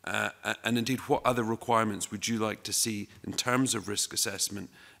 and indeed what other requirements would you like to see in terms of risk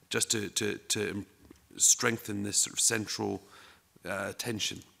assessment, just to strengthen this sort of central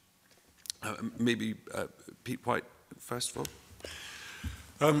tension. Maybe Pete White, first of all.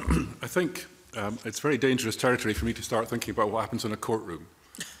 I think it's very dangerous territory for me to start thinking about what happens in a courtroom.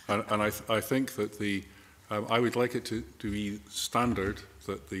 And I think that I would like it to be standard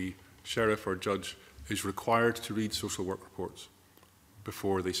that the sheriff or judge is required to read social work reports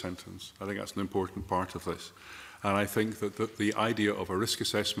before they sentence. I think that's an important part of this. And I think that the idea of a risk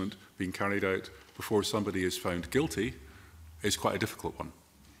assessment being carried out before somebody is found guilty is quite a difficult one.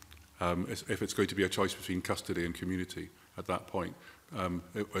 If it's going to be a choice between custody and community at that point,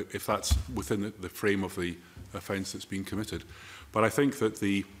 if that's within the frame of the offence that's been committed. But I think that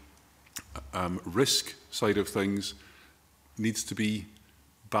the risk side of things needs to be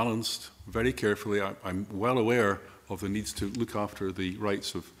balanced very carefully. I'm well aware of the needs to look after the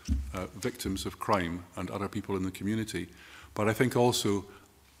rights of victims of crime and other people in the community. But I think also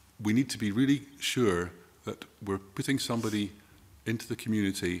we need to be really sure that we're putting somebody into the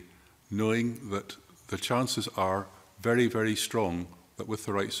community knowing that the chances are very, very strong that with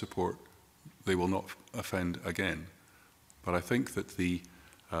the right support, they will not offend again. But I think that the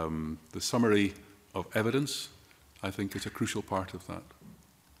summary of evidence, I think, is a crucial part of that.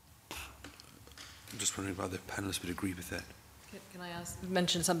 I'm just wondering whether the panellists would agree with that. Can I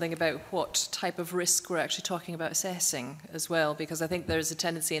mention something about what type of risk we're actually talking about assessing as well? Because I think there's a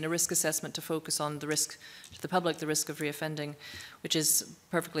tendency in a risk assessment to focus on the risk to the public, the risk of reoffending, which is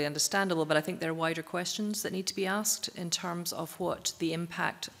perfectly understandable. But I think there are wider questions that need to be asked in terms of what the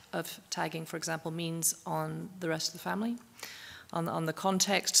impact of tagging, for example, means on the rest of the family, on the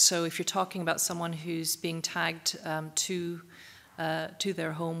context. So if you're talking about someone who's being tagged to to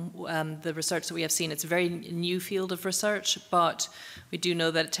their home. The research that we have seen, it's a very new field of research, but we do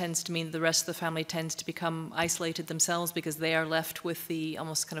know that it tends to mean the rest of the family tends to become isolated themselves because they are left with the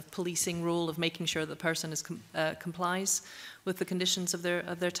almost kind of policing role of making sure the person is complies with the conditions of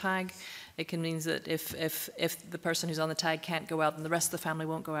their tag. It can mean that if the person who's on the tag can't go out, then the rest of the family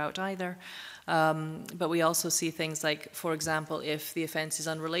won't go out either. But we also see things like, for example, if the offence is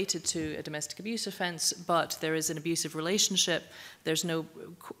unrelated to a domestic abuse offence, but there is an abusive relationship, there's no,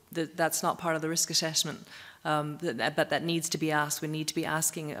 that's not part of the risk assessment. But that needs to be asked. We need to be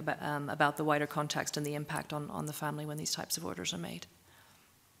asking about the wider context and the impact on the family when these types of orders are made.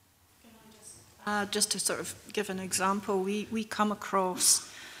 Just to sort of give an example, we come across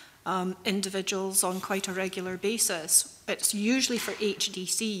individuals on quite a regular basis. It's usually for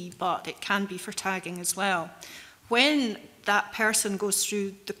HDC, but it can be for tagging as well. When that person goes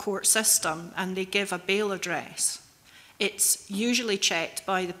through the court system and they give a bail address, it's usually checked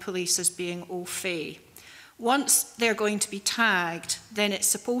by the police as being au fait. Once they're going to be tagged, then it's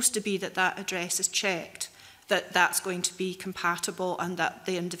supposed to be that that address is checked, that that's going to be compatible and that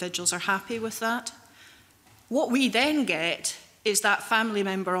the individuals are happy with that. What we then get is that family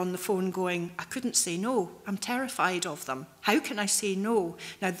member on the phone going, I couldn't say no, I'm terrified of them. How can I say no?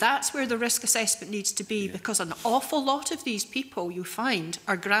 Now that's where the risk assessment needs to be, because an awful lot of these people you find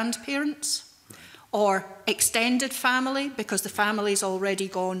are grandparents or extended family, because the family's already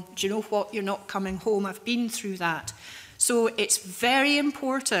gone, do you know what, you're not coming home, I've been through that. So it's very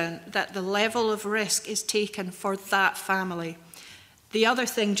important that the level of risk is taken for that family. The other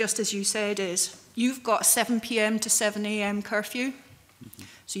thing, just as you said, is you've got 7 p.m. to 7 a.m. curfew,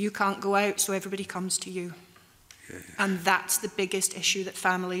 so you can't go out, so everybody comes to you. And that's the biggest issue that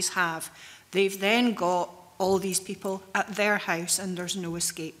families have. They've then got all these people at their house and there's no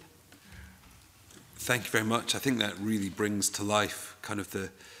escape. Thank you very much. I think that really brings to life kind of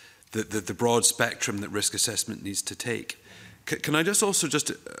the broad spectrum that risk assessment needs to take. Can I just also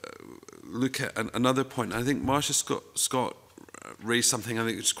look at another point? I think Marsha Scott raised something I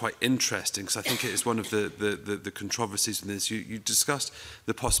think is quite interesting, because I think it is one of the controversies in this. You discussed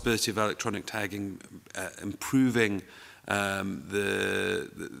the possibility of electronic tagging improving the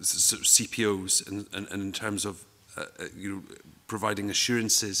sort of CPOs and in terms of providing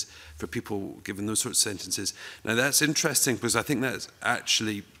assurances for people given those sorts of sentences. Now that's interesting because I think that's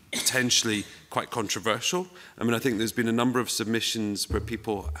actually potentially quite controversial. I mean, I think there's been a number of submissions where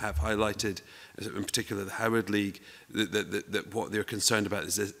people have highlighted, in particular the Howard League, that what they're concerned about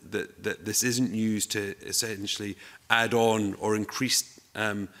is that this isn't used to essentially add on or increase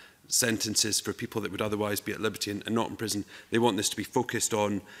sentences for people that would otherwise be at liberty and not in prison. They want this to be focused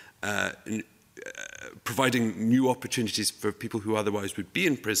on providing new opportunities for people who otherwise would be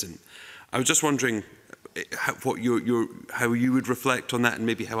in prison. I was just wondering how you would reflect on that, and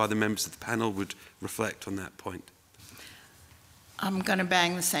maybe how other members of the panel would reflect on that point. I'm going to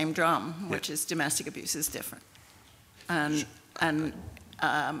bang the same drum, which is domestic abuse is different. And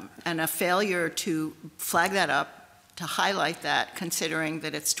a failure to flag that up, to highlight that, considering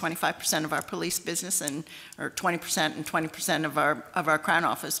that it's 25% of our police business or 20% and 20% of our Crown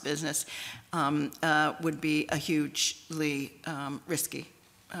Office business, would be a hugely risky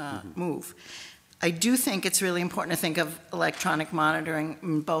move. I do think it's really important to think of electronic monitoring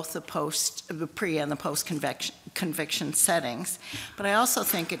in both the pre and the post-conviction settings, but I also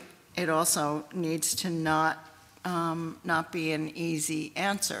think it also needs to not be an easy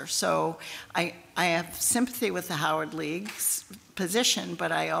answer. So I have sympathy with the Howard League's position,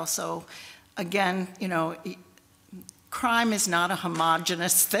 but I also, again, crime is not a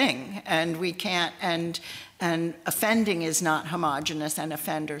homogenous thing, and we can't, and offending is not homogenous, and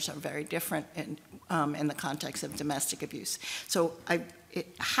offenders are very different in the context of domestic abuse. So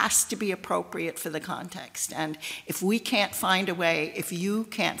it has to be appropriate for the context. And if we can't find a way, if you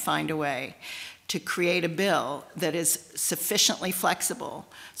can't find a way to create a bill that is sufficiently flexible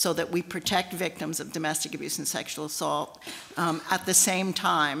so that we protect victims of domestic abuse and sexual assault at the same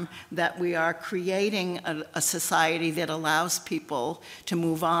time that we are creating a society that allows people to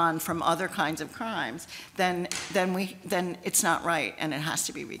move on from other kinds of crimes, then it's not right, and it has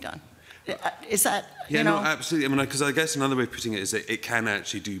to be redone. Is that, yeah, no, absolutely. I mean, because I guess another way of putting it is that it can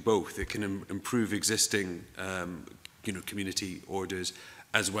actually do both. It can improve existing, community orders,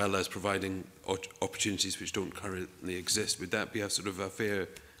 as well as providing opportunities which don't currently exist. Would that be a sort of a fair...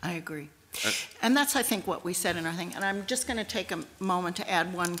 I agree. And that's, I think, what we said in our thing. And I'm just going to take a moment to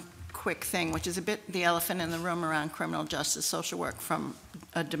add one quick thing, which is a bit the elephant in the room around criminal justice social work from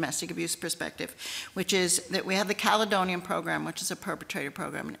a domestic abuse perspective, which is that we have the Caledonian program, which is a perpetrator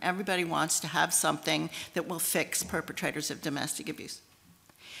program, and everybody wants to have something that will fix perpetrators of domestic abuse.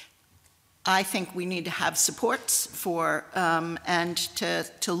 I think we need to have supports for and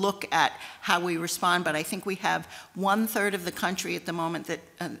to look at how we respond. But I think we have 1/3 of the country at the moment that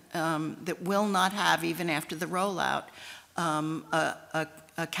that will not have, even after the rollout,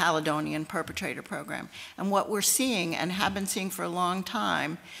 a Caledonian perpetrator program. And what we're seeing, and have been seeing for a long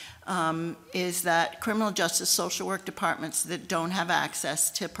time, is that criminal justice social work departments that don't have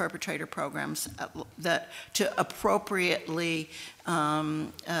access to perpetrator programs, to appropriately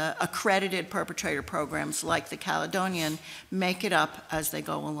accredited perpetrator programs like the Caledonian, make it up as they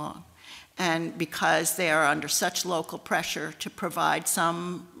go along. And because they are under such local pressure to provide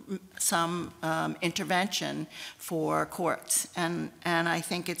some intervention for courts. And I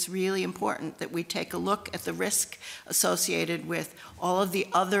think it's really important that we take a look at the risk associated with all of the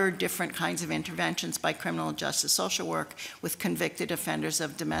other different kinds of interventions by criminal justice social work with convicted offenders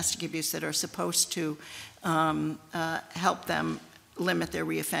of domestic abuse that are supposed to help them limit their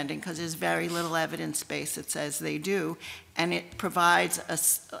reoffending, because there's very little evidence base that says they do. And it provides,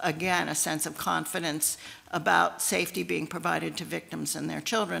 again, a sense of confidence about safety being provided to victims and their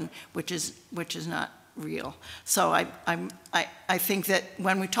children, which is not real. So I think that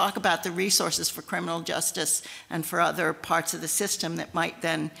when we talk about the resources for criminal justice and for other parts of the system that might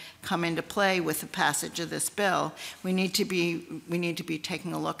then come into play with the passage of this bill, we need to be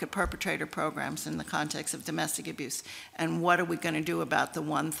taking a look at perpetrator programs in the context of domestic abuse. And what are we going to do about the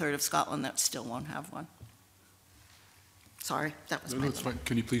 1/3 of Scotland that still won't have one? Sorry, that was no, that's fine.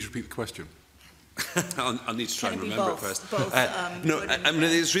 Can you please repeat the question? I'll need to try and remember it first. No, I mean,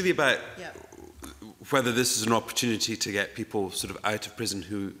 it's really about whether this is an opportunity to get people sort of out of prison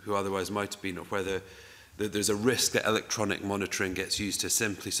who otherwise might have been, or whether there's a risk that electronic monitoring gets used to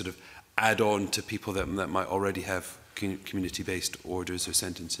simply sort of add on to people that might already have community-based orders or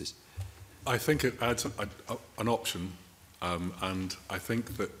sentences. I think it adds an option, and I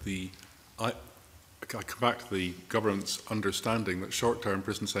think that I come back to the government's understanding that short-term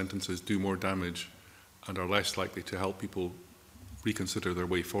prison sentences do more damage and are less likely to help people reconsider their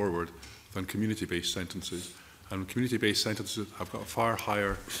way forward than community-based sentences. And community-based sentences have got a far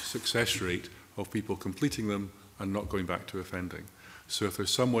higher success rate of people completing them and not going back to offending. So if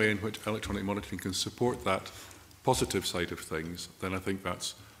there's some way in which electronic monitoring can support that positive side of things, then I think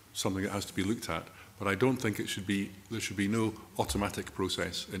that's something that has to be looked at. But I don't think there should be no automatic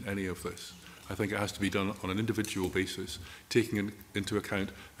process in any of this. I think it has to be done on an individual basis, taking into account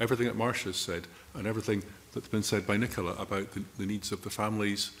everything that Marsha has said and everything that's been said by Nicola about the needs of the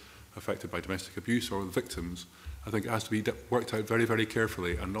families affected by domestic abuse or the victims. I think it has to be worked out very, very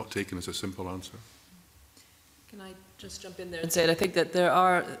carefully and not taken as a simple answer. Can I just jump in there and say I think that there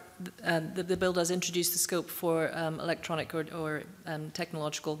are, the bill does introduce the scope for electronic or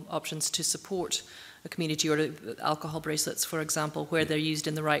technological options to support a community order, alcohol bracelets, for example, where they're used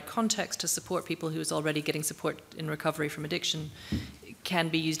in the right context to support people who is already getting support in recovery from addiction, can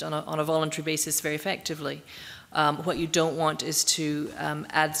be used on a voluntary basis very effectively. What you don't want is to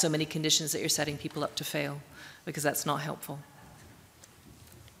add so many conditions that you're setting people up to fail, because that's not helpful.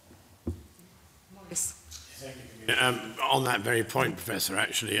 On that very point, Professor,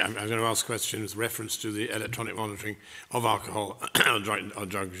 actually, I'm going to ask questions with reference to the electronic monitoring of alcohol or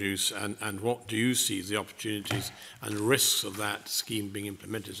drug use, and what do you see as the opportunities and risks of that scheme being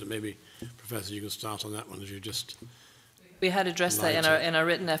implemented? So maybe, Professor, you can start on that one, as you just... We had addressed that in our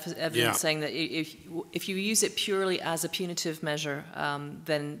written evidence, saying that if you use it purely as a punitive measure,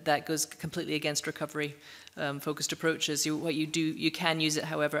 then that goes completely against recovery focused approaches. What you do, you can use it,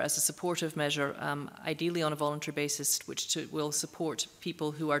 however, as a supportive measure, ideally on a voluntary basis, which will support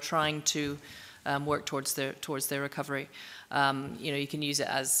people who are trying to work towards their recovery. You know, you can use it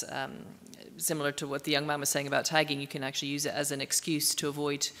as similar to what the young man was saying about tagging. You can actually use it as an excuse to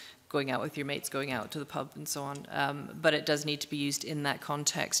avoid going out with your mates, going out to the pub and so on. But it does need to be used in that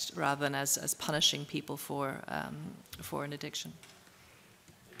context rather than as punishing people for an addiction.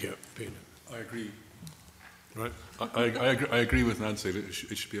 Yeah, Peter. I agree. Right. I agree with Nancy that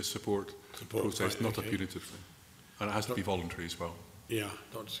it should be a support process, right, not a punitive thing. And it has to be voluntary as well. Yeah,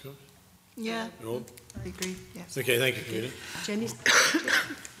 Dr. Scott? Yeah, No? I agree, yes. Okay, thank you, Peter. Jenny's...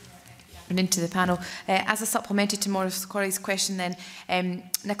 into the panel. As a supplementary to Maurice Corey's question then,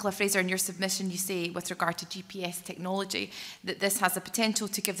 Nicola, Fraser, in your submission you say with regard to GPS technology that this has the potential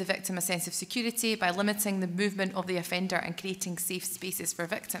to give the victim a sense of security by limiting the movement of the offender and creating safe spaces for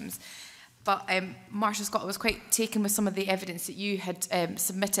victims. But Marsha, Scott, I was quite taken with some of the evidence that you had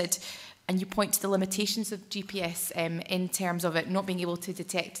submitted, and you point to the limitations of GPS in terms of it not being able to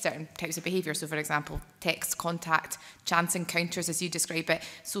detect certain types of behaviour. So, for example, text contact, chance encounters, as you describe it,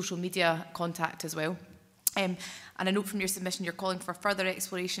 social media contact as well. And I note from your submission you're calling for further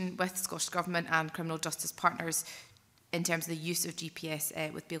exploration with Scottish Government and criminal justice partners in terms of the use of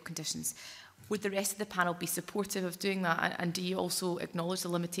GPS with bail conditions. Would the rest of the panel be supportive of doing that? And do you also acknowledge the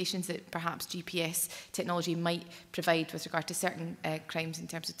limitations that perhaps GPS technology might provide with regard to certain crimes in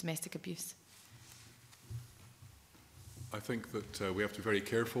terms of domestic abuse? I think that we have to be very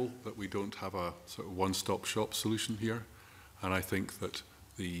careful that we don't have a sort of one-stop shop solution here. And I think that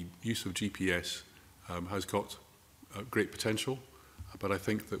the use of GPS has got great potential, but I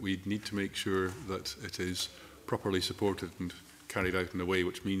think that we need to make sure that it is properly supported and carried out in a way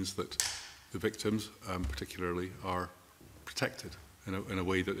which means that the victims, particularly, are protected in a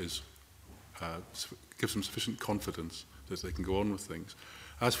way that is gives them sufficient confidence that they can go on with things.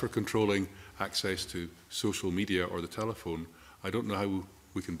 As for controlling access to social media or the telephone, I don't know how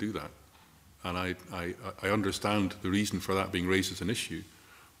we can do that. And I understand the reason for that being raised as an issue,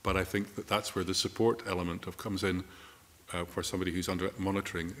 but I think that that's where the support element comes in for somebody who's under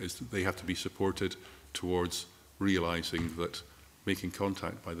monitoring, is that they have to be supported towards realising that making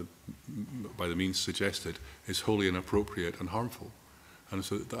contact by the means suggested is wholly inappropriate and harmful. And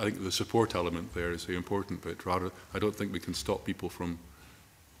so I think the support element there is the important bit. Rather, I don't think we can stop people from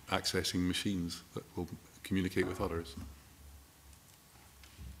accessing machines that will communicate with others.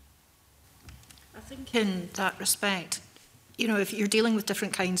 I think in that respect, you know, if you're dealing with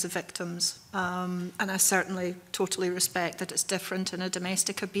different kinds of victims, and I certainly totally respect that it's different in a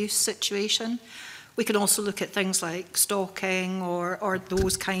domestic abuse situation, we can also look at things like stalking or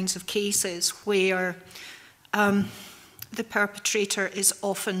those kinds of cases where the perpetrator is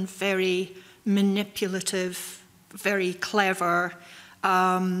often very manipulative, very clever,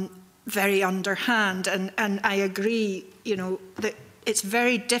 very underhand. And I agree, you know, that it's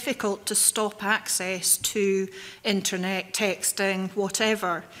very difficult to stop access to internet, texting,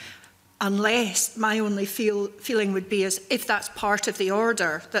 whatever, unless my only feeling would be as if that's part of the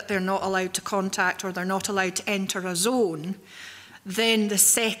order, that they're not allowed to contact or they're not allowed to enter a zone, then the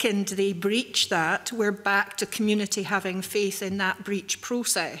second they breach that, we're back to community having faith in that breach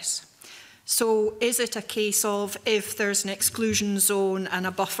process. So is it a case of if there's an exclusion zone and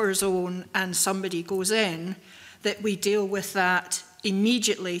a buffer zone and somebody goes in, that we deal with that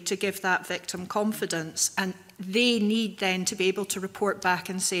immediately to give that victim confidence, and they need then to be able to report back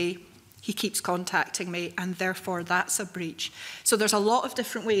and say, he keeps contacting me, and therefore that's a breach. So there's a lot of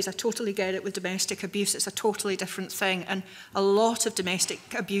different ways. I totally get it with domestic abuse. It's a totally different thing. And a lot of domestic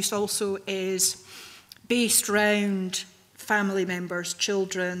abuse also is based around family members,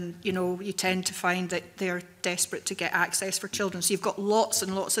 children. You know, you tend to find that they're desperate to get access for children. So you've got lots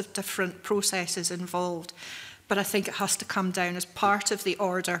and lots of different processes involved. But I think it has to come down as part of the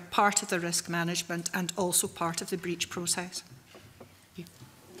order, part of the risk management, and also part of the breach process.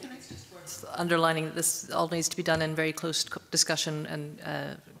 Underlining that this all needs to be done in very close discussion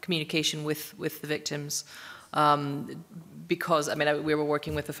and communication with the victims. Because, I mean, we were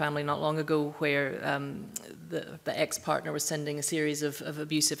working with a family not long ago where the ex-partner was sending a series of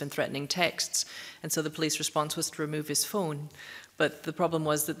abusive and threatening texts. And so the police response was to remove his phone. But the problem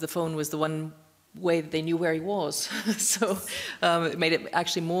was that the phone was the one way that they knew where he was. So it made it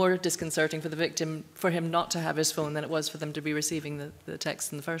actually more disconcerting for the victim for him not to have his phone than it was for them to be receiving the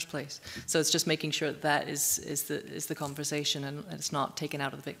text in the first place. So it's just making sure that that is the conversation and it's not taken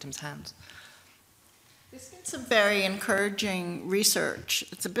out of the victim's hands. There's been some very encouraging research,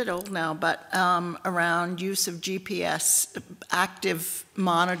 it's a bit old now, but around use of GPS, actively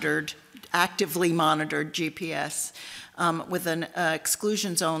monitored GPS, with an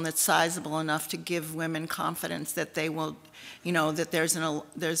exclusion zone that's sizable enough to give women confidence that they will, you know, that there's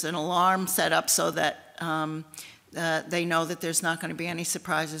an alarm set up so that they know that there's not going to be any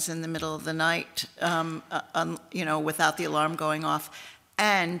surprises in the middle of the night, you know, without the alarm going off.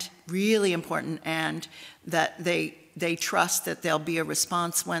 And really important, and that they trust that there'll be a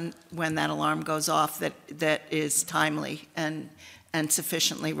response when that alarm goes off that is timely and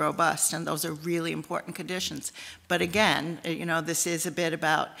sufficiently robust, and those are really important conditions. But again, you know, this is a bit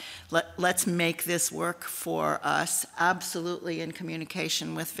about let's make this work for us, absolutely in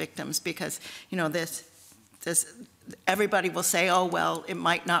communication with victims, because, you know, this everybody will say, oh, well, it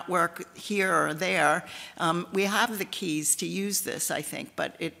might not work here or there. We have the keys to use this, I think,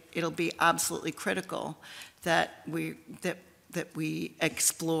 but it'll be absolutely critical that that we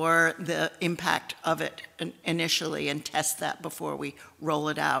explore the impact of it initially and test that before we roll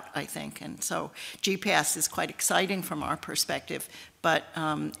it out, I think. And so GPS is quite exciting from our perspective, but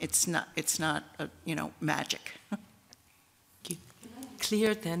it's not magic.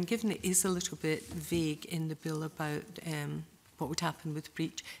 Clear then, given it is a little bit vague in the bill about what would happen with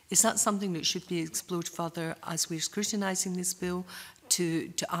breach, is that something that should be explored further as we're scrutinising this bill,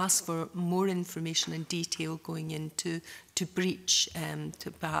 to ask for more information and detail going into breach, to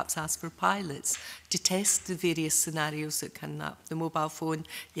perhaps ask for pilots to test the various scenarios that can happen. The mobile phone,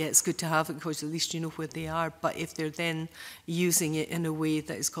 yeah, it's good to have it because at least you know where they are, but if they're then using it in a way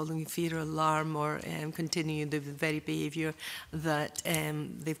that is calling fear alarm or continuing the very behaviour that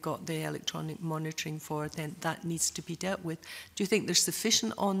they've got the electronic monitoring for, then that needs to be dealt with. Do you think there's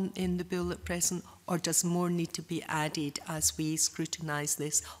sufficient in the bill at present, or does more need to be added as we scrutinise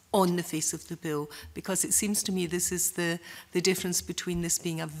this on the face of the bill? Because it seems to me this is the difference between this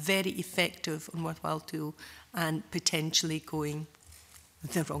being a very effective and worthwhile tool and potentially going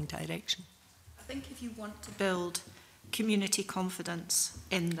the wrong direction. I think if you want to build community confidence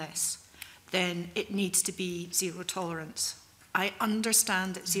in this, then it needs to be zero tolerance. I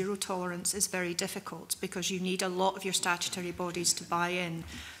understand that zero tolerance is very difficult because you need a lot of your statutory bodies to buy in.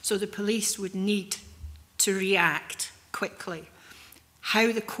 So the police would need to react quickly.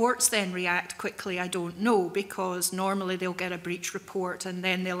 How the courts then react quickly, I don't know, because normally they'll get a breach report and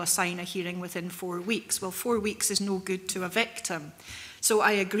then they'll assign a hearing within 4 weeks. Well, 4 weeks is no good to a victim. So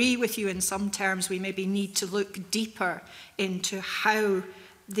I agree with you in some terms we maybe need to look deeper into how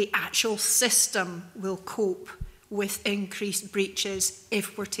the actual system will cope with increased breaches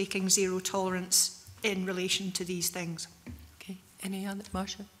if we're taking zero tolerance in relation to these things. Okay, any other,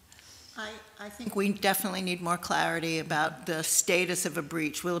 Marsha? I think we definitely need more clarity about the status of a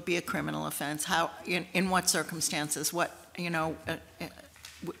breach. Will it be a criminal offense? How, in what circumstances? What,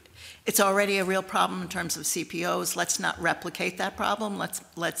 it's already a real problem in terms of CPOs. Let's not replicate that problem.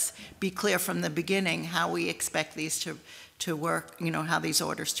 Let's be clear from the beginning how we expect these to work, how these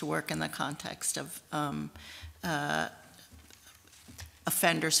orders to work in the context of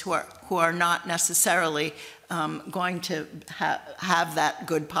offenders who are not necessarily going to have that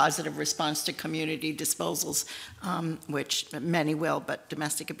good positive response to community disposals, which many will, but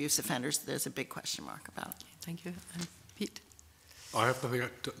domestic abuse offenders, there's a big question mark about. Thank you. And Pete? I have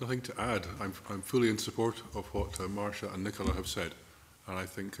nothing to add. I'm fully in support of what Marsha and Nicola have said, and I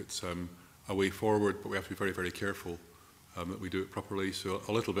think it's a way forward, but we have to be very, very careful that we do it properly, so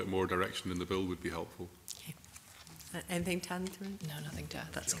a little bit more direction in the bill would be helpful. Okay. Anything to add? No, nothing to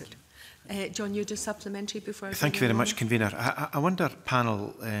add. That's good. John, you just supplementary before I Thank you very much, Convener. I wonder,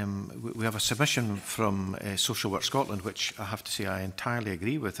 panel, we have a submission from Social Work Scotland, which I have to say I entirely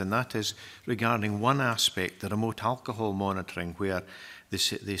agree with, and that is regarding one aspect, the remote alcohol monitoring, where they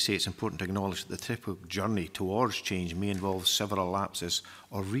say it's important to acknowledge that the typical journey towards change may involve several lapses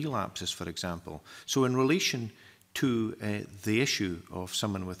or relapses, for example. So in relation to the issue of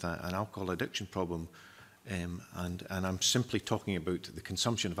someone with an alcohol addiction problem, and I'm simply talking about the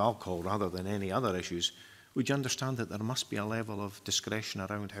consumption of alcohol rather than any other issues, would you understand that there must be a level of discretion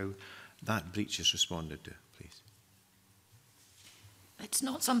around how that breach is responded to, please? It's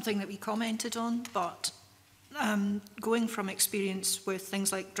not something that we commented on, but going from experience with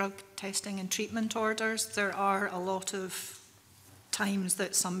things like drug testing and treatment orders, there are a lot of times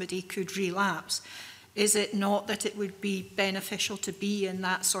that somebody could relapse. Is it not that it would be beneficial to be in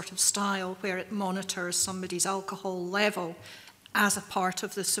that sort of style where it monitors somebody's alcohol level as a part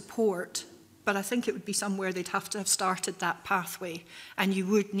of the support? But I think it would be somewhere they'd have to have started that pathway, and you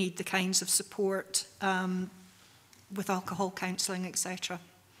would need the kinds of support with alcohol counselling, etc.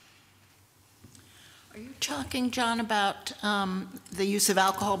 Are you talking, John, about the use of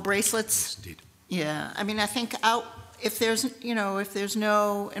alcohol bracelets? Yes, indeed. Yeah, I mean, I think if there's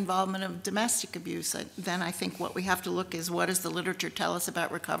no involvement of domestic abuse, then I think what we have to look is what does the literature tell us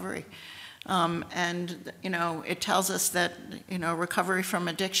about recovery? And it tells us that recovery from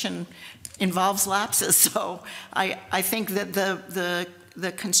addiction involves lapses. So I think that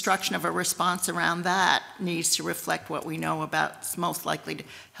the construction of a response around that needs to reflect what we know about it's most likely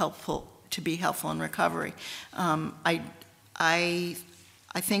to be helpful in recovery. I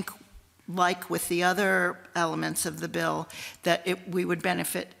think, like with the other elements of the bill, that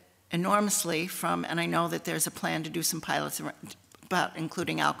about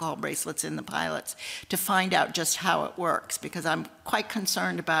including alcohol bracelets in the pilots to find out just how it works, because I'm quite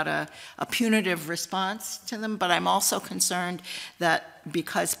concerned about a punitive response to them, but I'm also concerned that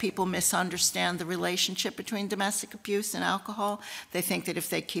because people misunderstand the relationship between domestic abuse and alcohol, they think that if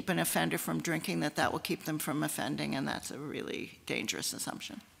they keep an offender from drinking, that that will keep them from offending, and that's a really dangerous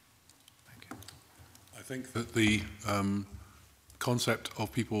assumption. I think that the concept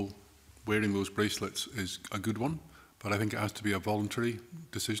of people wearing those bracelets is a good one, but I think it has to be a voluntary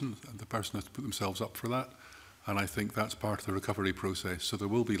decision, and the person has to put themselves up for that, and I think that's part of the recovery process. So there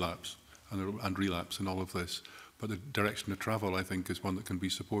will be lapse and relapse in all of this, but the direction to travel, I think, is one that can be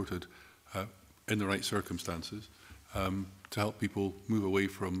supported in the right circumstances to help people move away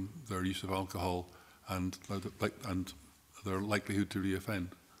from their use of alcohol and their likelihood to reoffend.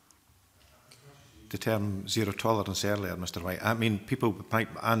 The term zero tolerance earlier, Mr. White. I mean, people might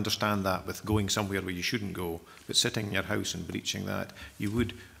understand that with going somewhere where you shouldn't go, but sitting in your house and breaching that, you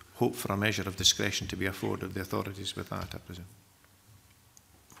would hope for a measure of discretion to be afforded the authorities with that, I presume.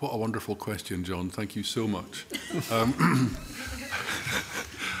 What a wonderful question, John. Thank you so much.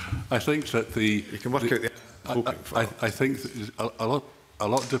 I think that you can work out I think that a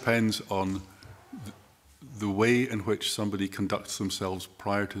lot depends on the way in which somebody conducts themselves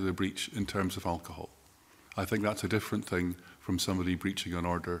prior to the breach in terms of alcohol. I think that's a different thing from somebody breaching an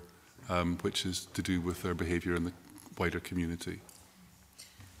order, which is to do with their behaviour in the wider community.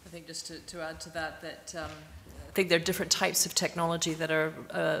 I think just to add to that, I think there are different types of technology that are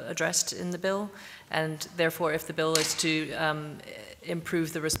addressed in the bill, and therefore if the bill is to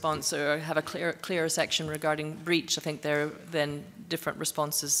improve the response or have a clearer section regarding breach, I think there are then different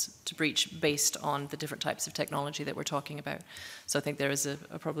responses to breach based on the different types of technology that we're talking about. So I think there is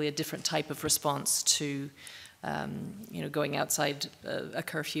probably a different type of response to going outside a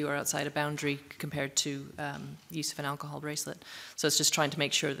curfew or outside a boundary compared to use of an alcohol bracelet. So it's just trying to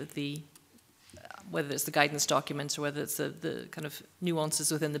make sure that whether it's the guidance documents or whether it's the kind of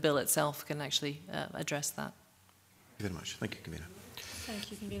nuances within the bill itself can actually address that. Thank you very much. Thank you, Convener.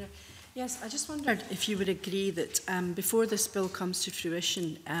 Thank you, Convener. Yes, I just wondered if you would agree that before this bill comes to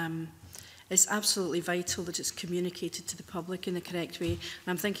fruition, it's absolutely vital that it's communicated to the public in the correct way. And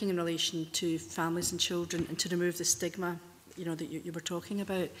I'm thinking in relation to families and children and to remove the stigma, that you were talking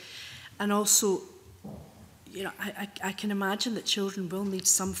about. And also, I can imagine that children will need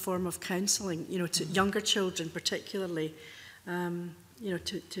some form of counselling, to younger children particularly,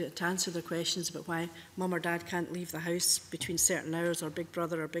 to answer their questions about why mum or dad can't leave the house between certain hours, or big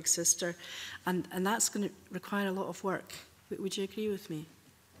brother or big sister. And that's going to require a lot of work. Would you agree with me?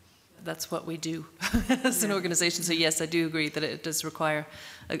 That's what we do as an organisation. So yes, I do agree that it does require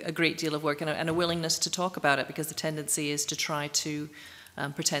a great deal of work and a willingness to talk about it, because the tendency is to try to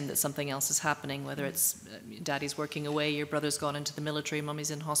pretend that something else is happening, whether it's daddy's working away, your brother's gone into the military,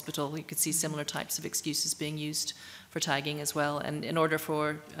 mummy's in hospital. You could see similar types of excuses being used for tagging as well. And in order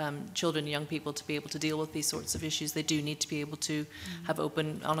for children and young people to be able to deal with these sorts of issues, they do need to be able to have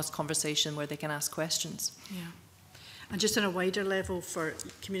open, honest conversation where they can ask questions. Yeah. And just on a wider level for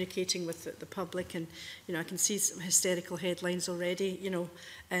communicating with the public, and I can see some hysterical headlines already,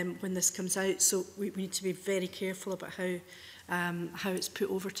 when this comes out. So we need to be very careful about how it's put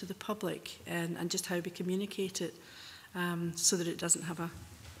over to the public and just how we communicate it, so that it doesn't have a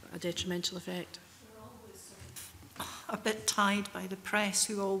detrimental effect. We're always a bit tied by the press,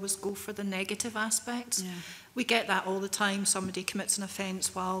 who always go for the negative aspects. Yeah. We get that all the time. Somebody commits an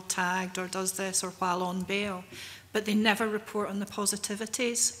offence while tagged or does this or while on bail, but they never report on the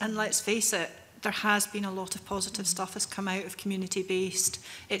positivities. And let's face it, there has been a lot of positive stuff has come out of community-based.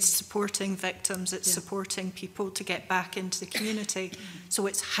 It's supporting victims, it's supporting people to get back into the community. So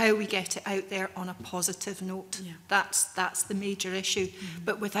it's how we get it out there on a positive note. Yeah. That's the major issue.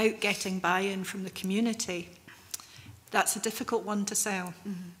 But without getting buy-in from the community, that's a difficult one to sell.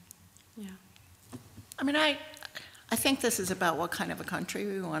 Yeah. I mean, I think this is about what kind of a country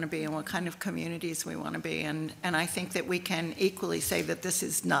we want to be and what kind of communities we want to be. And I think that we can equally say that this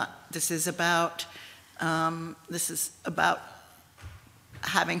is about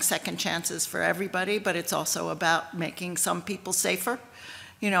having second chances for everybody, but it's also about making some people safer.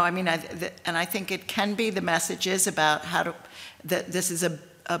 And I think it can be, the message is about that this is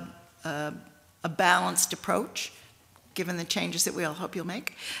a balanced approach, given the changes that we all hope you'll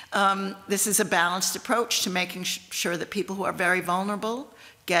make. This is a balanced approach to making sure that people who are very vulnerable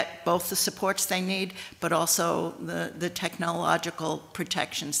get both the supports they need, but also the technological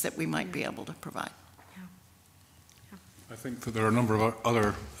protections that we might be able to provide. I think that there are a number of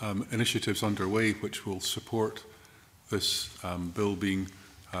other initiatives underway which will support this bill being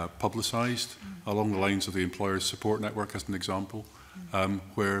publicised, along the lines of the Employers Support Network as an example.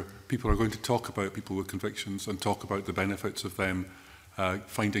 where people are going to talk about people with convictions and talk about the benefits of them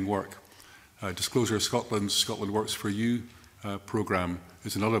finding work. Disclosure Scotland's Scotland Works for You programme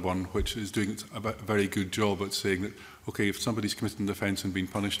is another one which is doing a very good job at saying that, okay, if somebody's committed an offence and been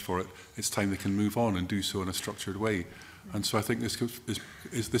punished for it, it's time they can move on and do so in a structured way. And so I think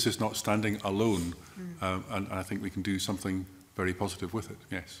this is not standing alone, and I think we can do something very positive with it,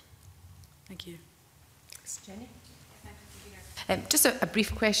 yes. Thank you. Jenny? Just a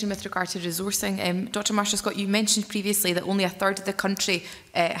brief question with regard to resourcing. Dr. Marsha Scott, you mentioned previously that only a third of the country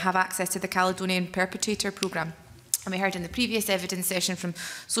have access to the Caledonian Perpetrator Programme. And we heard in the previous evidence session from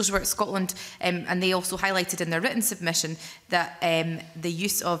Social Work Scotland, and they also highlighted in their written submission that the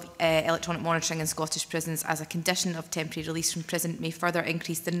use of electronic monitoring in Scottish prisons as a condition of temporary release from prison may further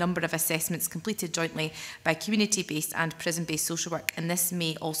increase the number of assessments completed jointly by community-based and prison-based social work, and this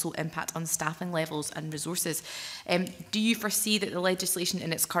may also impact on staffing levels and resources. Do you foresee that the legislation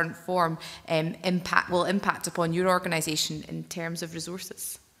in its current form will impact upon your organisation in terms of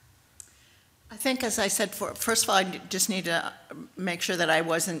resources? I think, as I said, first of all, I just need to make sure that I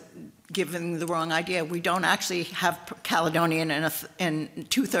wasn't giving the wrong idea. We don't actually have Caledonian in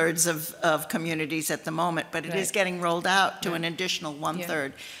 2/3 of communities at the moment, but it is getting rolled out to an additional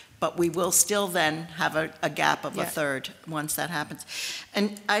 1/3. But we will still then have a gap of a third once that happens.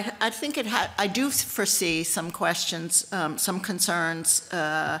 And I think I do foresee some questions, some concerns,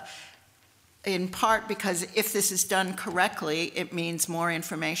 in part because if this is done correctly, it means more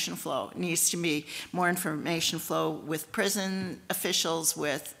information flow. It needs to be more information flow with prison officials,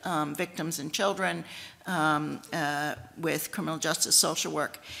 with victims and children, with criminal justice social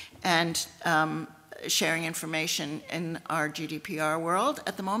work, and sharing information in our GDPR world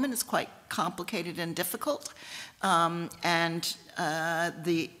at the moment is quite complicated and difficult. And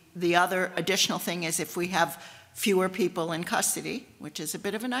the other additional thing is if we have fewer people in custody, which is a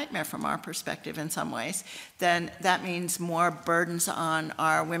bit of a nightmare from our perspective in some ways, then that means more burdens on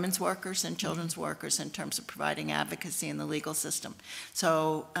our women's workers and children's workers in terms of providing advocacy in the legal system.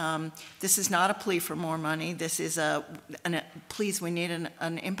 So this is not a plea for more money. This is please, we need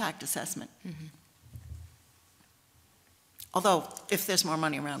an impact assessment. Mm-hmm. Although, if there's more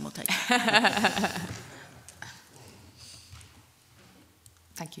money around, we'll take it.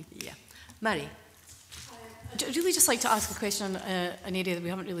 Thank you. Yeah. Mary? I'd really just like to ask a question on an area that we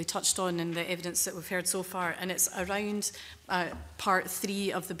haven't really touched on in the evidence that we've heard so far, and it's around Part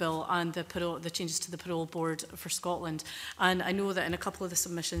 3 of the bill and the changes to the parole board for Scotland. And I know that in a couple of the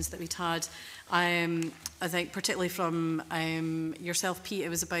submissions that we'd had, I think particularly from yourself, Pete, it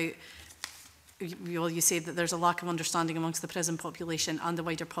was about, well, you said that there's a lack of understanding amongst the prison population and the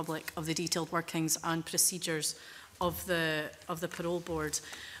wider public of the detailed workings and procedures of the parole board.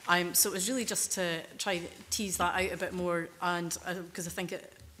 So it was really just to try to tease that out a bit more, and because I think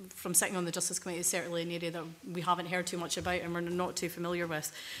from sitting on the Justice Committee, it's certainly an area that we haven't heard too much about and we're not too familiar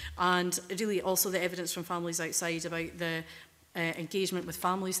with. And really also the evidence from families outside about the engagement with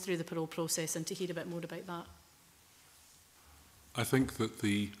families through the parole process, and to hear a bit more about that. I think that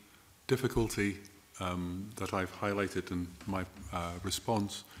the difficulty that I've highlighted in my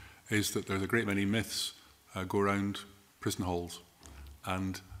response is that there's a great many myths go around prison halls,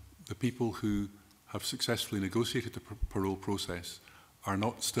 and the people who have successfully negotiated the parole process are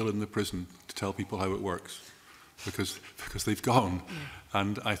not still in the prison to tell people how it works, because they've gone. Yeah.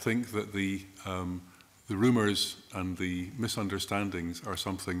 And I think that the rumours and the misunderstandings are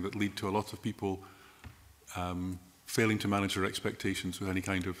something that lead to a lot of people failing to manage their expectations with any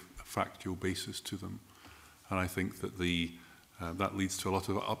kind of factual basis to them. And I think that that leads to a lot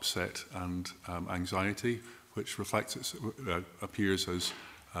of upset and anxiety, which appears as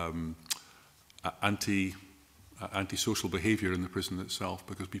anti-social behaviour in the prison itself,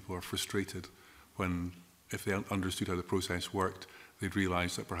 because people are frustrated when, if they understood how the process worked, they'd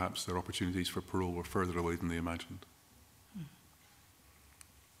realise that perhaps their opportunities for parole were further away than they imagined.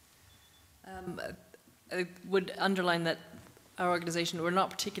 I would underline that our organisation, we're not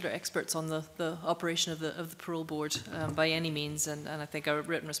particular experts on the operation of the parole board by any means, and I think our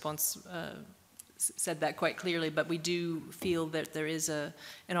written response said that quite clearly, but we do feel that there is an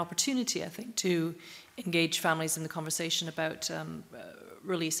opportunity, I think, to engage families in the conversation about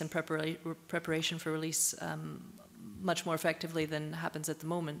release and preparation for release much more effectively than happens at the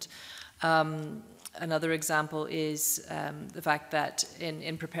moment. Another example is the fact that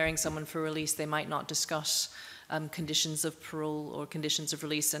in preparing someone for release, they might not discuss conditions of parole or conditions of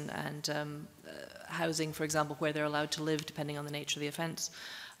release and housing, for example, where they're allowed to live, depending on the nature of the offence,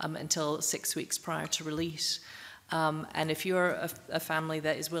 until 6 weeks prior to release. And if you're a family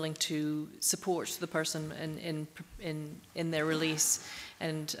that is willing to support the person in their release,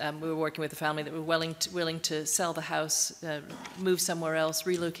 and we were working with a family that were willing to sell the house, move somewhere else,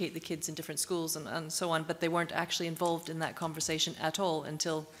 relocate the kids in different schools and so on, but they weren't actually involved in that conversation at all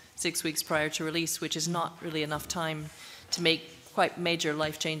until 6 weeks prior to release, which is not really enough time to make quite major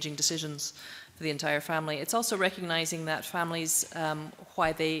life-changing decisions for the entire family. It's also recognizing that families,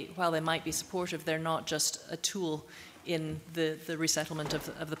 while they might be supportive, they're not just a tool in the resettlement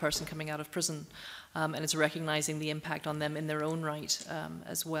of the person coming out of prison. And it's recognizing the impact on them in their own right,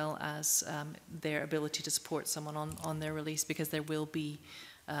 as well as their ability to support someone on their release, because there will be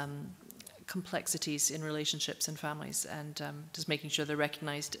complexities in relationships and families, and just making sure they're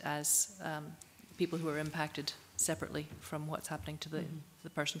recognized as people who are impacted separately from what's happening to the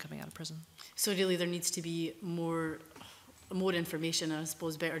person coming out of prison. So really there needs to be more information, and I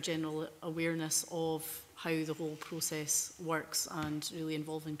suppose better general awareness of how the whole process works, and really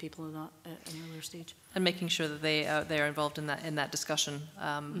involving people in that at an earlier stage. And making sure that they are involved in that discussion.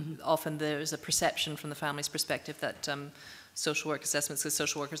 Often there's a perception from the family's perspective that social work assessments, because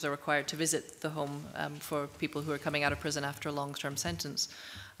social workers are required to visit the home for people who are coming out of prison after a long-term sentence,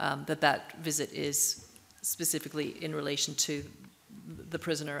 that visit is specifically in relation to the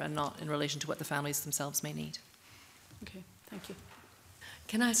prisoner and not in relation to what the families themselves may need. Okay, thank you.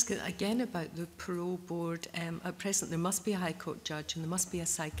 Can I ask again about the parole board? At present, there must be a High Court judge and there must be a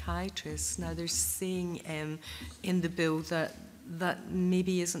psychiatrist. Now, they're saying in the bill that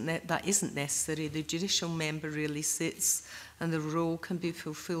maybe isn't necessary. The judicial member really sits, and the role can be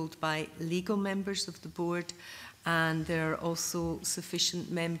fulfilled by legal members of the board. And there are also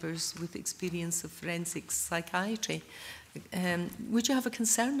sufficient members with experience of forensic psychiatry. Would you have a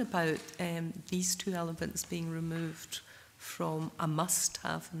concern about these two elements being removed from a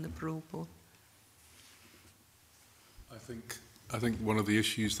must-have in the parole board? I think one of the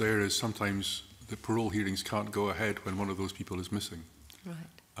issues there is sometimes the parole hearings can't go ahead when one of those people is missing. Right.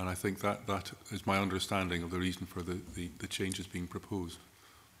 And I think that is my understanding of the reason for the changes being proposed.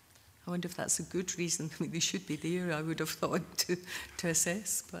 I wonder if that's a good reason. I mean, they should be there, I would have thought, to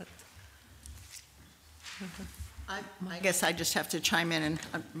assess, but... I guess I just have to chime in, and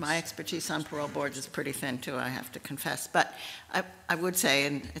my expertise on parole boards is pretty thin too, I have to confess. But I would say,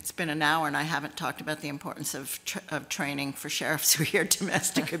 and it's been an hour and I haven't talked about the importance of training for sheriffs who hear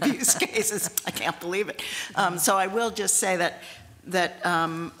domestic abuse cases. I can't believe it. So I will just say that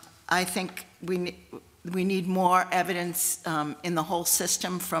I think we need more evidence in the whole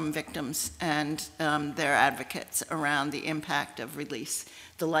system from victims and their advocates around the impact of release,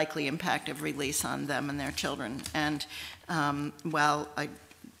 the likely impact of release on them and their children. And while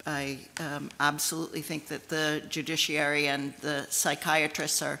I absolutely think that the judiciary and the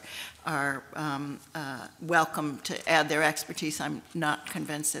psychiatrists are welcome to add their expertise, I'm not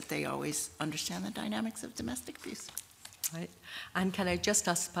convinced that they always understand the dynamics of domestic abuse. Right. And can I just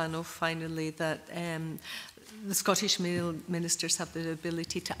ask the panel finally that the Scottish ministers have the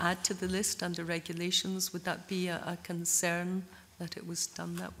ability to add to the list under regulations? Would that be a concern that it was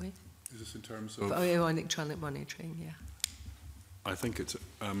done that way? Is this in terms of... electronic monitoring, yeah. I think it's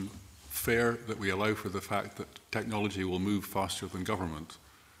fair that we allow for the fact that technology will move faster than government.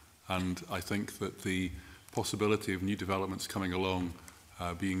 And I think that the possibility of new developments coming along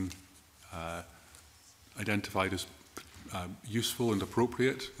being identified as useful and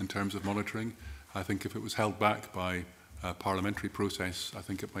appropriate in terms of monitoring. I think if it was held back by a parliamentary process, I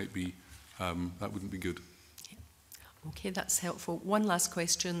think it might be, that wouldn't be good. Okay, that's helpful. One last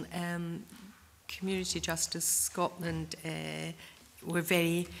question. Community Justice Scotland were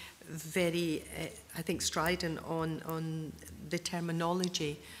very, I think, strident on the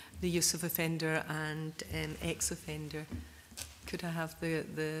terminology, the use of offender and ex-offender. Could I have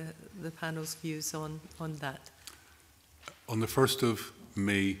the panel's views on that? On the 1st of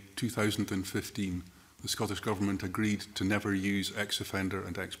May 2015, the Scottish Government agreed to never use ex-offender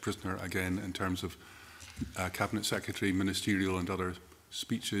and ex-prisoner again in terms of Cabinet Secretary, ministerial and other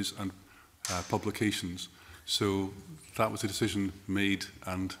speeches and publications. So that was a decision made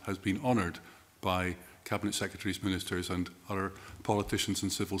and has been honoured by Cabinet Secretaries, ministers and other politicians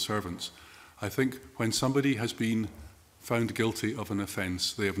and civil servants. I think when somebody has been found guilty of an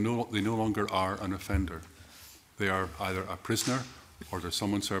offence, they no longer are an offender. They are either a prisoner or they're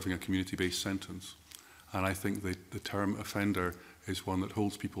someone serving a community-based sentence. And I think the term offender is one that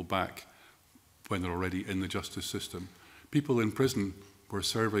holds people back when they're already in the justice system. People in prison were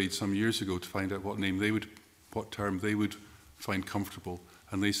surveyed some years ago to find out what term they would find comfortable.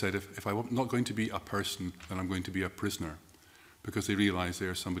 And they said, if I'm not going to be a person, then I'm going to be a prisoner, because they realise they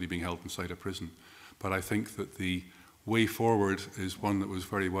are somebody being held inside a prison. But I think that the way forward is one that was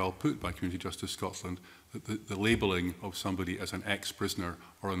very well put by Community Justice Scotland, that the labelling of somebody as an ex-prisoner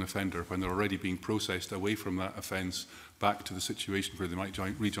or an offender when they're already being processed away from that offence back to the situation where they might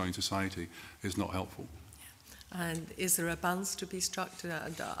rejoin society is not helpful. And is there a balance to be struck? Do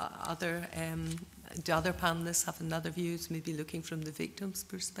other panellists have another views, maybe looking from the victim's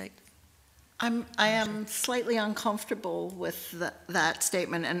perspective? I am slightly uncomfortable with that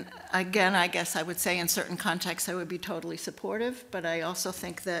statement, and again, I guess I would say in certain contexts I would be totally supportive, but I also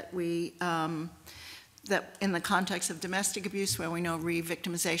think that that in the context of domestic abuse, where we know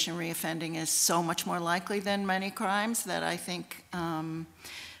re-victimization, re-offending is so much more likely than many crimes, that I think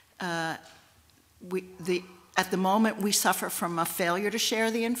at the moment we suffer from a failure to share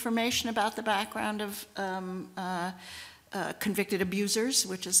the information about the background of convicted abusers,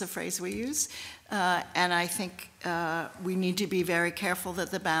 which is a phrase we use. And I think we need to be very careful that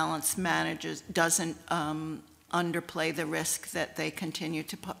the balance doesn't underplay the risk that they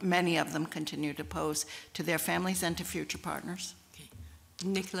many of them continue to pose to their families and to future partners. Okay.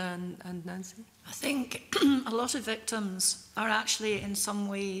 Nicola and Nancy? I think a lot of victims are actually in some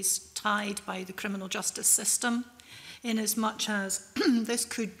ways tied by the criminal justice system, in as much as this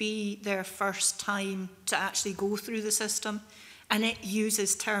could be their first time to actually go through the system, and it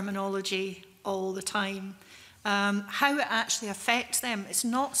uses terminology all the time. How it actually affects them, it's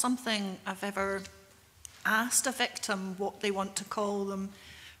not something I've ever asked a victim what they want to call them.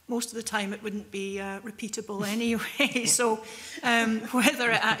 Most of the time it wouldn't be repeatable anyway, so whether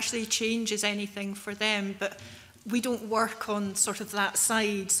it actually changes anything for them, but we don't work on sort of that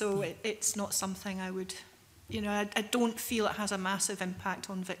side, so it's not something I would, I don't feel it has a massive impact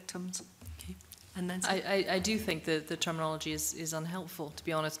on victims. Okay. And then I do think that the terminology is unhelpful, to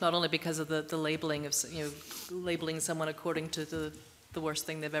be honest, not only because of the labelling of, labelling someone according to the worst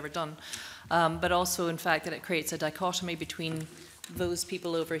thing they've ever done, but also in fact that it creates a dichotomy between those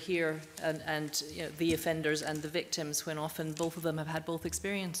people over here and the offenders and the victims, when often both of them have had both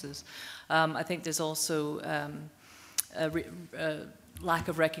experiences. I think there's also a lack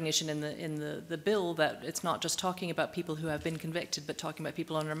of recognition in the bill that it's not just talking about people who have been convicted, but talking about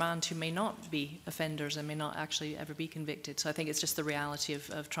people on remand who may not be offenders and may not actually ever be convicted. So I think it's just the reality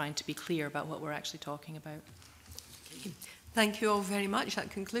of trying to be clear about what we're actually talking about. Okay. Thank you all very much.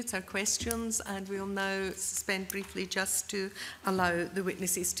 That concludes our questions, and we'll now suspend briefly just to allow the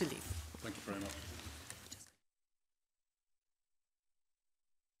witnesses to leave. Thank you very much.